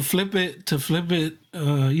 to flip it,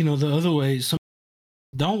 you know, the other way. Some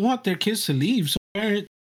don't want their kids to leave. So parents,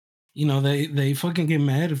 you know, they fucking get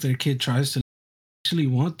mad if their kid tries to actually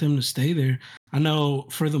want them to stay there. I know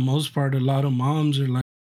for the most part, a lot of moms are like,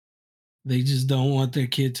 they just don't want their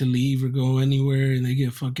kid to leave or go anywhere, and they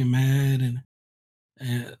get fucking mad.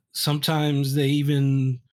 And sometimes they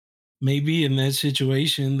even maybe in that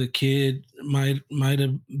situation, the kid might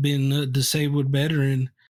have been a disabled veteran,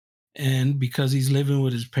 and because he's living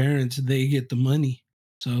with his parents, they get the money.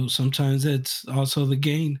 So sometimes that's also the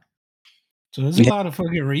gain. So there's a lot of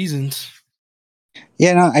fucking reasons.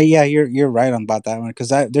 Yeah, no, yeah, you're right about that one because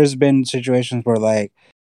there's been situations where like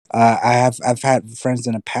I've had friends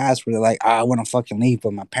in the past where they're like, I want to fucking leave,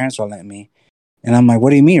 but my parents won't let me, and I'm like, what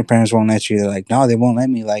do you mean your parents won't let you? They're like, no, they won't let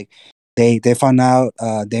me. Like they found out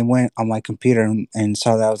they went on my computer and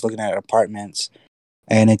saw that I was looking at apartments,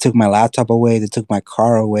 and they took my laptop away, they took my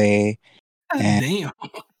car away, and Damn.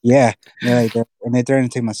 yeah, and they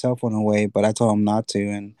threatened to take my cell phone away, but I told them not to,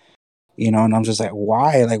 and you know, and I'm just like,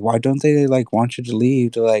 why? Like, why don't they like want you to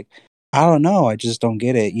leave? They're like, I don't know, I just don't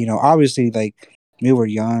get it. You know, obviously, like we were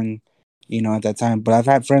young, you know, at that time, but I've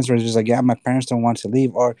had friends where it's just like, yeah, my parents don't want to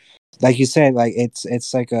leave, or like you said, like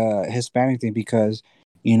it's like a Hispanic thing because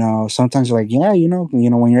you know sometimes you're like, yeah, you know,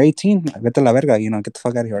 when you're 18, vete la verga, you know, get the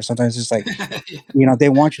fuck out of here. Or sometimes it's like, you know, they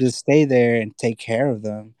want you to stay there and take care of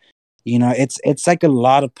them. You know, it's like a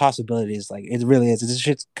lot of possibilities. Like it really is. This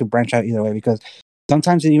shit could branch out either way because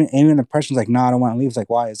sometimes even the person's like, no, I don't want to leave. It's like,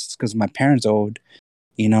 why? It's because my parents old,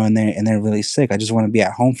 you know, and they're really sick. I just want to be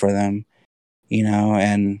at home for them, you know.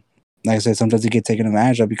 And like I said, sometimes they get taken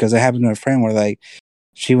advantage of because I happened to a friend where like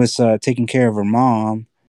she was taking care of her mom,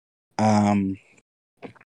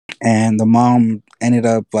 and the mom ended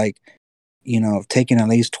up like, you know, taking at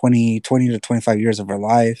least 20 to 25 years of her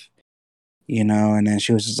life, you know. And then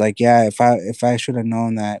she was just like, yeah, if I should have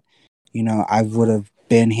known that, you know, I would have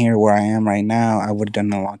been here where I am right now, I would have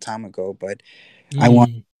done it a long time ago. But I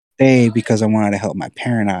want to stay because I wanted to help my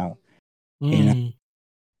parent out, you know.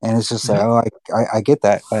 And it's just like, oh, I get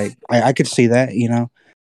that. Like I could see that, you know.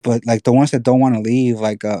 But like the ones that don't want to leave,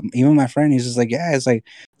 like even my friend, he's just like, yeah, it's like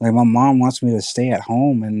my mom wants me to stay at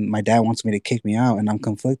home and my dad wants me to kick me out, and I'm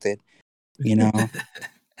conflicted, you know.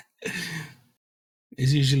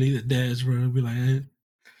 It's usually the dads, bro. Be like, hey,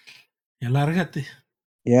 ya lárgate.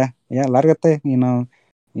 Yeah, lárgate, you know,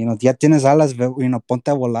 ya tienes alas, you know, ponte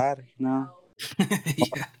a volar, you know.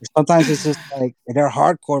 Yeah. Sometimes it's just like they're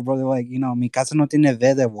hardcore, bro. They're like, you know, mi casa no tiene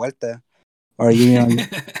V de vuelta, or you know,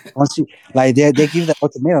 once you like they give the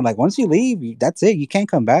ultimatum, like once you leave, that's it, you can't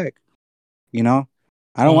come back, you know.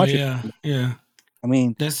 I don't Oh want you. yeah. I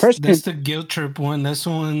mean, That's the guilt trip one. That's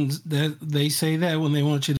the ones that they say that when they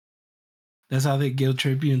want you to. That's how they guilt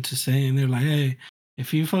trip you into saying, they're like, hey,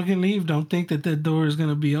 if you fucking leave, don't think that door is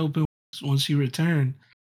gonna be open once you return.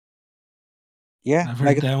 Yeah, I've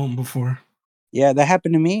heard that one before. Yeah, that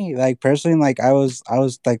happened to me. Like personally, like I was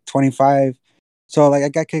like 25. So like I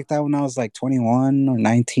got kicked out when I was like 21 or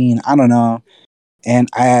 19. I don't know. And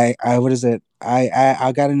I what is it?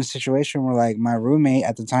 I got in a situation where like my roommate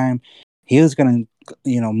at the time, he was gonna,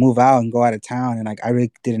 you know, move out and go out of town, and like I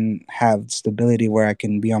really didn't have stability where I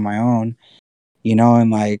can be on my own, you know.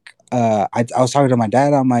 And like I was talking to my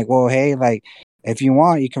dad. I'm like, well, hey, like if you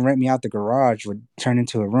want, you can rent me out the garage, would turn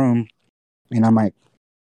into a room. And I'm like,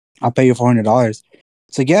 I'll pay you $400.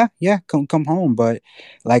 So yeah, come home. But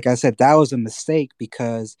like I said, that was a mistake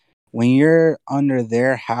because when you're under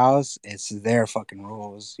their house, it's their fucking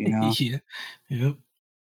rules, you know. Yeah, yep.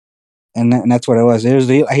 And that's what it was. It was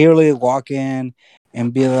he really walk in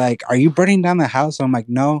and be like, "Are you burning down the house?" I'm like,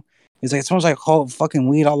 "No." He's like, "It smells like whole fucking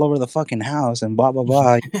weed all over the fucking house," and blah blah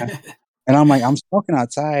blah. And I'm like, "I'm smoking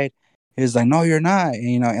outside." He's like, "No, you're not." And,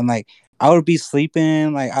 you know, and like I would be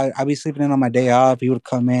sleeping, like I'd be sleeping in on my day off. He would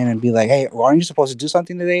come in and be like, "Hey, well, aren't you supposed to do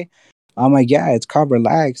something today?" I'm like, yeah, it's called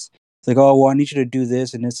relax. It's like, oh, well, I need you to do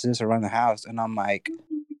this and this around the house. And I'm like,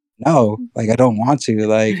 no, like, I don't want to.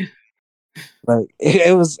 Like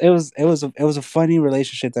it was a funny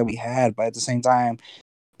relationship that we had, but at the same time,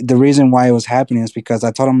 the reason why it was happening is because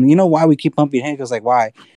I told him, you know why we keep bumping heads? Because like,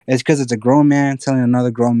 why? It's because it's a grown man telling another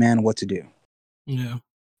grown man what to do. Yeah.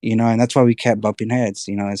 You know, and that's why we kept bumping heads.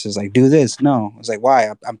 You know, it's just like, do this. No. It's like,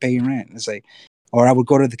 why? I'm paying rent. It's like, or I would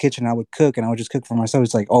go to the kitchen, I would cook, and I would just cook for myself.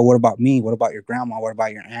 It's like, oh, what about me? What about your grandma? What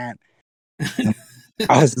about your aunt? And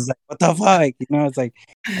I was just like, what the fuck? You know, it's like,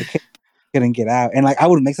 I couldn't get out. And like, I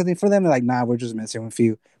would make something for them. And like, nah, we're just messing with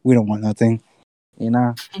you. We don't want nothing. You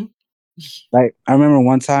know? Like, I remember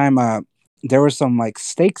one time, there were some like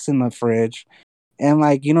steaks in the fridge. And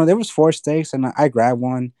like, you know, there was 4 steaks and I grabbed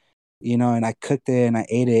one, you know, and I cooked it and I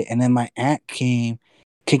ate it. And then my aunt came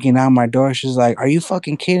kicking down my door. She's like, are you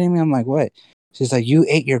fucking kidding me? I'm like, what? She's like, you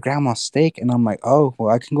ate your grandma's steak? And I'm like, oh,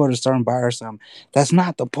 well, I can go to the store and buy her some. That's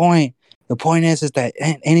not the point. The point is that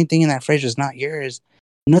anything in that fridge is not yours.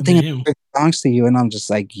 Nothing in the fridge belongs to you. And I'm just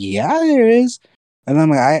like, yeah, there is. And I'm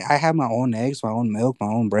like, I have my own eggs, my own milk, my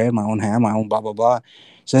own bread, my own ham, my own blah, blah, blah.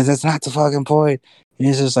 So that's not the fucking point. And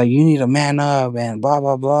it's just like, you need to man up and blah,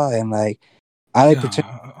 blah, blah. And like, I like pretend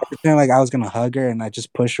like I was going to hug her and I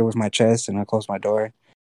just pushed her with my chest and I closed my door.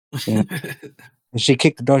 You know? And she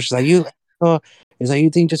kicked the door. She's like, it's like, you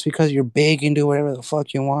think just because you're big and do whatever the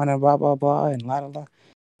fuck you want and blah, blah, blah and la, la, la.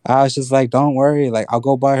 I was just like, don't worry. Like, I'll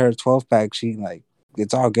go buy her a 12-pack. She like,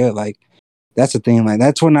 it's all good. Like, that's the thing. Like,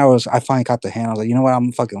 that's when I finally caught the hand. I was like, you know what?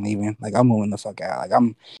 I'm fucking leaving. Like, I'm moving the fuck out. Like,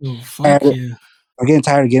 I'm getting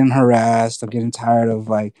tired of getting harassed. I'm getting tired of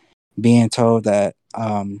like being told that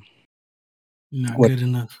not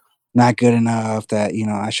good enough, that, you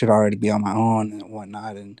know, I should already be on my own and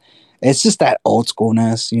whatnot. And it's just that old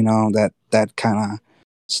schoolness, you know, that kind of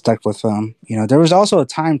stuck with them. You know, there was also a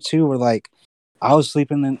time too where like I was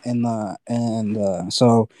sleeping in the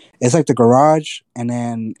so it's like the garage, and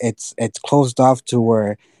then it's closed off to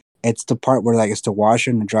where it's the part where like it's the washer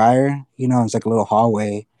and the dryer. You know, it's like a little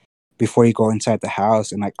hallway before you go inside the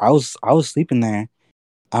house. And like I was sleeping there.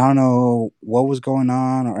 I don't know what was going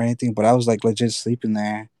on or anything, but I was like legit sleeping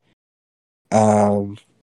there. And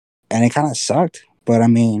it kind of sucked. But I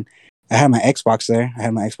mean, I had my Xbox there. I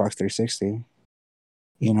had my Xbox 360.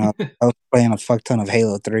 You know, I was playing a fuck ton of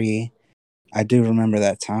Halo 3. I do remember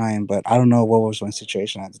that time, but I don't know what was my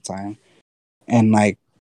situation at the time. And like,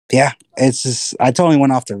 yeah, it's just, I totally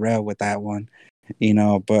went off the rail with that one, you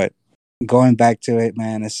know, but going back to it,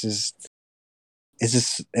 man, it's just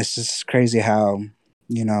crazy how,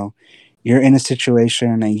 you know, you're in a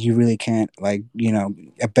situation and you really can't, like, you know,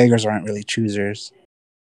 beggars aren't really choosers.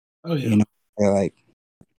 Oh yeah. You know, like,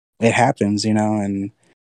 it happens, you know. And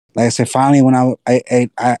like I said, finally, when I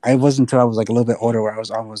wasn't until I was like a little bit older where I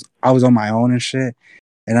was on my own and shit,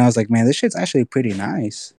 and I was like, man, this shit's actually pretty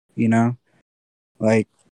nice, you know. Like,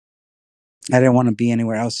 I didn't want to be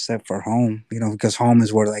anywhere else except for home, you know, because home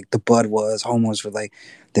is where like the bud was. Home was where like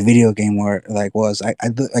the video game where like was. I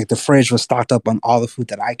like the fridge was stocked up on all the food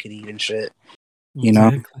that I could eat and shit, you know.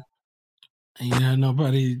 And you had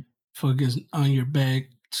nobody fucking on your back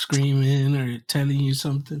screaming or telling you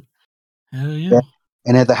something. Hell yeah.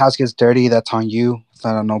 And if the house gets dirty, that's on you. It's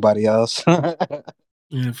not on nobody else.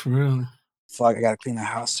 Yeah, for real. Fuck, I gotta clean the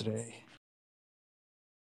house today.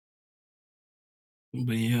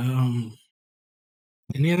 But yeah,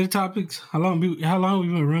 any other topics? How long have we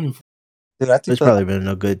been running for? Dude, I think it's probably been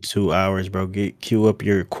a good 2 hours, bro. Cue up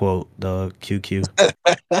your quote, dog. QQ.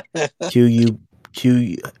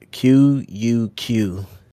 QUQ.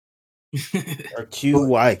 Or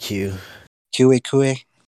QYQ. QA.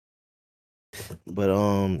 But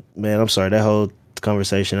man, I'm sorry. That whole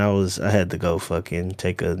conversation, I had to go fucking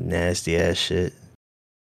take a nasty ass shit.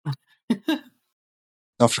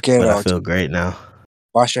 Don't forget, but I feel great now.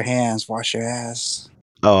 Wash your hands, wash your ass.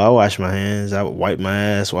 Oh, I wash my hands. I wipe my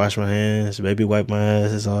ass, wash my hands. Baby, wipe my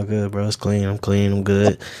ass. It's all good, bro. It's clean. I'm clean. I'm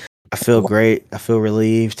good. I feel great. I feel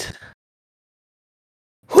relieved.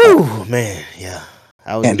 Whew, man. Yeah.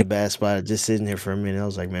 I was in a bad spot just sitting here for a minute. I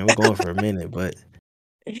was like, man, we're going for a minute, but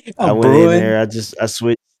I went in there. I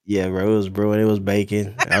switched. Yeah, bro. It was brewing. It was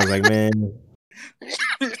baking. I was like, man,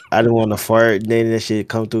 I didn't want to fart. And then that shit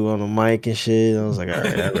come through on the mic and shit. I was like, all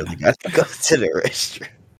right, I really got to go to the restroom.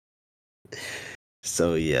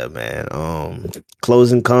 So yeah, man.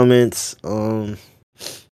 Closing comments.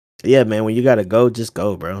 Yeah, man. When you gotta go, just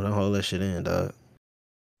go, bro. Don't hold that shit in, dog.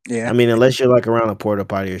 Yeah. I mean, unless you're like around a porta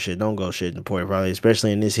potty or shit, don't go shit in the porta potty,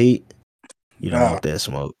 especially in this heat. You don't want that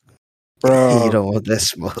smoke, bro. You don't want that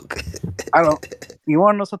smoke. I don't. You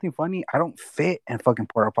want to know something funny? I don't fit in fucking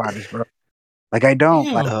porta potties, bro. Like I don't.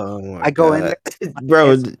 Damn. Like Oh my I go in god, there,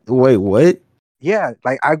 bro! Wait, what? yeah.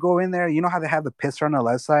 Like I go in there. You know how they have the pisser on the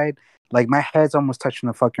left side? Like my head's almost touching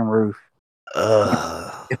the fucking roof.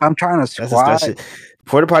 If I'm trying to That's squat, disgusting.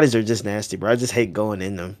 Porta potties are just nasty, bro. I just hate going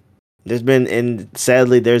in them.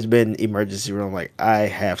 Sadly, there's been emergency room. Like I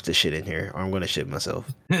have to shit in here, or I'm gonna shit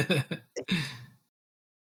myself.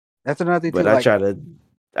 that's another thing But too. I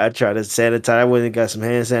Like try to sanitize. I went and got some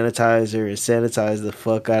hand sanitizer and sanitize the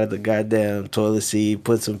fuck out of the goddamn toilet seat.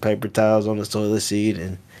 Put some paper towels on the toilet seat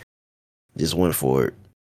and just went for it.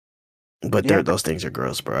 But Yeah. those things are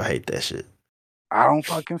gross, bro. I hate that shit. I don't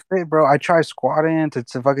fucking fit, bro. I try squatting to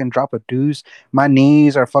fucking drop a deuce. My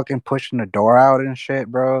knees are fucking pushing the door out and shit,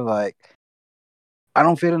 bro. Like I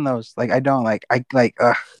don't fit in those. Like I don't like.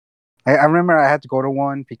 I remember I had to go to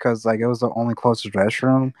one because like it was the only closest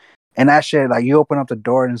restroom, and that shit like you open up the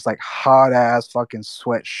door and it's like hot ass fucking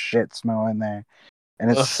sweat shit smell in there,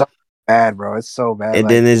 and it's so bad, bro. It's so bad. And like,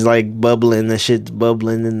 then it's like bubbling. The shit's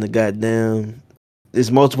bubbling in the goddamn. There's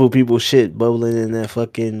multiple people shit bubbling in that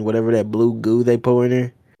fucking whatever that blue goo they pour in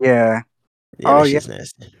there. yeah. Yeah, Oh that yeah. shit's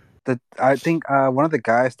nasty. I think one of the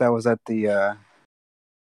guys that was at the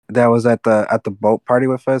boat party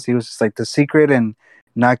with us, he was just like the secret and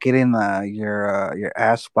not getting your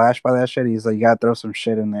ass splashed by that shit. He's like, you gotta throw some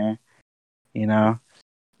shit in there, you know.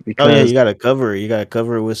 Because Oh yeah, you gotta cover it. You gotta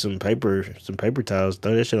cover it with some paper towels.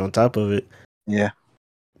 Throw that shit on top of it. yeah.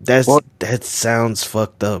 That sounds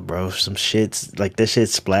fucked up, bro. Some shit's like that shit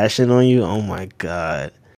splashing on you. Oh my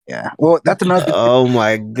god. Yeah. Well, that's another. Oh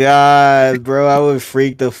my god, bro. I would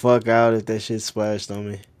freak the fuck out if that shit splashed on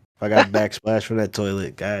me. If I got backsplash from that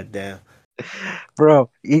toilet. God damn. Bro,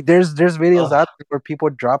 there's videos out there where people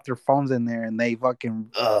drop their phones in there and they fucking.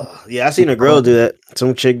 Yeah, I seen a girl do that.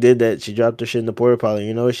 Some chick did that. She dropped her shit in the porta potty.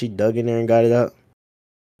 You know what? She dug in there and got it out.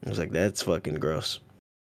 I was like, that's fucking gross.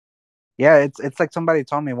 Yeah, it's like somebody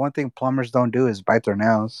told me one thing plumbers don't do is bite their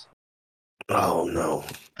nails. Oh no.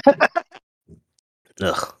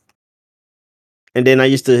 Ugh. And then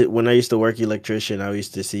when I used to work electrician, I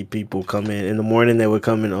used to see people come in the morning. They would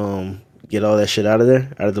come and get all that shit out of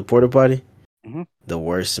the porta potty. Mm-hmm. The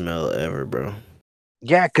worst smell ever, bro.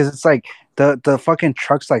 Yeah, because it's like the fucking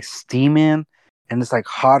truck's like steaming and it's like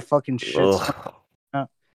hot fucking shit.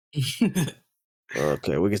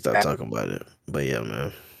 Okay, we can stop talking about it. But yeah,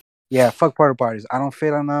 man. Yeah, fuck porta potties. I don't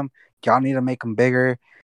fit on them. Y'all need to make them bigger.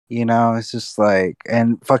 You know, it's just like,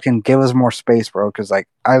 and fucking give us more space, bro. Because like,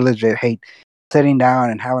 I legit hate sitting down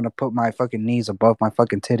and having to put my fucking knees above my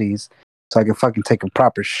fucking titties so I can fucking take a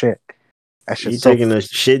proper shit. You taking a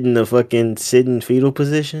shit in the fucking sitting fetal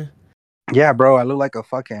position? Yeah, bro. I look like a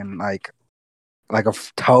fucking like a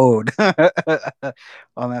toad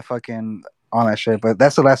on that shit. But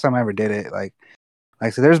that's the last time I ever did it. Like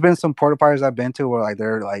so there's been some porta potties I've been to where like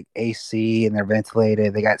they're like AC and they're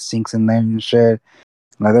ventilated. They got sinks in there and shit.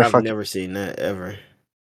 Like, I've never seen that ever.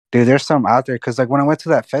 Dude, there's some out there because like when I went to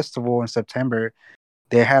that festival in September,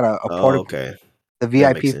 they had a porta the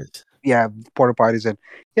VIP porta potties and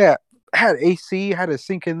had AC, had a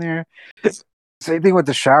sink in there. Same thing with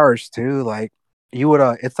the showers too. Like you would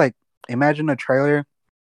it's like imagine a trailer.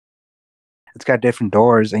 It's got different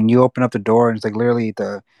doors and you open up the door and it's like literally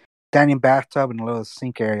the standing bathtub and a little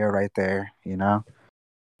sink area right there, you know?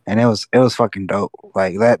 And it was fucking dope.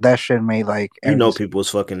 Like that shit made like people was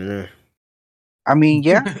fucking in there. I mean,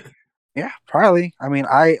 yeah. Yeah, probably. I mean,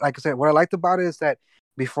 like I said, what I liked about it is that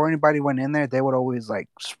before anybody went in there, they would always like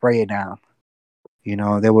spray it down. You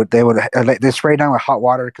know, they spray it down with hot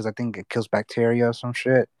water because I think it kills bacteria or some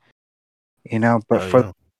shit. You know, but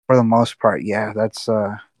for the most part, yeah, that's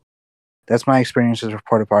my experiences with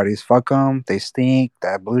porta potties. Fuck them, they stink.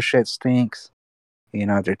 That blue shit stinks. You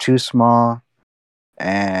know, they're too small,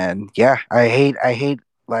 and yeah, I hate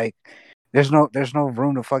like. There's no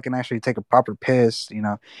room to fucking actually take a proper piss, you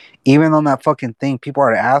know. Even on that fucking thing, people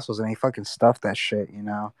are the assholes and they fucking stuff that shit, you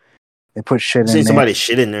know. They put shit in there. Seen somebody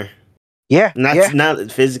shit in there. Yeah.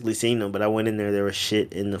 Not physically seen them, but I went in there. There was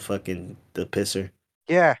shit in the pisser.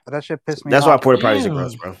 Yeah, that shit pissed me off. That's why porta potties are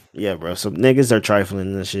gross, bro. Yeah, bro. Some niggas are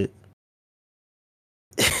trifling in this shit.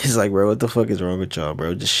 It's like, bro, what the fuck is wrong with y'all,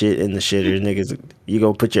 bro? Just shit in the shitter. Niggas, you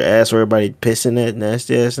gonna put your ass where everybody pissing that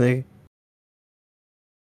nasty ass nigga?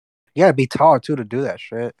 You gotta be tall too to do that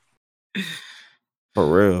shit. For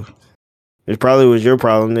real. It probably was your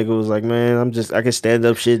problem. Nigga was like, man, I can stand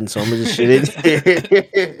up shitting, so I'm gonna just shit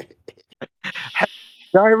in.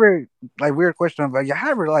 Y'all ever, like, weird question, but y'all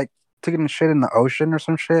ever like taking shit in the ocean or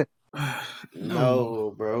some shit?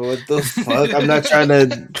 No, bro. What the fuck? I'm not trying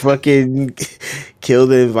to fucking kill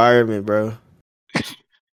the environment, bro.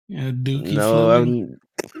 Yeah, Dookie. No,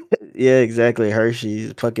 Yeah, exactly.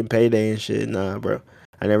 Hershey's, fucking Payday and shit. Nah, bro.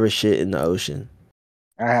 I never shit in the ocean.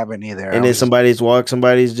 I haven't either. And then somebody's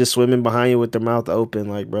just swimming behind you with their mouth open.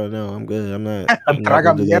 Like, bro, no, I'm good. I'm not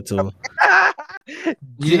gonna do that to them.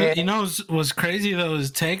 You know what's crazy though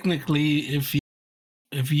is technically if you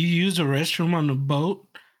use a restroom on the boat,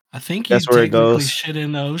 I think you That's where it technically goes. shit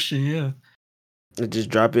in the ocean. Yeah. Just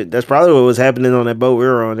drop it. That's probably what was happening on that boat we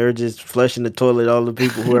were on. They were just flushing the toilet. All the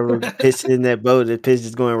people, whoever pissing in that boat, the piss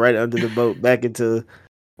is going right under the boat back into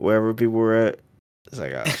wherever people were at. It's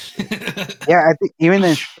like, oh shit. Yeah, I think even the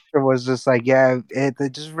instructor was just like,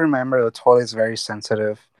 just remember the toilet's very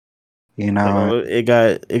sensitive. You know, Like,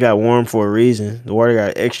 oh, it got warm for a reason. The water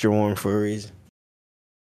got extra warm for a reason.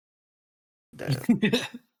 Damn.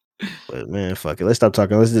 But man, fuck it. Let's stop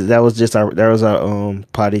talking. That was our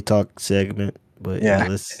potty talk segment. But yeah,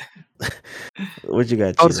 let's. What you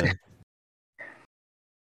got, Chile?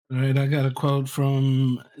 All right, I got a quote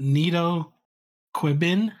from Nito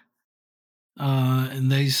Quibin.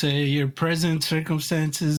 And they say your present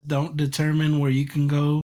circumstances don't determine where you can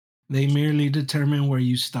go. They merely determine where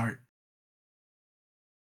you start.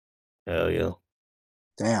 Hell yeah.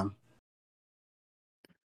 Damn.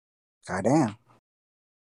 Goddamn.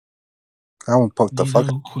 I won't poke the fuck.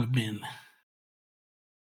 Quibin.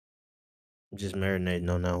 Just marinating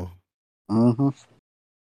on that one. Mm-hmm.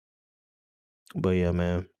 But yeah,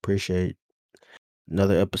 man, appreciate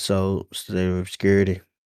another episode, State of Obscurity.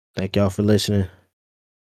 Thank y'all for listening.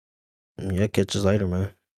 Yeah, catch us later, man.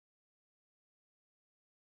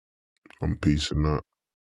 I'm peacing out.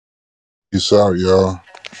 Peace out, y'all.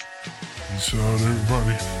 Peace out,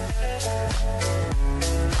 everybody.